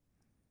 Yeah,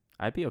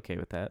 I'd be okay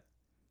with that.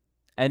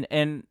 And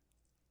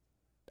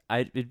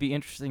it'd be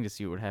interesting to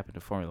see what would happen to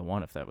Formula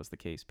One if that was the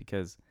case,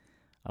 because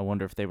I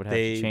wonder if they would have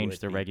to change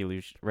their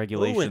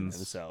regulations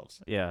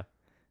themselves. Yeah,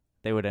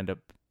 they would end up.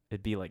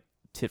 It'd be like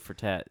tit for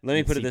tat. Let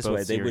me put it this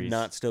way: they would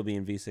not still be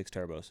in V6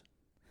 turbos.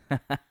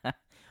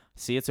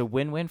 See, it's a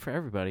win-win for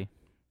everybody.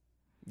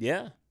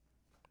 Yeah,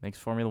 makes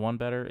Formula One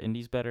better,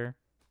 Indy's better,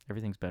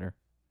 everything's better.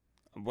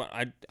 Well,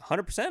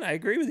 100%. I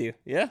agree with you.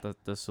 Yeah,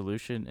 the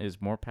solution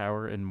is more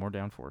power and more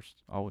downforce,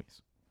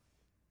 always.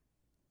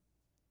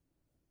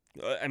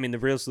 I mean, the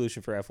real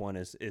solution for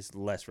F1 is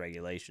less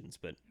regulations,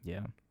 but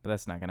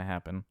that's not going to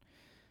happen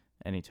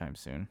anytime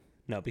soon.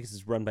 No, because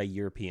it's run by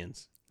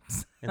Europeans,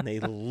 and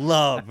they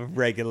love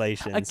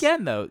regulations.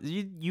 Again, though,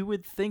 you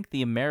would think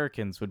the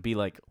Americans would be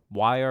like,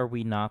 "Why are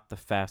we not the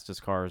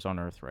fastest cars on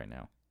Earth right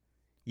now?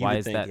 Why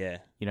is that?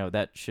 Yeah.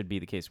 That should be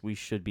the case. We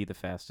should be the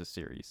fastest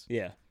series."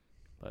 Yeah,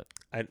 but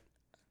I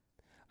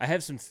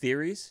have some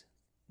theories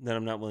that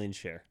I'm not willing to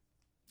share.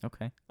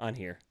 Okay. On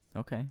here.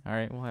 Okay. All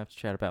right. We'll have to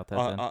chat about that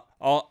then.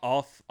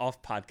 Off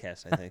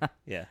podcast, I think.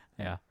 Yeah.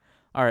 Yeah.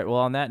 All right. Well,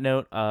 on that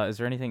note, is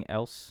there anything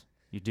else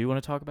you do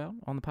want to talk about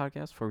on the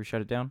podcast before we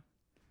shut it down?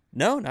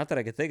 No, not that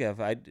I could think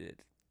of. I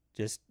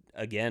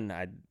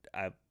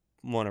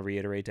want to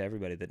reiterate to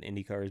everybody that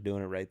IndyCar is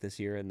doing it right this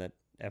year and that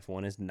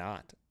F1 is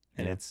not.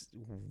 And it's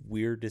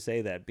weird to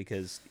say that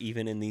because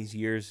even in these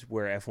years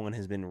where F1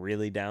 has been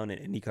really down and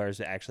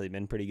IndyCar's actually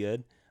been pretty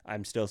good,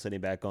 I'm still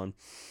sitting back going,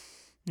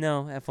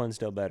 no, F1's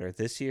still better.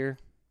 This year,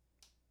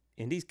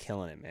 Indy's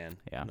killing it, man.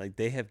 Yeah. Like,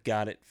 they have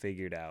got it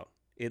figured out.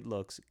 It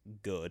looks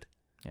good.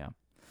 Yeah.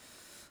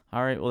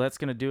 All right. Well, that's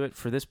going to do it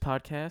for this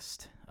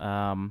podcast.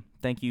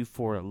 Thank you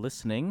for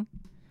listening.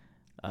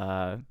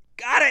 Got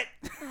it!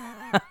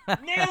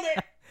 Nailed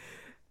it!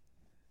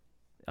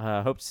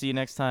 Hope to see you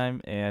next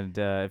time. And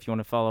if you want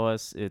to follow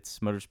us, it's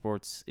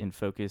Motorsports in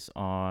Focus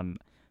on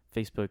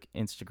Facebook,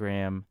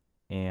 Instagram,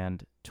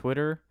 and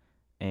Twitter.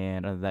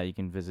 And other than that, you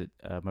can visit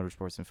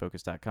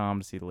motorsportsinfocus.com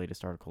to see the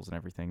latest articles and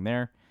everything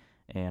there.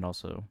 And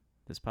also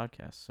this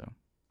podcast. So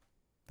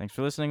thanks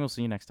for listening. We'll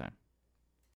see you next time.